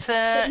we got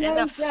No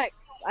enough dex.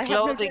 I have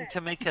no clothing dex.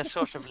 to make a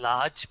sort of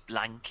large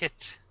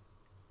blanket?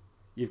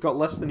 You've got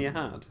less than you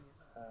had.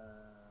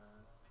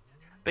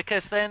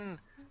 Because then,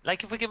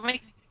 like, if we can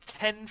make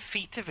 10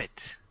 feet of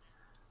it,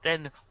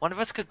 then one of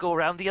us could go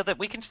around the other.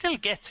 We can still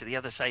get to the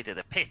other side of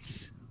the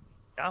pit,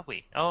 can't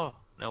we? Oh,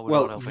 no, we're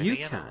all Well, over you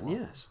here can, now.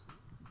 yes.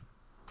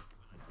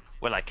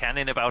 Well, I can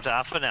in about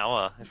half an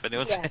hour, if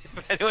anyone's, Yeah.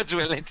 if anyone's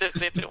willing to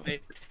sit with me.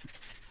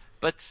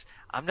 But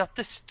I'm not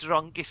the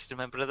strongest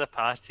member of the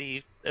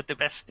party at the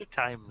best of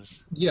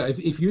times. Yeah,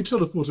 if you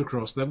teleport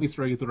across, then we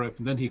throw you the rope,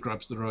 and then he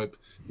grabs the rope,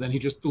 then he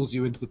just pulls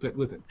you into the pit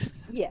with him.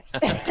 Yes.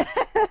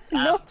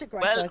 Not a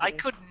great Well, idea. I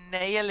could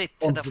nail it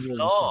to On the the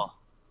wall,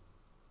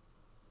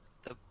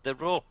 floor. The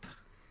rope,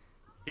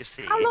 you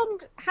see.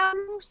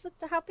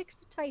 How big's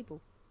the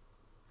table?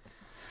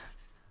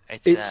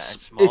 It's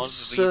small.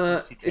 It's regency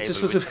a table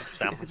sort with of some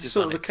sandwiches it's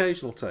sort on of it.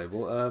 occasional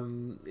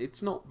table.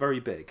 It's not very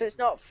big. So it's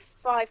not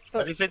 5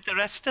 But foot. is it the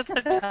rest of the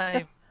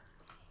time?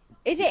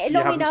 Is it You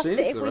long haven't enough seen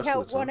that it if for the we rest of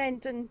held the time. one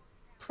end and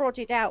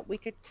prodded out, we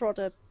could prod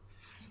a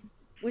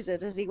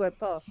wizard as he went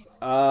past,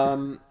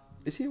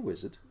 Is he a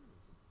wizard?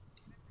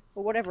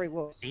 or whatever he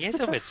was? He is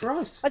a wizard.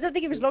 Christ. I don't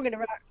think he was long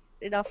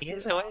enough. He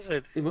is a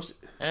wizard. He must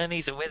And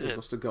he's a he wizard.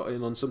 must have got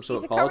in on some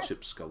sort He's of a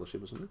hardship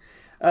scholarship or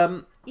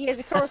something. He is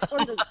a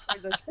correspondence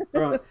wizard.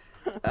 Right.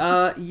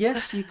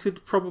 Yes, you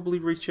could probably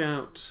reach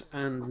out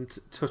and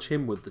touch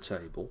him with the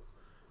table,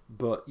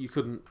 but you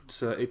couldn't.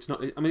 It's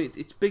not. I mean,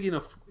 it's big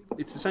enough.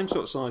 It's the same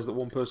sort of size that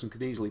one person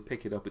could easily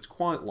pick it up. It's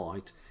quite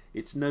light.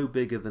 It's no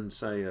bigger than,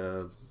 say,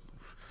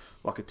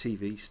 like a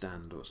TV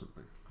stand or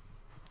something.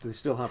 Do they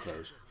still have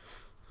those?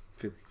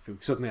 Feeling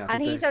suddenly out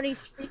And of he's date. only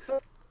 3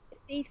 foot.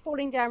 He's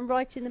falling down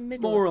right in the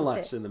middle. More or of the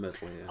less pit. in the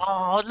middle. Yeah.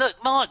 Oh, look,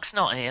 Mark's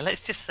not here.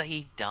 Let's just say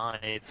he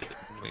died.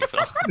 Move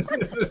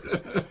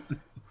on.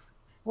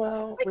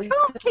 Well, We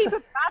can't keep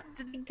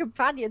abandoning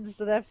companions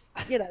to their,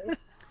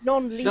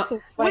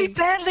 non-lethal We fate.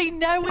 barely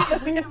know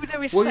him. We don't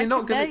know his Well, you're second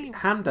not going name. to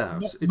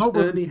handouts. It's Not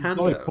when Ernie we die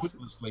handouts.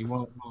 pointlessly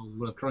while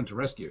we're trying to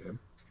rescue him.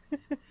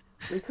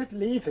 we could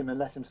leave him and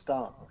let him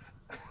starve.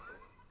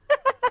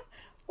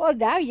 Well,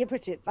 now you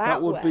put it that,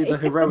 That would way. be the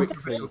heroic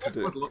thing to Quite a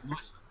do. lot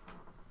nicer.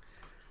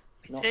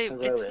 Not It's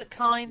the heroic.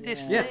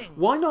 kindest Yeah. thing.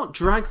 Why not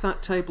drag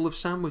that table of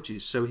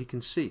sandwiches so he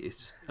can see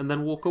it and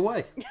then walk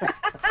away?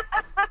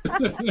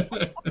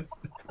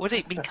 Would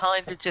it be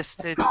kinder just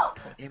to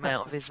put him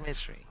out of his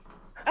misery?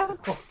 Oh,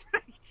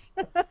 great.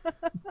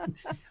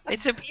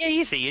 It'd be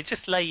easy. You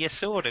just lay your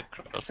sword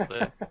across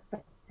the.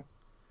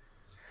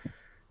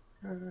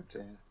 Oh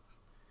dear.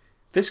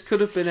 This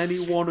could have been any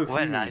one of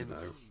Well, you, I- you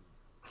know.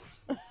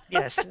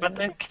 Yes, but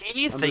the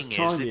key And there's thing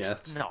time is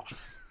it's yet. not.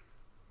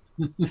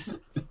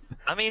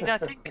 I mean, I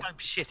think I'm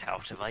shit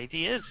out of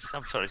ideas.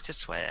 I'm sorry to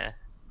swear.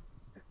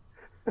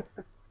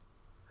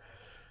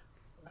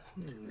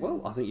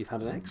 Well, I think you've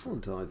had an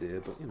excellent idea,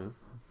 but you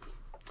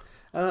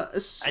know.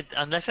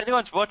 Unless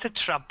anyone's bought a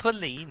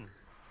trampoline.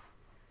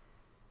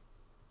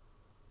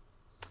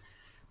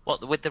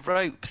 What, with the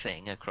rope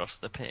thing across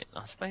the pit?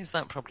 I suppose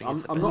that probably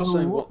is I'm the not best.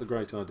 saying what the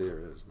great idea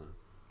is,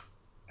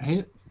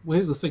 no.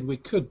 Here's the thing we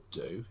could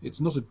do. It's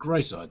not a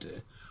great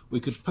idea. We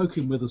could poke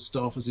him with a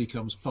staff as he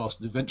comes past,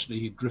 and eventually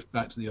he'd drift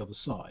back to the other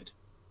side.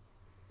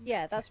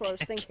 Yeah, that's what I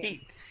was thinking.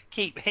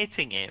 keep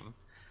hitting him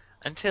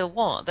until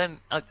what? Then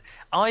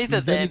either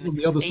And then then he's on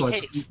the other he side.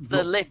 hits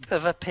the lip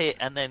of a pit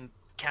and then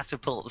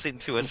catapults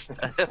into a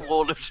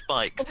wall of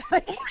spikes,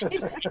 or he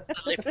hits the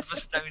lip of a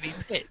stony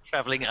pit,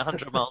 travelling at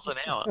 100 miles an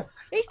hour.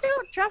 He's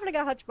not travelling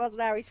 100 miles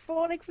an hour. He's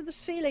falling from the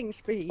ceiling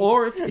speed.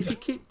 Or if you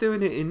keep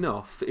doing it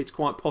enough, it's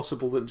quite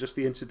possible that just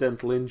the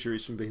incidental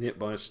injuries from being hit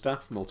by a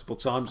staff multiple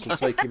times will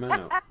take him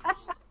out.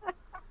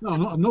 No,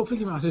 I'm not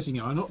thinking about hitting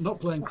him. I'm not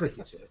playing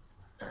cricket here.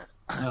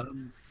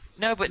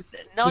 No, but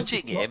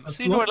nudging Just him, a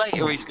sooner or slight-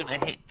 later he's going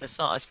to hit the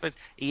side. I suppose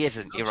he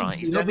isn't, you're right.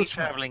 He's the other only side.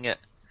 travelling at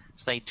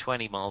say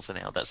 20 miles an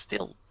hour, that's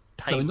still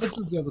So he painful. lives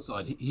to the other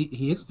side. He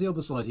hits the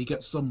other side. He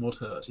gets somewhat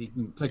hurt. He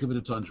can take a bit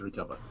of time to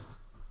recover.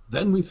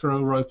 Then we throw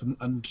a rope,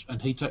 and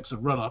he takes a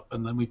run up,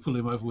 and then we pull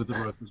him over with the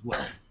rope as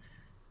well.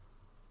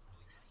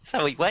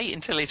 So we wait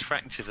until his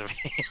fractures are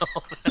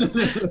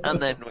healed, and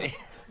then we...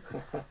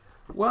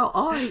 Well,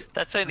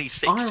 That's only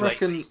 6 I to 8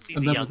 reckon- weeks. He's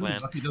And a then young man.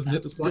 he doesn't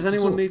hit the spikes does at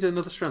anyone all. need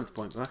another strength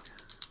point back?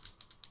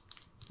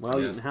 Well,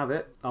 you Yeah. can have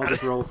it. I'll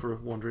just roll for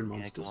Wandering Yeah,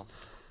 Monsters. go on.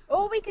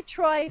 Or we could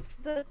try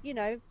the,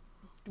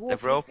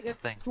 dwarf rope leaping,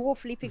 thing.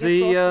 dwarf leaping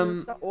The, across, and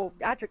stuff, or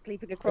Adric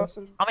leaping across.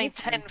 And I mean,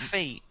 hitting 10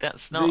 feet.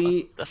 That's not.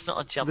 That's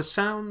not a jump. The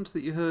sound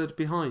that you heard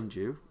behind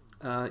you,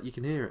 you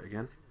can hear it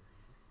again.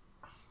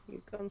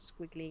 You've gone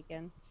squiggly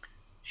again.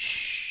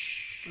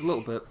 Shh. A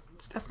little bit.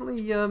 It's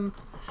definitely, I don't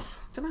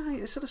know,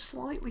 it's sort of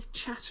slightly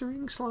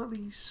chattering,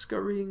 slightly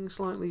scurrying,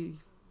 slightly...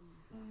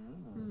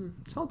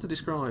 it's hard to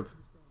describe.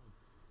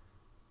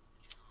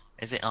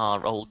 Is it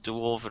our old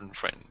dwarven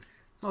friend?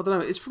 I don't know,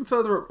 it's from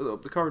further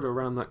up the corridor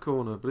around that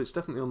corner, but it's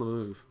definitely on the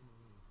move.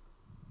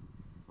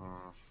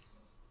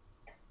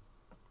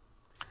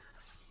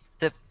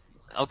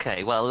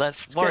 Okay, well,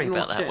 let's It's worry getting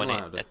about that getting when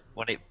louder.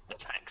 it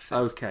attacks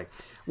us. Okay.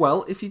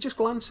 Well, if you just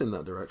glance in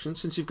that direction,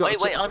 since you've got...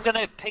 Wait, I'm going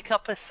to pick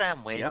up a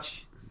sandwich. Yep.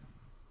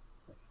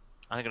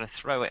 I'm going to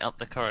throw it up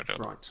the corridor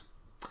Right.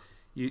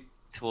 You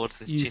towards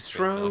the you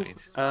chittering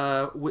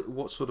throw... noise.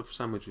 what sort of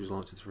sandwich would you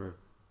like to throw?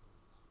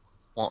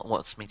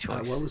 What's my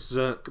choice? Well,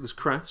 there's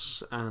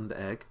cress and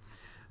egg.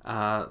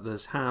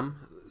 There's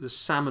ham. There's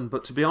salmon,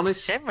 but to be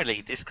honest...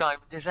 Generally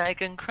described as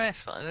egg and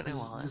cress, but I don't know There's,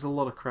 why. there's a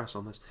lot of cress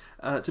on this.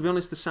 To be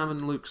honest, the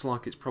salmon looks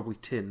like it's probably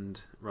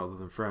tinned rather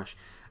than fresh.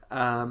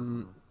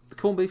 The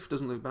corned beef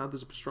doesn't look bad.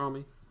 There's a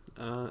pastrami,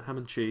 ham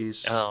and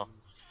cheese. Oh.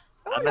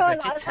 Oh I'm no, a I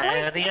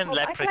vegetarian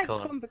like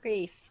leprechaun. corned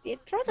beef. Yeah,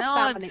 throw the No,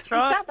 salmon. It's been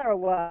throw it. sat there a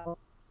while.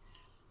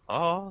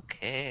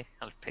 Okay,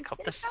 I'll pick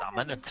up the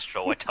salmon and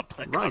throw it up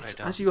the Right,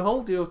 corridor. as you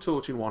hold your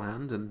torch in one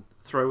hand and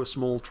throw a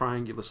small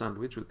triangular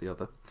sandwich with the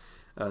other,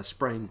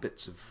 spraying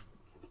bits of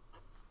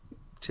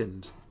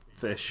tinned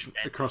fish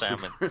Dead across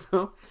salmon. the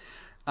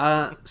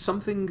corridor,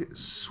 something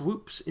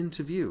swoops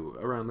into view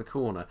around the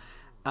corner.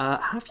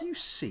 Have you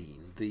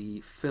seen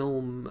the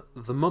film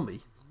The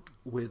Mummy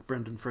with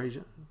Brendan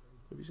Fraser?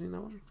 Have you seen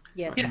that one?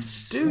 Yes.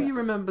 Yes. Do you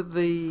remember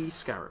the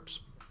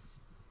scarabs?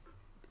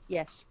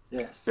 Yes.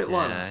 Yes. Bit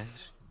like that.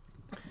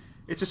 Yeah.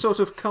 It's a sort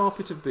of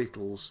carpet of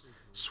beetles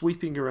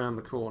sweeping around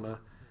the corner.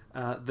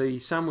 The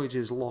sandwich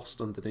is lost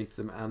underneath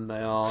them, and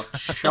they are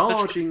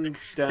charging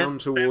down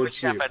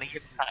towards Don't you. have any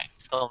impact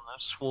on the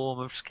swarm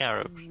of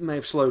scarabs. May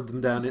have slowed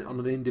them down on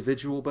an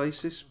individual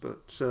basis,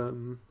 but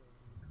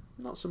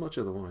not so much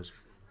otherwise.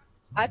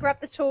 I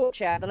grabbed the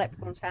torch out of the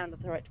leprechaun's hand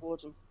and throw it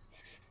towards him.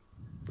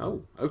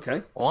 Oh,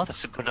 okay. Oh,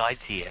 that's a good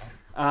idea.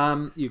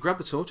 You grab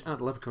the torch out of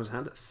the leprechaun's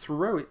hand,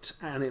 throw it,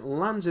 and it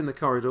lands in the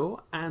corridor,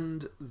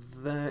 and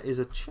there is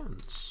a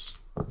chance.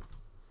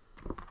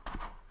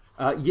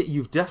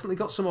 You've definitely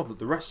got some of it.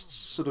 The rest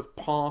sort of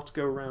part,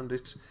 go around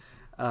it,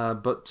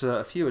 but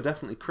a few are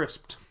definitely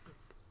crisped.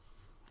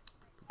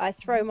 I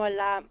throw my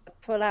lamp,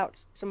 pull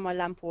out some of my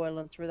lamp oil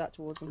and throw that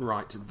towards him.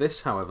 Right,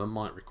 this, however,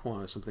 might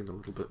require something a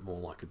little bit more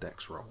like a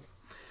dex roll.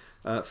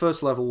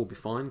 First level will be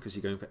fine because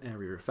you're going for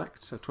area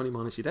effect, so 20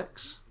 minus your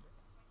dex.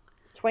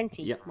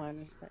 20 Yep.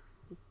 minus dex.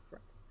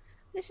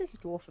 This is the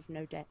dwarf of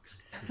no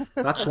dex.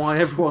 That's why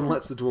everyone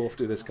lets the dwarf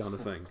do this kind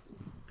of thing.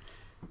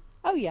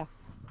 Oh yeah.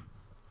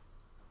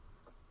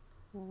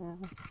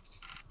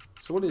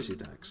 So what is your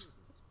dex?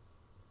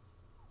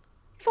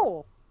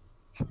 4.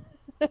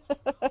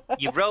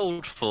 You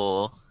rolled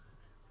 4.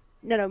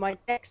 No, my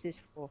dex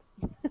is 4.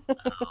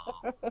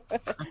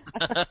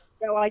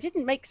 No, I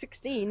didn't make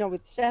 16. No,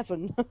 with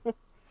 7.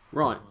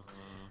 Right.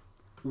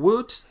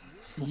 Would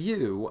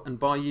you, and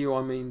by you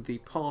I mean the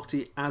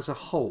party as a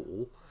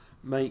whole,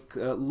 make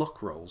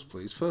luck rolls,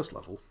 please? First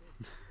level.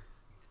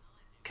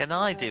 Can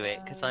I do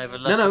it? Because I have a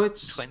luck No, of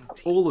it's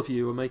 20. all of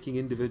you are making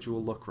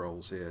individual luck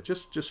rolls here.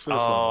 Just first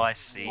level. Oh, I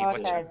see what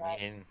Okay, you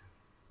right. mean.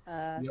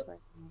 Yep.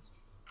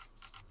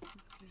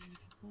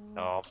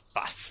 Oh,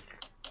 bastard.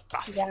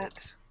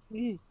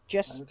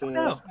 Just Oh, dear.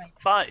 No,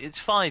 5. It's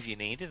 5 you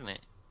need, isn't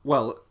it?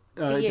 Well,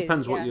 For it you,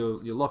 depends what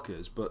yes. your luck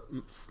is, but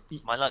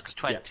My luck's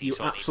 20, you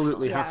so I need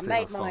absolutely Yeah, have to I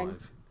have made mine.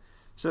 5.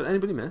 So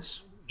anybody miss?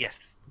 5. Yes.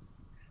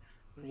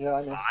 Yeah,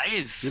 I missed.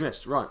 5. You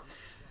missed, right.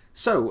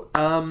 So,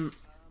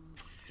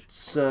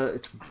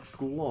 it's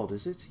Glod,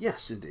 is it?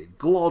 Yes, indeed.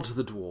 Glod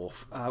the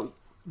dwarf.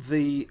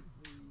 The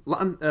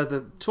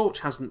torch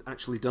hasn't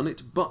actually done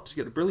it, but you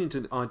get the brilliant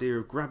idea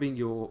of grabbing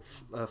your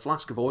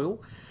flask of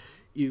oil.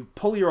 You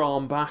pull your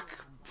arm back,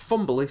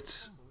 fumble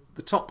it,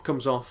 the top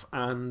comes off,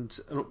 and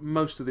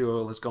most of the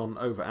oil has gone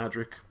over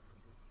Adric.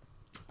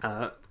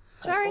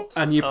 Sorry.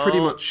 And you pretty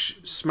Oh. much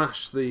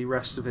smash the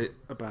rest of it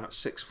about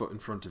 6 foot in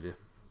front of you.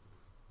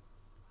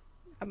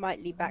 I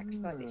might lean back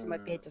slightly so my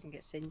beard doesn't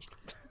get singed.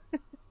 I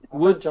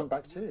Would- better jump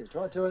back too. Do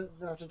I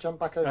have to jump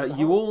back over the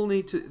You hole? all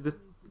need to...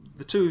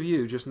 The two of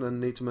you just then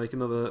need to make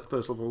another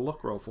first level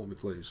luck roll for me,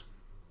 please.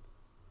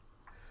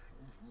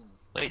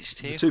 Which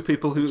two? The two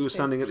people who were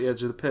standing at the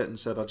edge of the pit and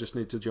said, "I just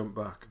need to jump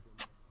back."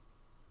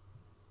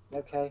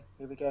 Okay,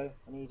 here we go.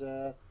 I need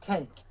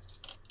 10.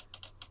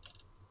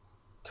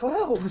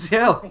 12! Bloody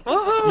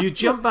hell! You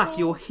jump back,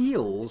 your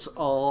heels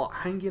are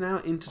hanging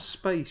out into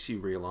space, you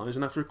realise,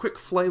 and after a quick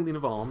flailing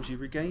of arms, you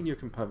regain your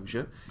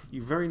composure.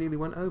 You very nearly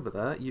went over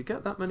there. You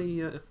get that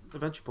many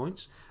adventure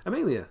points.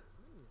 Amelia.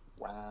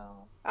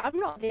 Wow. I'm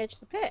not at the edge of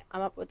the pit.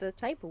 I'm up with the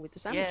table with the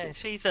sandwiches. Yeah,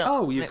 she's up.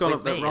 Oh, you've gone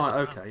up there. me. Right,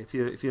 okay. If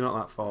you're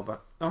not that far back.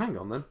 Oh, hang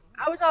on then.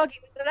 I was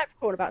arguing with the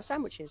leprechaun about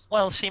sandwiches.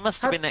 Well, she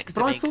must have been next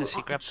to me because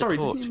she grabbed sorry,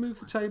 the torch. didn't you move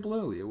the table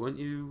earlier? Weren't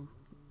you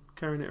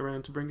carrying it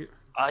around to bring it?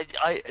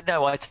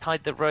 No, I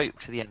tied the rope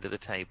to the end of the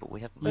table. We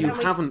haven't. You then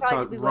we haven't decided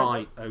tied. we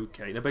Right,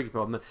 okay. Now, beg your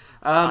pardon. Then.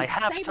 I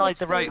have Table tied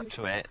the to- rope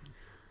to it,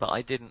 but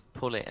I didn't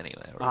pull it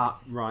anywhere.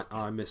 Right.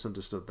 I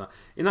misunderstood that.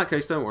 In that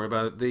case, don't worry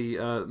about it.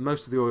 The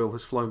most of the oil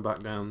has flown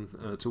back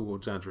down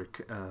towards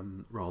Adric,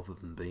 rather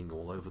than being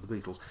all over the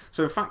beetles.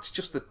 So, in fact,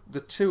 just the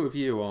two of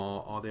you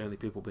are the only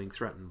people being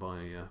threatened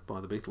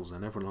by the beetles,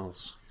 and everyone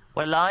else.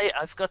 Well,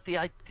 I've got the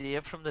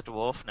idea from the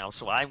dwarf now,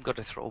 so I'm going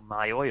to throw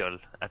my oil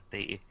at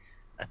the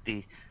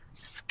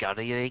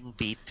scurrying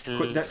beetles.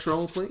 Quick dex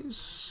roll,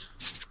 please.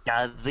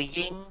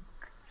 Scurrying.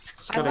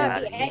 I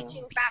might be Scurrying.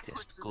 edging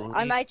backwards.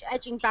 I'm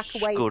edging back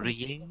away.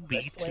 Scurrying From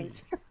this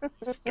beetles.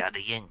 point.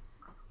 Scurrying.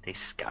 They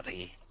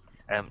scurry.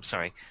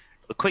 Sorry.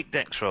 A quick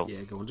dex roll.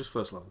 Yeah, go on. Just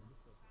first level.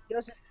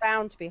 Yours is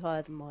bound to be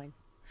higher than mine.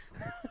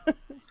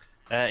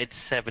 It's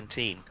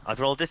 17. I've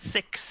rolled a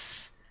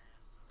 6.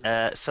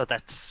 So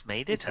that's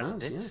made it,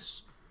 hasn't it?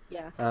 Yes.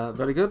 Yeah.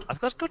 Very good.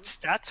 I've got good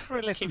stats for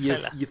a little You've,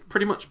 fella. you've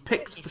pretty much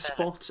picked the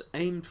spot,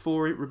 aimed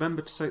for it,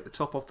 remembered to take the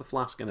top off the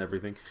flask and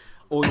everything.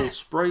 Oil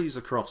sprays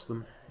across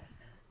them.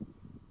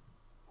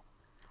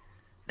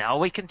 Now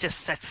we can just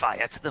set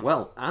fire to them.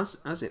 Well, as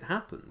it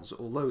happens,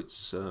 although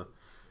it's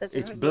There's it's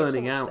already a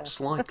burning torch out there.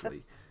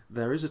 slightly,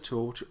 there is a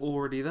torch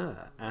already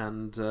there,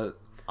 and the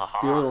Aha.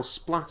 oil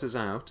splatters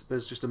out.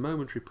 There's just a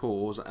momentary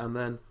pause, and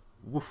then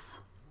woof,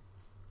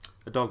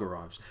 a dog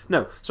arrives.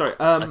 No, sorry,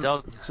 A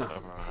dog. So,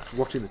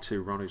 watching the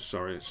two Ronnies.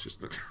 Sorry, it's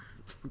just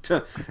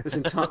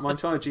my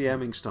entire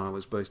GMing style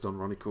is based on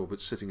Ronnie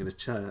Corbett sitting in a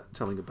chair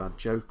telling a bad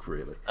joke.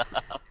 Really.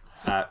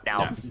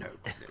 Now, No.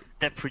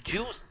 the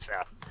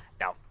producer.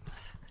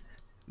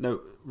 No,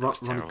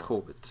 was Ronnie terrible.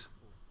 Corbett.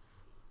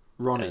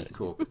 Ronnie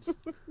Corbett.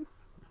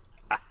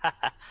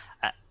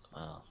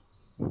 Well,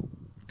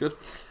 Good.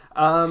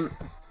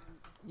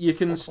 You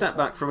can step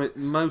back from it.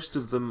 Most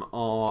of them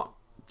are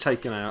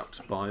taken out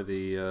by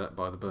the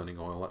burning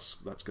oil.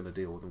 That's going to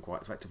deal with them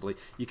quite effectively.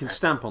 You can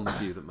stamp on the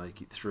few that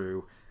make it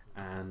through,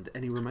 and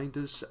any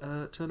remainders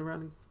turn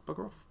around and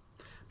bugger off.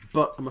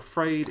 But I'm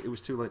afraid it was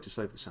too late to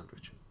save the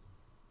sandwich.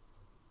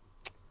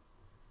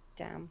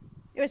 Damn.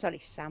 It was only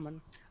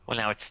salmon. well,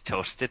 now it's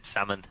toasted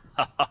salmon.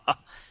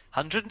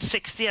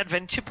 160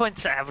 adventure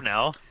points I have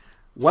now.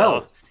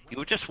 Well, So,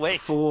 you just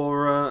wait.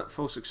 for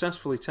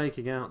successfully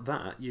taking out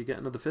that, you get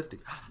another 50.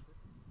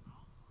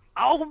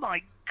 Oh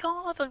my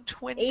god, I'm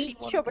 21%.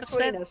 Each are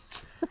between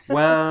us.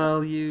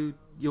 Well,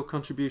 your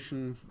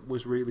contribution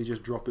was really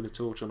just dropping a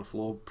torch on the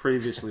floor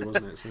previously,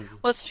 wasn't it? So,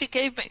 Well, she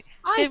gave me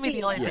the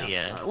did.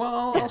 idea.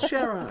 well, I'll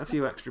share out a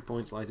few extra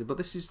points later, but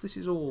this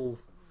is all.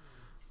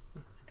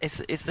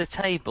 Is the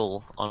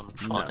table on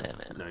fire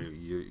now? No,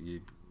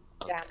 you.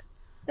 Damn.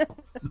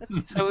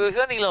 So we've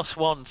only lost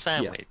one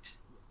sandwich.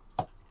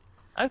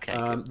 Okay.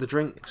 good. The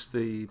drinks,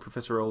 the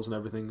profiteroles, and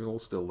everything are all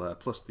still there,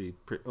 plus the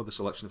other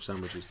selection of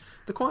sandwiches.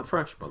 They're quite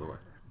fresh, by the way.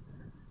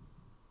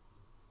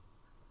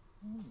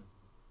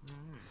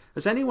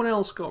 Has anyone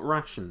else got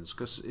rations?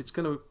 Because it's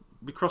going to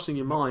be crossing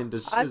your mind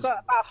I've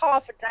got about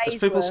half a day's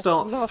as people worth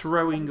start lost.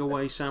 throwing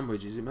away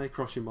sandwiches. It may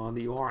cross your mind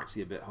that you are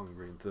actually a bit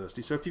hungry and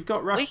thirsty. So if you've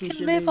got We rations, can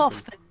you live need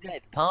off them. the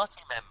dead party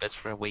members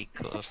for a week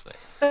or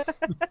so.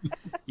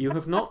 You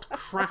have not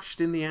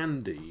crashed in the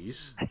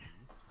Andes.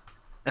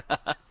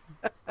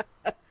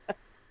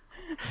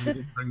 We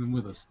didn't bring them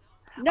with us.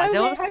 No, I we're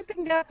don't-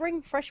 hoping to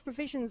bring fresh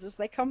provisions as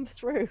they come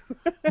through.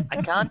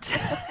 I can't.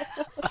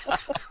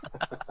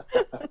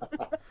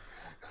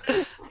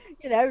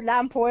 You know,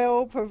 lamp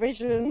oil,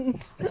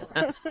 provisions.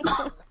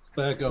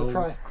 Spare gold.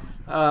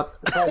 The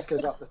price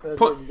goes up the further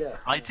Put- in you get.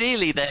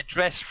 Ideally, they're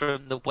dressed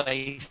from the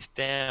waist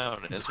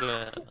down as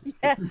well.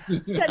 Yeah,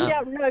 sending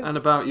out notes. And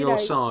about you your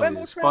know, wear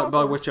more size, by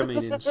trousers. which I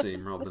mean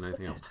inseam rather than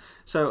anything else.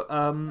 So,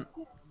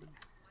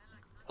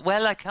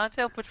 Well, I can't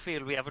help but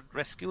feel we haven't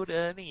rescued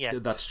Ernie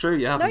yet. that's true.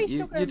 You haven't. you're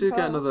still You going do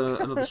get fast.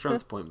 another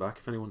strength point back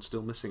if anyone's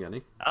still missing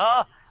any.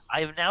 Ah,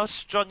 I'm now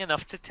strong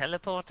enough to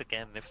teleport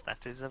again, if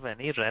that is of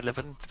any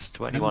relevance to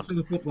Can you anyone.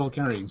 teleport while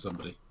carrying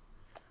somebody?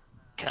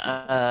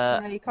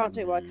 No, you can't do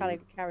it while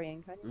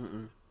carrying, can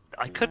you?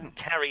 I couldn't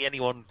carry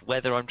anyone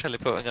whether I'm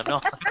teleporting or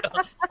not.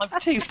 I'm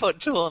 2 foot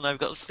tall and I've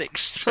got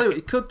 6 So strength.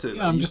 it could do.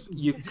 Yeah, I'm you, just.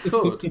 you if-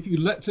 could. If you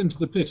leapt into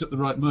the pit at the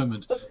right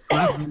moment,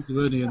 grabbed onto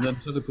Ernie and then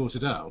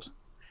teleported out.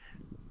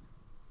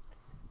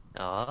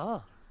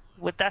 Ah,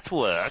 would that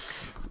work?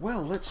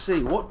 Well, let's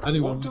see. What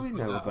Anyone do we would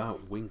know do that.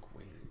 about Wink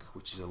Wink,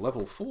 which is a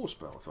level 4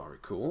 spell, if I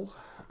recall?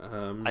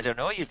 I don't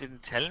know. You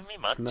didn't tell me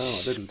much. No,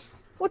 I didn't.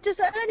 What does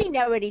Ernie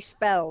know any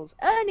spells?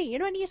 Ernie, you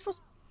know any useful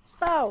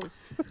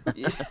spells?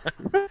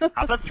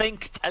 Have a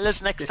think. Tell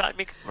us next time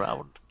you come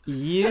round.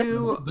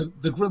 The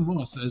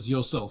grimoire says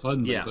yourself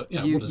only, Yeah, but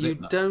you what does it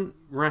know? don't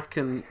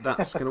reckon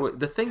that's going to work.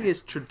 The thing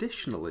is,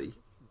 traditionally,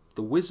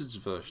 the wizard's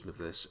version of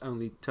this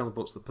only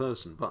teleports the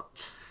person,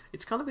 but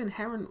it's kind of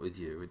inherent with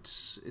you.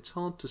 It's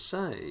hard to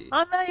say.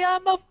 And I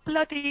am a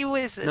bloody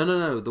wizard.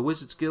 No. The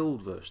Wizard's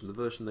Guild version, the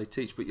version they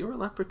teach. But you're a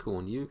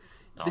leprechaun.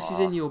 This is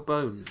in your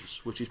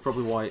bones, which is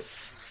probably why it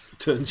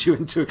turns you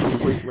into a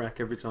complete wreck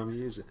every time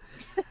you use it.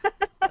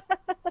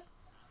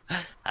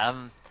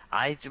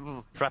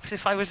 Perhaps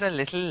if I was a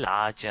little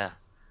larger,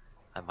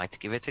 I might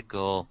give it a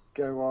go.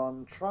 Go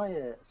on, try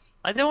it.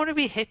 I don't want to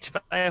be hit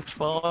by a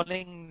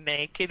falling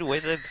naked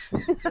wizard.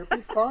 You'll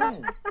be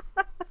fine.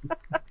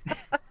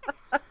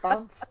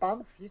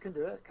 Bamf, you can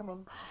do it. Come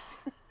on.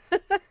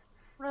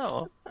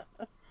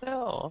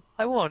 No,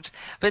 I won't.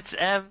 But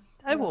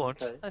I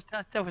won't. Okay.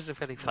 That was a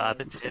very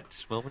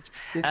father-tent moment.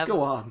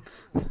 Go on.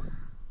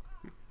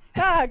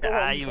 Go on.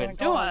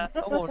 No, I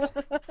won't.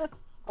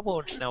 I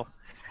won't. No.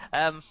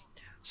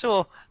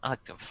 So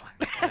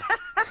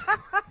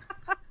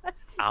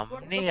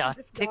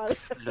amniotic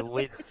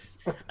fluid.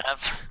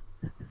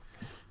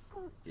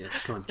 Yeah,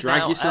 come on,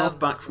 drag yourself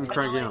back from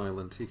Craggy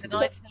Island. You Can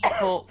I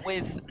teleport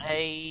with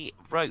a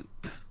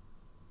rope?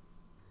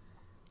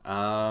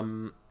 I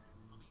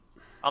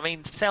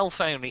mean, self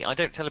only. I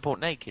don't teleport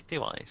naked,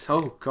 do I?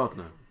 Oh God,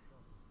 no.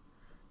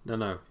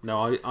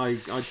 I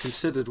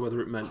considered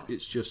whether it meant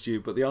it's just you,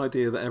 but the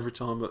idea that every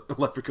time a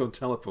leprechaun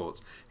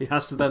teleports, he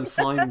has to then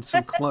find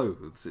some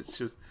clothes. It's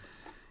just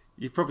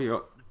you've probably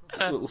got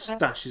little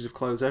stashes of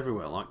clothes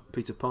everywhere, like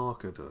Peter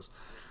Parker does,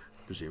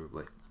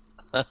 presumably.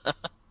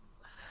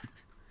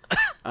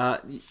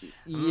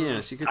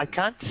 Yes, you could. I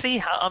can't see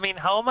how. I mean,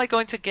 how am I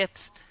going to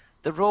get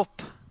the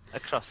rope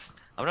across?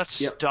 I'm not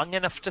strong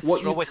enough to throw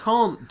it. What you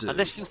can't do,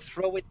 unless you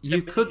throw it.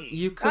 You could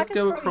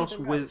go across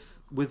the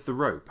with the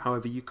rope.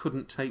 However, you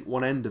couldn't take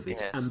one end of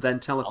it and then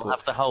teleport. I'll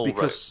have the whole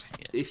because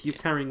rope. if you're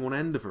carrying one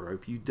end of a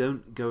rope, you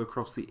don't go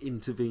across the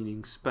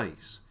intervening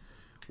space.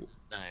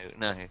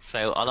 No.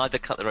 So I'll either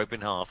cut the rope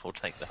in half or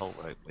take the whole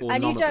rope.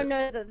 And you don't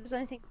know that there's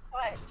anything to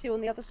tie it to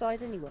on the other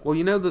side anyway. Well,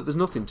 you know that there's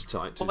nothing to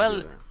tie it to.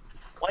 Well,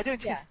 why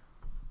don't you?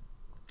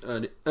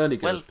 Yeah. Ernie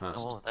goes past.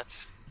 Oh,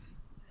 that's.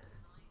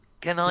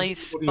 Can I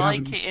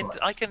spike it in?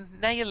 I can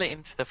nail it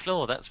into the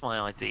floor. That's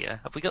my idea.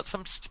 Have we got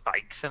some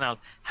spikes? And I'll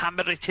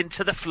hammer it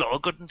into the floor,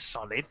 good and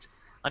solid,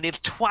 and it'll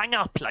twang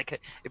up it'll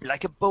be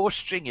like a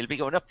bowstring. It'll be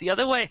going up the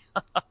other way.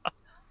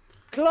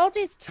 Claude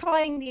is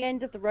tying the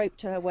end of the rope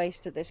to her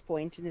waist at this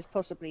point and is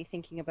possibly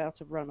thinking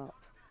about a run-up.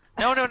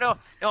 No.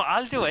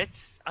 I'll do it.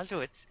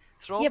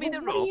 Throw me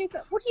the rope.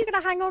 What are you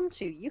going to hang on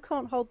to? You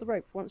can't hold the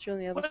rope once you're on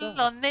the other side.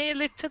 I'll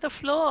nail it to the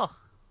floor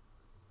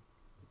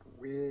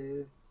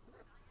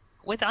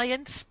With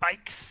iron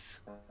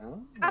spikes.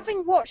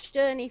 Having watched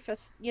Ernie for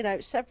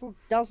several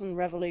dozen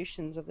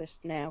revolutions of this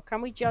now, can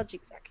we judge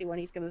exactly when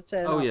he's going to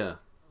turn up? Oh yeah.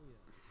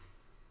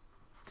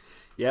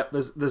 Yep.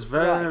 There's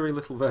very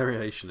little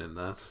variation in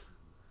that.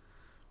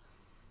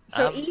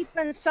 So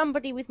even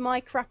somebody with my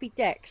crappy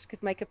dex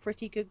could make a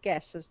pretty good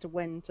guess as to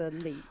when to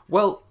leap.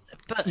 Well,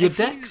 but your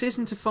dex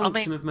isn't a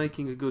function of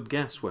making a good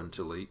guess when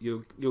to leap.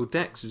 Your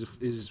dex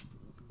is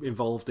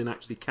involved in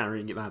actually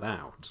carrying that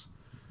out.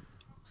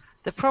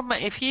 The problem,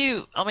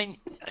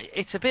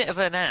 it's a bit of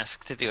an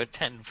ask to do a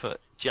 10-foot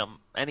jump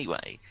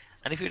anyway.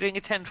 And if you're doing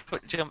a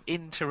 10-foot jump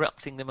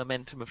interrupting the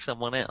momentum of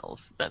someone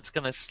else, that's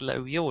going to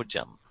slow your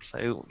jump.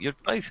 So you're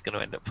both going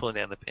to end up falling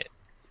down the pit.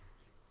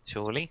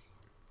 Surely?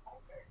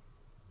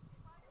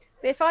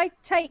 But if I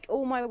take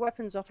all my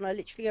weapons off and I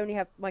literally only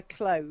have my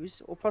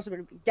clothes, or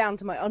possibly down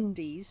to my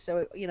undies,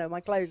 so, my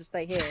clothes will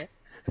stay here.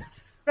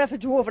 But for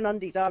dwarven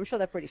undies, I'm sure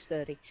they're pretty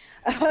sturdy.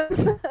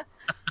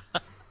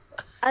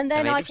 And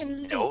then I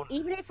can leap.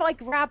 Even if I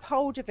grab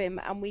hold of him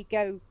and we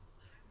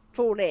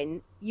fall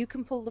in, you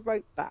can pull the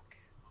rope back.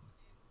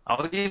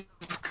 Oh, you've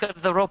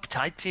got the rope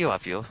tied to you,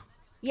 have you?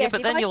 Yes,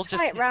 but if then I you'll tie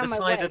just it round my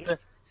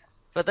waist.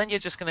 But then you're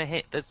just going to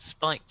hit the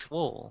spiked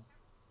wall.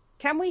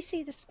 Can we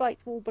see the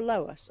spiked wall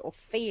below us, or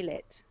feel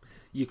it?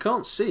 You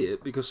can't see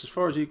it because, as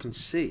far as you can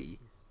see,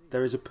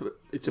 it's a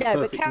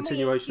perfect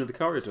continuation of the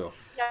corridor.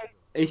 No.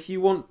 If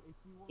you sort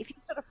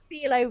of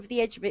feel over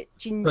the edge of it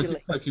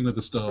gingerly. Poking with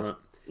the staff. Right.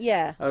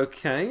 Yeah.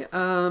 Okay.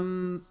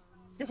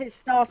 Does it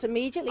start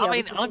immediately?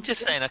 I'm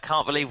just saying, I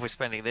can't believe we're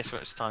spending this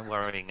much time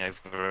worrying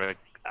over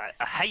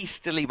a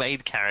hastily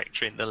made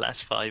character in the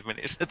last 5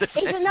 minutes of the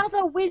He's session.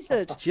 another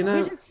wizard.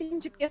 Wizards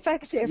seem to be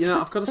effective.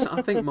 I've got to say,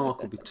 I think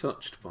Mark will be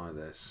touched by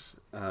this.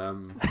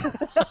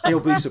 He'll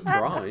be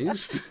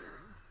surprised.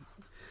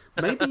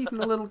 Maybe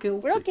even a little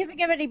guilty. We're not giving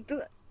him any.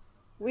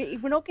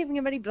 We're not giving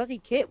him any bloody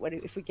kit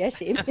if we get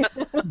him.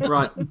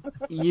 Right,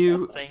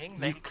 you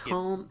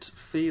can't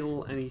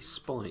feel any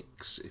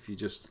spikes if you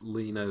just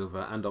lean over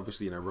and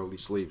obviously roll your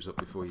sleeves up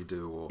before you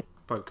do, or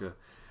poke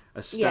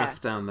a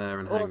staff down there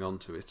and hang on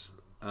to it.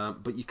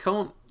 but you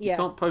can't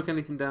poke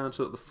anything down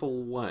to it the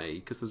full way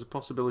because there's a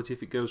possibility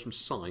if it goes from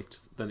sight,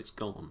 then it's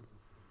gone.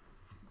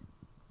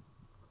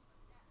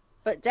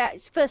 But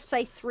it's first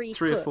say 3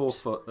 or 4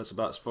 foot. That's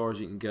about as far as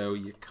you can go.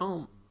 You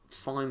can't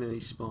find any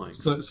spikes.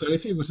 So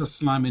if you were to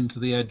slam into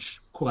the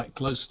edge quite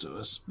close to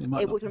us,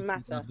 it wouldn't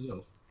matter.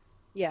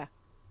 Yeah.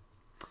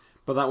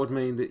 But that would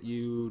mean that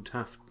you'd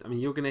have. I mean,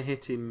 you're going to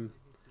hit him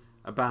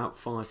about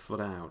 5 foot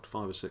out,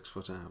 5 or 6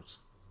 foot out.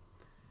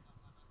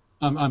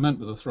 I meant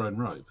with a thrown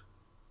rope.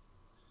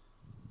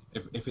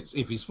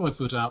 If he's 5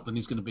 foot out, then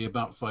he's going to be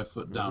about 5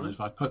 foot down.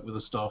 If I poke with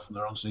a staff and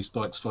there aren't any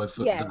spikes 5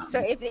 foot down. Yeah. So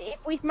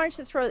if we've managed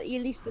to throw at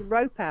least the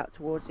rope out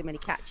towards him and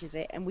he catches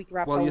it, and we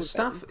grab hold of it. Well, your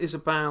staff is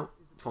about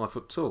 5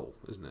 foot tall,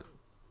 isn't it?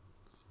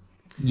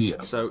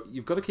 Yeah. So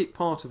you've got to keep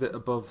part of it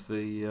above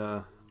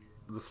the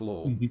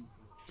floor. Mm-hmm.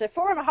 So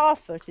 4.5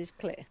 foot is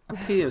clear.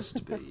 Appears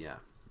to be, yeah.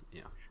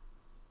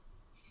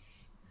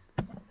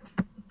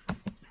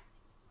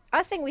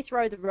 I think we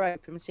throw the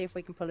rope and see if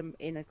we can pull him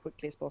in as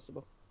quickly as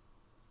possible.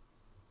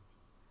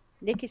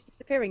 Nick is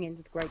disappearing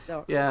into the great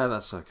dark. Yeah,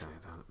 that's okay.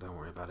 Don't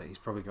worry about it. He's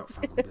probably got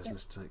family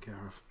business to take care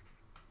of.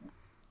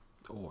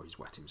 Or he's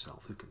wet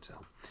himself. Who can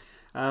tell?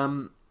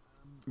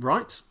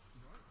 Right.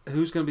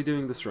 Who's going to be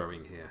doing the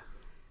throwing here?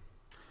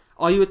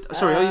 Are you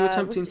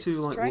attempting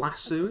to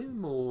lasso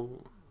him or?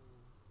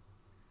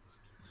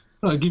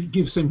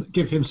 Give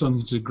him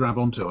something to grab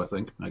onto. I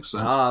think makes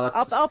sense.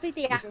 I'll be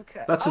the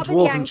anchor. That's a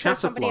dwarven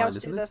chatterblind,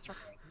 isn't it?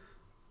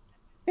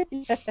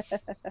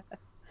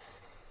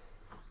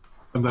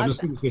 And then as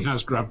soon as he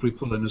has grabbed, we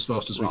pull in as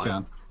fast as we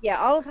can.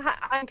 Yeah, I'll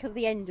anchor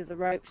the end of the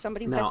rope.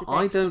 Somebody who has a dex.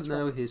 I don't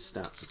know his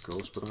stats, of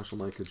course, but I shall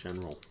make a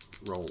general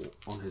roll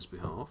on his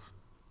behalf.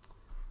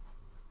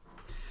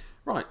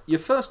 Right, your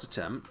first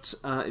attempt,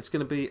 it's going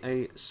to be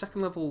a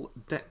second level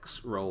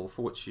dex roll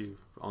for which you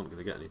aren't going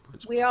to get any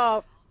points. We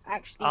are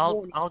actually.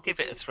 I'll give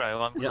it a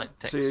throw.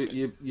 So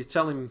you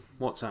tell him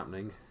what's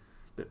happening,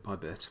 bit by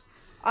bit.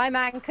 I'm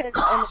anchored.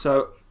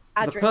 So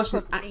the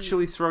person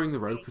actually throwing the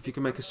rope, if you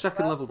can make a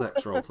second level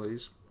dex roll,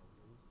 please.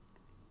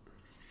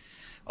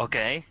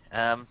 Okay,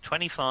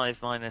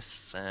 25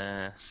 minus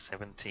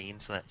 17,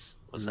 so that's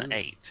that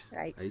 8?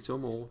 8 or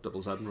more,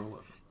 double Z and roll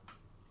up.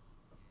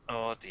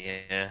 Oh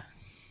dear.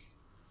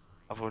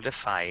 I've rolled a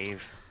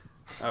 5.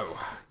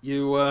 Oh,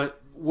 you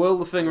whirl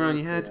the thing around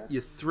your head,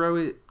 you throw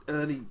it,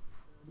 and he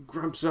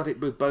grabs at it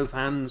with both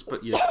hands,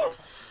 but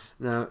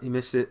no, he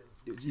missed it.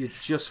 You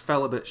just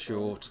fell a bit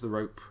short. The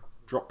rope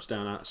drops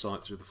down out of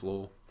sight through the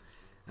floor,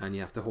 and you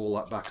have to haul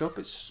that back up.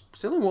 It's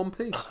still in one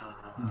piece.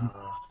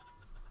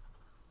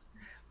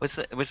 Was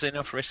there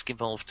enough risk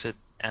involved to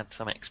add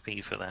some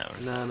XP for that? Or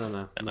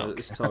No.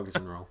 It's target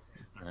and roll.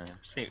 No,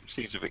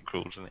 seems a bit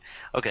cruel, doesn't it?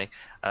 Okay.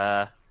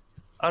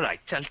 All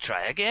right, I'll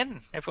try again.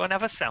 Everyone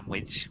have a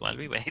sandwich while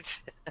we wait.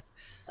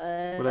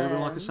 Would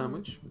anyone like a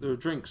sandwich? There are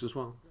drinks as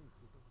well.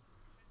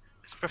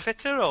 It's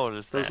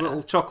profiteroles. Those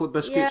little chocolate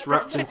biscuits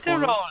wrapped in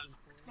foil.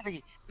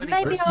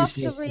 Maybe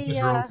after we.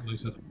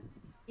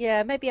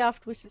 Maybe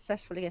after we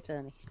successfully get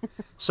Ernie.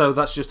 So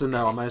that's just a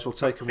no. I may as well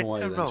take them away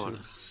then.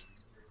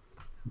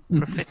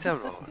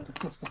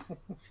 Profiteroles.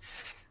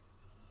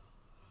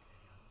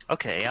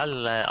 Okay,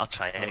 I'll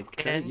try it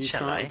again. You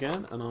try it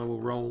again, and I will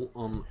roll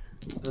on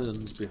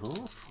Ern's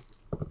behalf.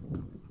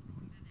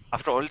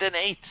 I've rolled an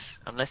 8,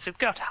 unless it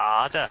got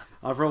harder.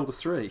 I've rolled a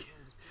 3.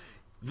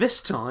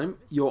 This time,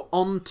 you're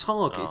on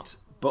target,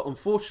 but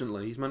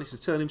unfortunately, he's managed to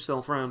turn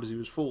himself around as he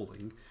was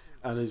falling,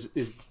 and is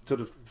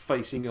sort of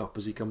facing up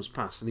as he comes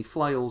past, and he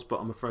flails, but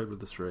I'm afraid with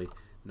the 3,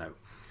 no.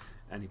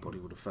 Anybody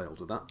would have failed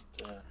with that.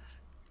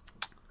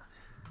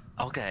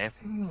 Okay.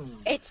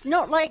 It's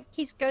not like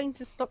he's going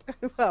to stop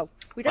going. Well,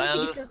 we don't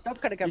think he's going to stop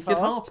going to go fast. You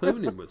could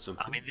harpoon him with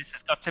something. I mean, this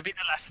has got to be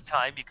the last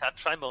time. You can't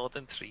try more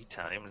than 3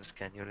 times,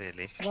 can you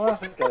really? Can I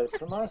have a go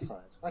from my side?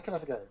 I can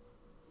have a go.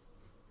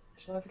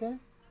 Should I have a go?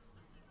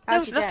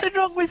 There's nothing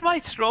wrong with my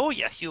throw,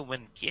 you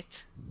human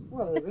git.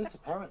 Well, there is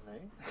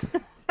apparently.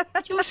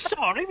 You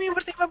saw him, he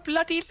wasn't even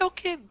bloody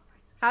looking.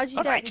 How's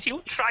your dex? Alright,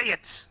 you try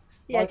it.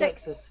 Yeah, my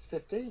dex is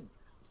 15.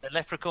 The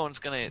leprechaun's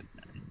gonna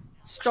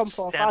stomp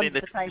off under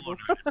the table.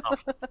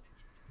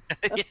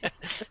 Yeah,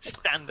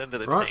 stand under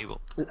the table.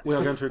 We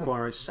are going to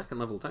require a second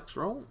level dex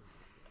roll.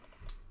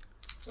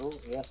 Oh,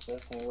 yes.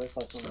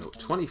 So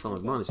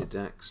 25 minus your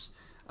dex.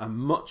 A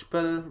much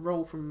better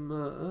roll from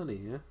Ernie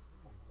here.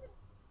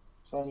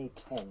 So I need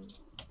 10.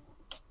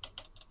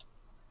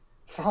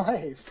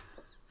 5.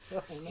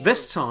 Oh, no.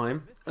 This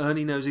time,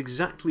 Ernie knows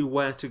exactly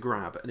where to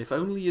grab, and if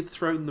only you'd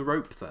thrown the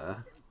rope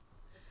there.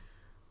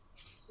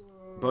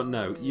 But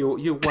no,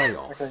 you're way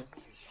off. Okay.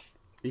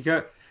 He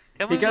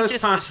goes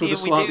past with a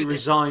slightly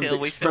resigned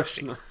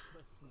expression.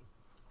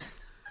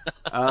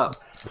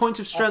 Point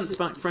of strength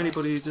back for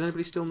anybody. Does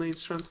anybody still need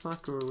strength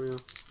back, or are we?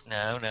 No,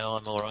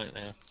 I'm all right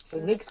now. So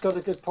Nick's got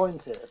a good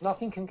point here. If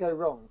nothing can go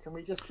wrong, can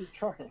we just keep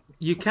trying?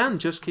 You can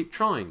just keep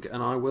trying,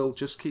 and I will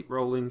just keep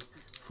rolling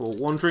for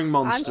wandering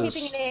monsters. I'm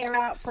keeping an ear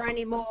out for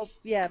any more,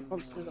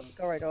 monsters up the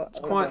corridor.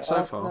 Quiet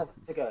so far.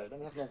 Let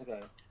me have another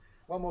go.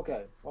 One more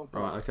go.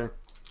 Right, okay.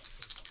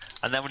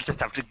 And then we'll just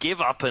have to give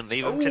up and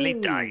leave him till he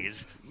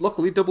dies.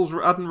 Luckily, doubles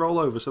add and roll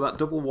over, so that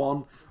double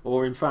 1,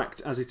 or in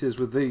fact, as it is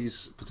with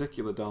these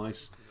particular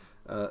dice,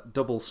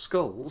 double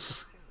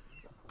skulls.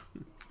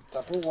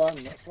 Double 1,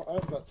 that's what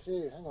I've got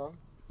too. Hang on.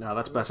 Now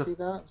that's Can you better. see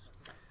that?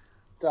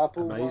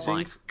 Double Amazing. Oh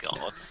 1. my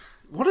God.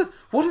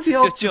 What are the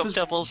odds job, of us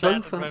double both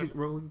seven, having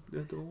rolling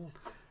double 1?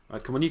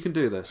 Right, come on, you can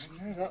do this.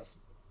 No, that's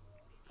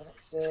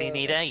So you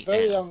need that's 8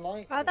 very now.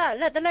 unlikely.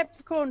 Let the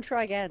leprechaun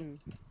try again.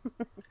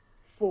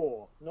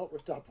 4, not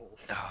with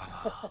doubles.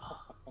 How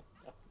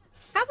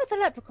about the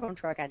leprechaun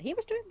try again? He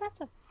was doing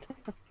better.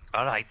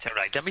 All right.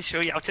 Let me show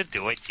you how to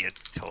do it, you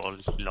tall,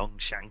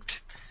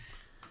 long-shanked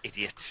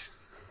idiot.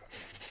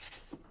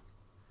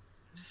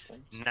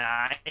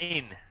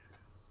 9.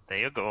 There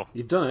you go.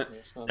 You've done it.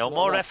 It's not- No not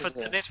more enough, effort is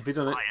than it? it Have you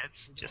done it?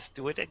 requires. Just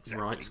do it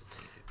exactly. Right.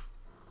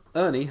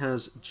 Ernie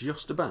has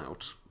just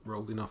about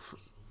rolled enough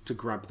to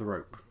grab the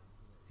rope.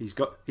 He's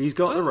got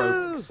the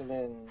rope.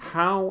 Excellent.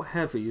 How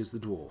heavy is the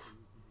dwarf?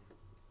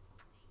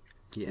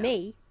 Yeah.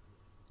 Me,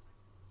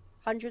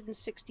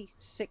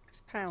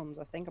 166 pounds,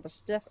 I think. I'm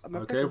a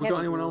Okay, pretty have we got heavy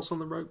anyone dwarf. else on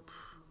the rope?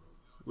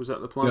 Was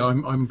that the plan? Yeah,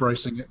 I'm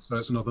bracing it, so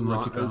it's another Right,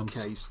 90 pounds.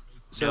 okay.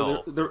 So,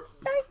 No. there,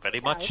 90 Very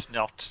much pounds.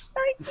 not.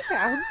 90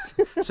 pounds.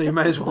 so you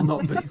may as well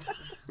not be.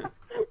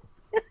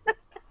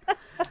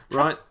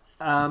 Right.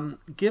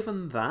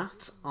 Given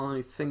that,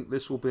 I think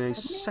this will be a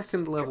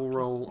second level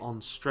roll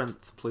on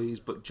strength, please,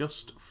 but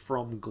just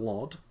from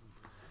Glod.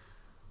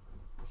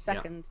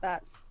 Second,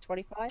 that's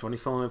 25.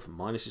 25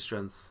 minus your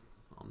strength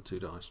on 2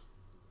 dice.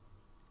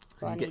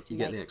 So I you need get to you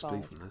get the make XP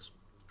 5. from this.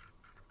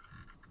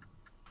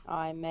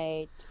 I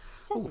made Oh,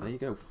 7. there you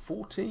go.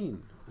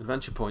 14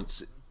 adventure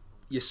points.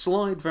 You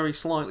slide very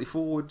slightly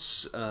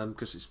forwards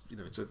because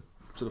it's a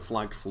sort of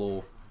flagged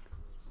floor.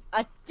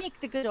 I dig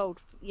the good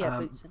old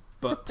boots in.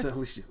 But at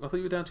least I thought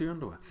you were down to your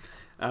underwear.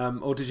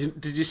 Or did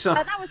you say?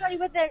 That was only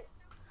when they.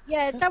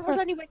 Yeah, that was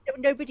only when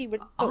nobody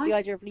would thought the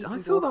idea of leaving. I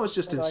thought that was dwarfs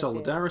just in was a good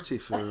idea. solidarity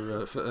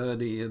for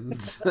Ernie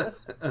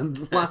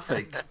and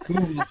laughing.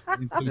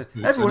 Everyone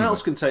Everyone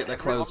else can take their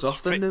clothes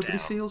off, then stripped nobody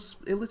down. feels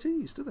ill at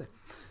ease, do they?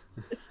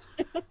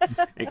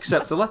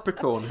 Except the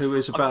leprechaun, who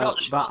is about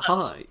I'm not that sure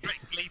high, that's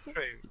strictly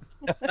true.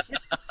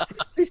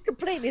 Who's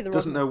completely the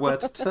doesn't wrong. know where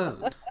to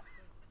turn.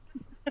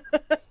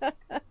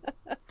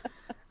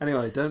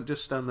 Anyway, don't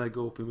just stand there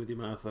gawping with your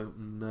mouth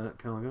open,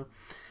 Cargo.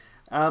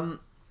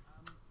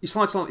 You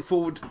slide slightly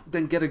forward,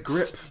 then get a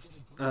grip,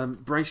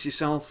 brace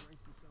yourself.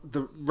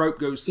 The rope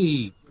goes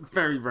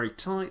very, very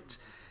tight.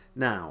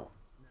 Now,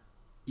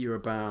 you're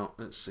about,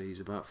 he's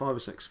about 5 or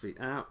 6 feet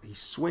out. He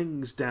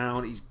swings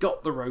down, he's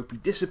got the rope, he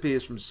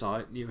disappears from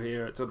sight, and you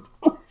hear it sort of...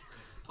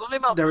 Pull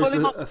him up. There pull is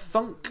him up. a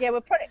thunk. Yeah,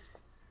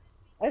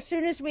 as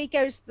soon as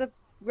the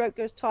rope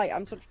goes tight,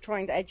 I'm sort of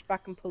trying to edge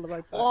back and pull the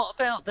rope back. What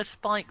about the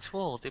spiked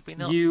wall? Did we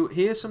not? You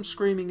hear some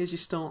screaming as you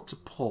start to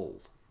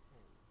pull.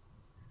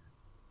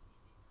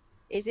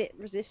 Is it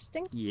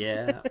resisting?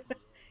 Yeah.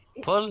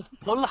 Pull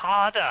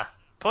harder.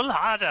 Pull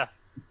harder.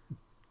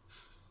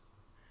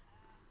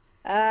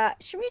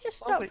 Should we just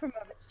stop for a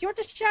moment? Do you want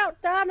to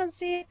shout down and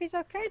see if he's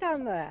okay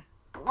down there?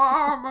 Oh,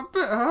 I'm a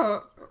bit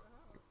hurt.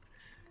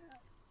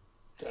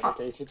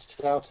 Delegated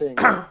shouting.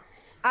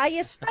 Are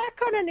you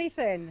stuck on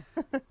anything?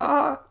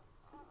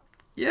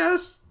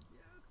 Yes.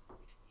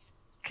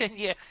 Can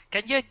you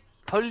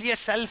pull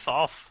yourself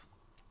off?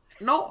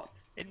 Not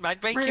It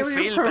might make really you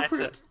feel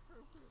appropriate.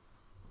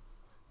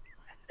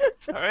 better.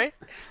 Sorry.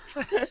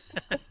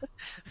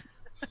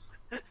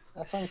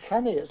 That's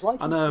uncanny. It's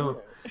like I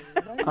know. It's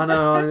amazing. I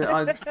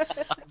know. Do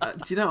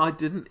you know? I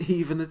didn't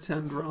even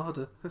attend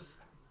RADA.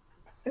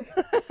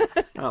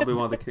 That'll be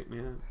why they kicked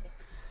me out.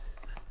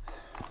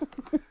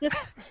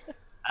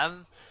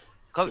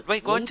 We're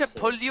going to to.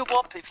 pull you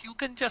up. If you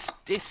can just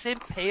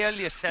disimpale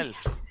yourself.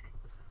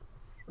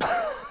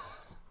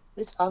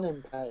 It's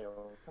unimpale.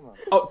 Come on.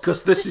 Oh,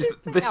 because this is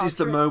Disimpale,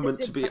 the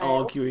moment to be disimpale.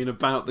 arguing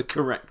about the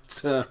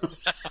correct term.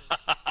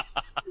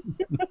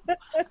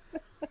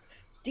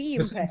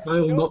 Deimpale.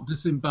 Disimpale, not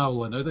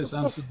disembowel. I know this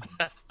sounds.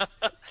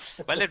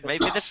 Well, it may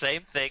be the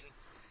same thing.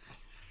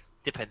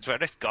 Depends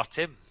where it got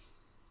him.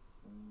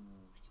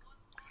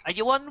 Are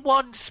you on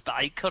one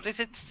spike or is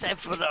it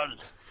several?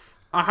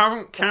 I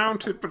haven't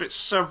counted, but it's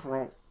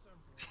several.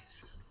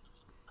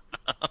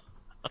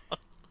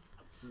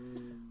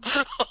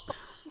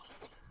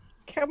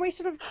 Can we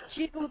sort of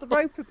jiggle the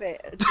rope a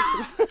bit?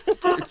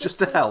 Just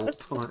to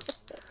help. Like.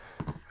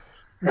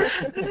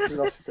 Just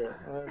lost it.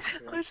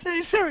 I'm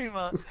so sorry,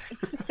 Mark.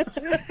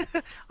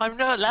 I'm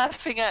not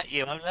laughing at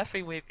you. I'm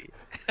laughing with you.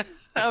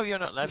 Oh, you're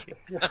not laughing.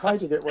 You're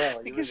hiding it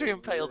well. Because You we really-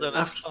 impaled on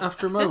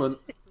After a moment,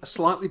 a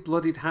slightly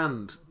bloodied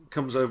hand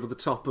comes over the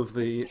top of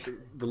the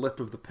lip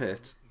of the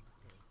pit.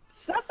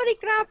 Somebody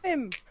grab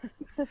him!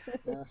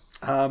 Yes.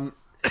 I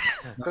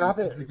Grab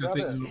it. think Grab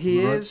it.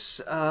 He right.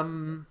 is.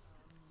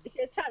 Is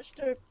it attached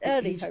to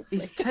Ernie, He's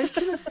hopefully?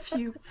 taken a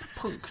few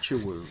puncture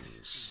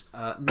wounds.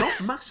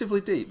 Not massively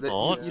deep.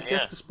 Oh, You'd yeah.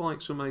 guess the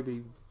spikes were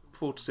maybe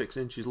 4 to 6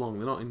 inches long.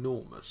 They're not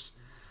enormous.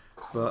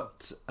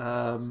 But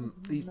No.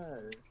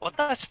 Well,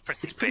 that's pretty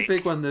it's pretty big.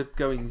 big when they're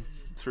going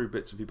through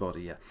bits of your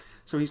body. Yeah.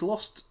 So he's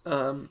lost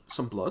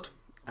some blood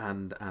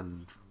and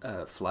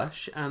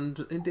flesh,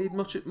 and indeed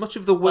much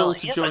of the will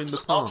to join the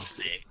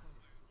party.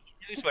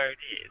 He knows where it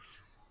is.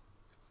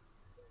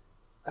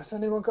 Has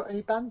anyone got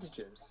any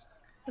bandages?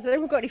 Has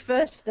anyone got any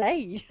first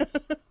aid?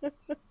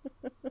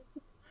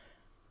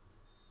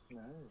 No.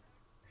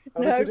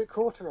 Are No. we good at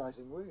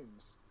cauterizing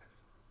wounds?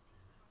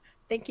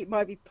 I think it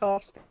might be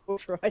past the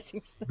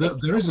cauterizing stage.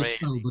 There is a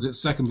spell, but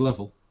it's second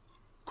level.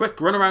 Quick,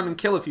 run around and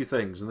kill a few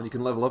things, and then you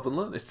can level up and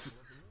learn it.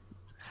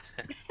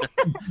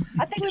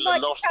 I think we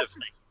might just have to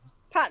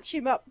patch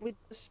him up with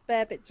the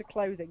spare bits of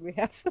clothing we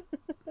have.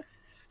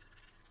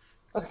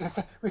 I was going to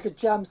say, we could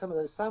jam some of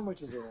those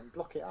sandwiches in and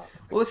block it up.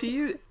 Well, if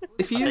you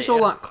use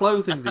all that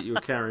clothing that you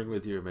were carrying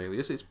with you,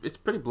 Emilius, it's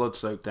pretty blood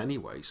soaked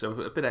anyway, so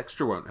a bit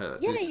extra won't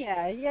hurt.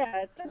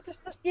 Yeah.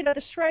 Just,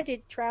 the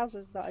shredded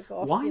trousers that I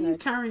got. Why are you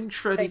carrying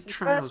shredded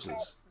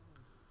trousers?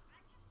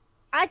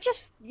 I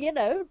just,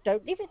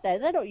 don't leave it there.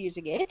 They're not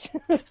using it.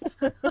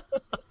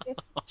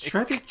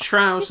 Shredded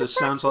trousers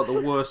sounds like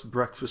the worst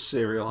breakfast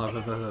cereal I've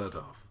ever heard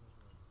of.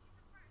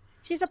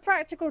 She's a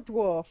practical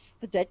dwarf.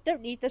 The dead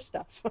don't need this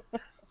stuff.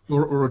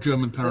 Or a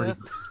German parody.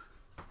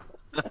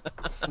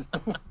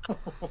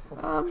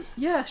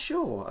 Yeah,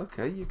 sure.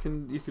 Okay, you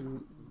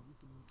can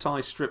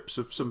tie strips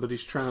of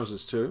somebody's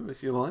trousers to him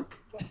if you like.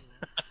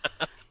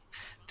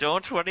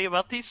 Don't worry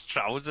about these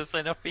trousers,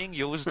 they're not being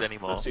used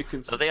anymore.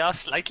 So they are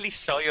slightly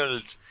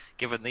soiled,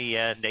 given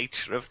the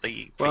nature of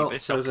the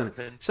previous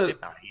occupant's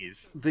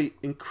demise. The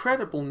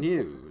incredible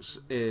news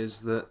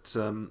is that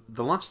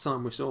the last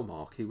time we saw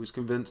Mark, he was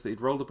convinced that he'd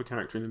rolled up a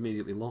character and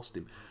immediately lost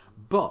him.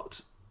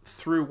 But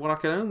through what I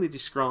can only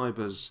describe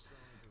as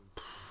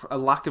a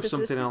lack of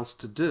something else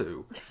to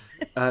do,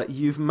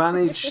 you've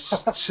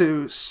managed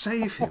to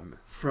save him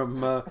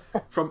from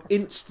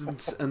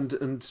instant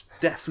and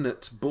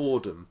definite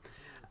boredom,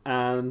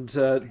 and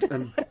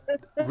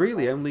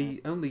really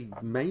only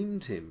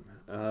maimed him.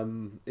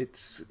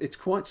 It's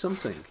quite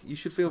something. You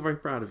should feel very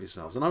proud of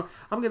yourselves. And I'm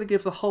going to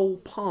give the whole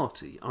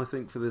party, I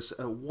think, for this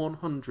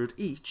 100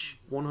 each,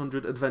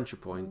 100 adventure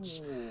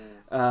points.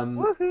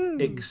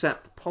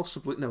 Except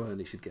possibly... No,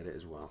 Ernie should get it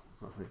as well,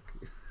 I think.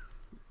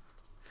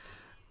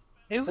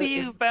 Who were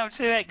you about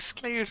to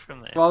exclude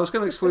from this? Well, I was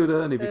going to exclude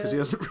Ernie because he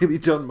hasn't really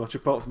done much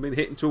apart from being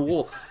hit into a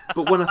wall.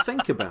 But when I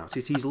think about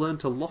it, he's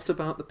learnt a lot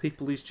about the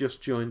people he's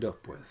just joined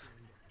up with.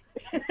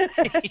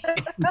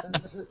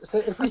 So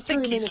if we threw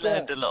him in again,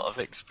 learned a lot of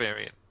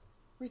experience.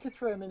 We could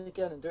throw him in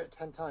again and do it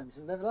 10 times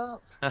and level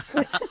up.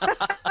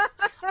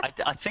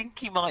 I think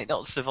he might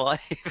not survive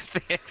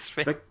the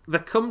experience. There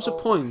comes a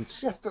point.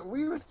 Yes, but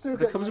we would still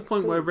There get comes a the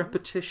point where experience.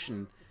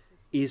 repetition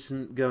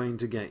isn't going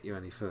to get you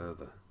any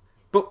further.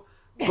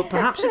 But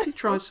perhaps if you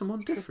tried someone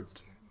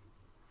different.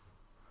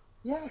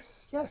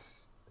 Yes.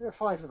 There are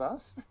 5 of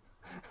us.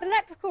 The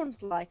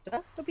leprechaun's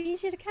lighter. It'll be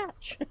easier to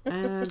catch.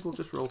 And we'll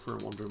just roll for a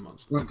wandering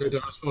monster. Won't go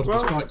down as far as the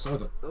spikes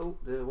either. Oh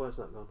dear, where's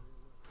that gone?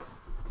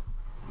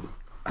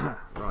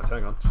 Right,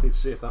 hang on. Just need to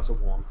see if that's a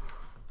 1.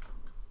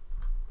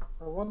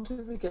 I wonder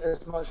if we get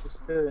as much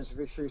experience if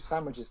we threw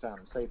sandwiches down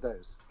and save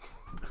those.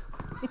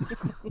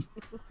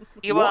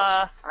 You What?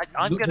 are.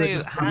 I'm going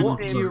to hand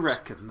What him. do you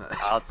reckon? That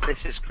Oh,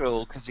 this is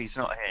cruel because he's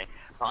not here.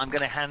 But I'm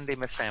going to hand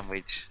him a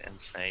sandwich and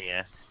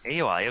say, "Here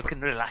you are. You can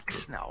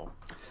relax now."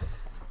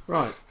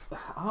 Right, I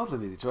hardly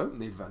needed to open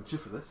the adventure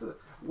for this.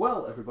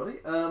 Well, everybody,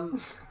 I'm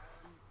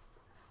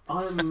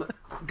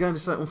going to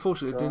say,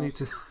 unfortunately, I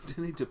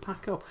do need to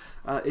pack up.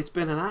 It's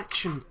been an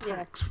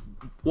action-packed,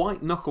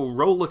 white-knuckle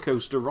roller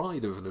coaster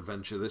ride of an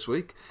adventure this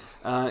week.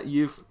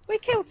 We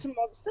killed some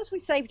monsters. We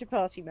saved a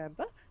party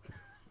member.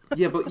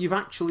 Yeah, but you've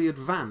actually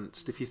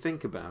advanced, if you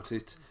think about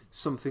it,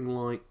 something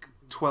like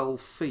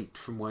 12 feet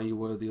from where you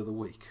were the other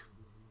week.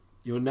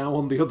 You're now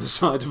on the other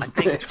side of I the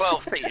think pit.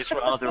 12 feet is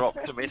rather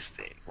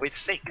optimistic. We're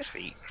 6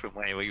 feet from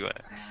where we were.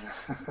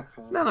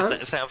 No.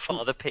 That's how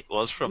far the pit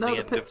was from No, the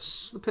the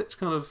end pit's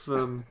kind of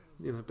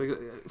bigger.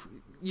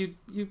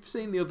 You've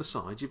seen the other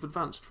side. You've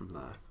advanced from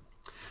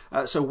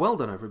there. So well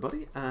done,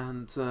 everybody.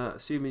 And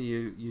assuming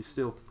you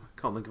still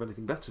can't think of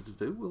anything better to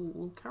do,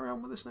 we'll carry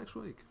on with this next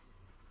week.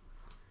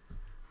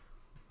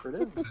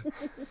 Brilliant.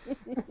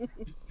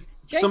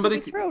 Jason will be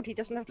thrilled. He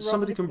doesn't have to.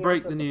 Somebody can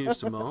break the news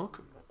to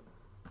Mark.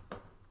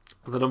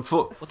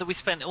 That we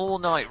spent all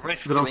night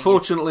rescuing But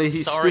unfortunately, his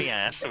he's sorry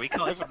ass, so we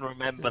can't even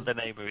remember the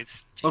name of his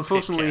stupid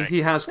Unfortunately, character.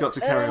 he has got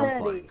to carry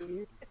on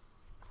playing.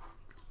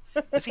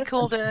 Is he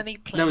called Ernie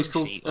Plain No, he's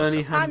called Sheet or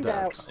Ernie something?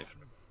 Handout.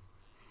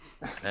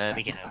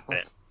 Ernie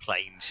Handout.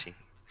 Plain Sheet.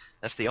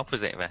 That's the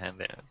opposite of a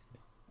handout.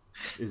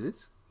 Is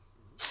it?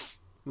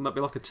 Wouldn't that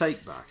be like a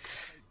take back?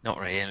 Not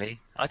really.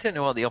 I don't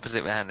know what the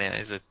opposite of a handout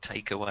is. A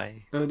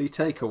takeaway. Ernie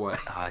Takeaway.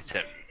 I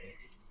don't.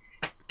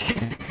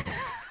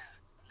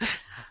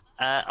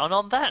 And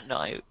on that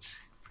note,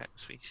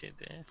 perhaps we should.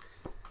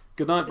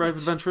 Good night, brave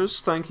adventurers.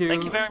 Thank you.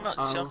 Thank you very much,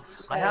 John.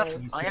 I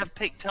have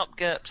picked up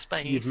GURPS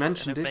Space. You've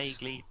mentioned and it.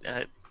 Vaguely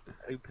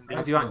opened it.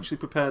 Have you actually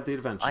prepared the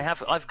adventure?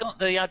 I've got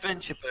the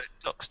adventure book.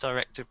 Docs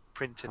Director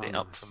printed it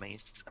up for me.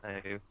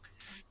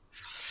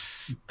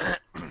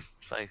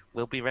 So So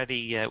we'll be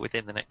ready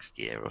within the next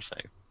year or so.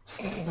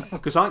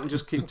 Because I can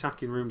just keep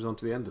tacking rooms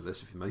onto the end of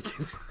this if you make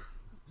it.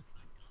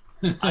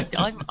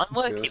 I'm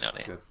working Good, on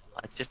it. good.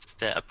 I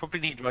just I probably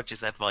need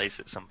Roger's advice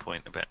at some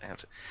point about how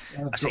to.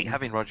 Actually,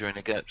 having Roger in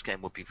a GURPS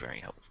game would be very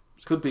helpful.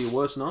 Could be a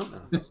worse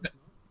nightmare.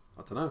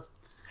 I don't know.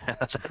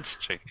 That's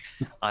true.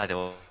 Either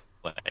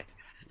way.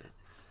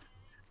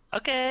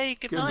 Okay.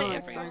 Good night,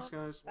 everyone. Thanks,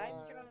 guys. Thanks,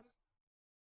 John.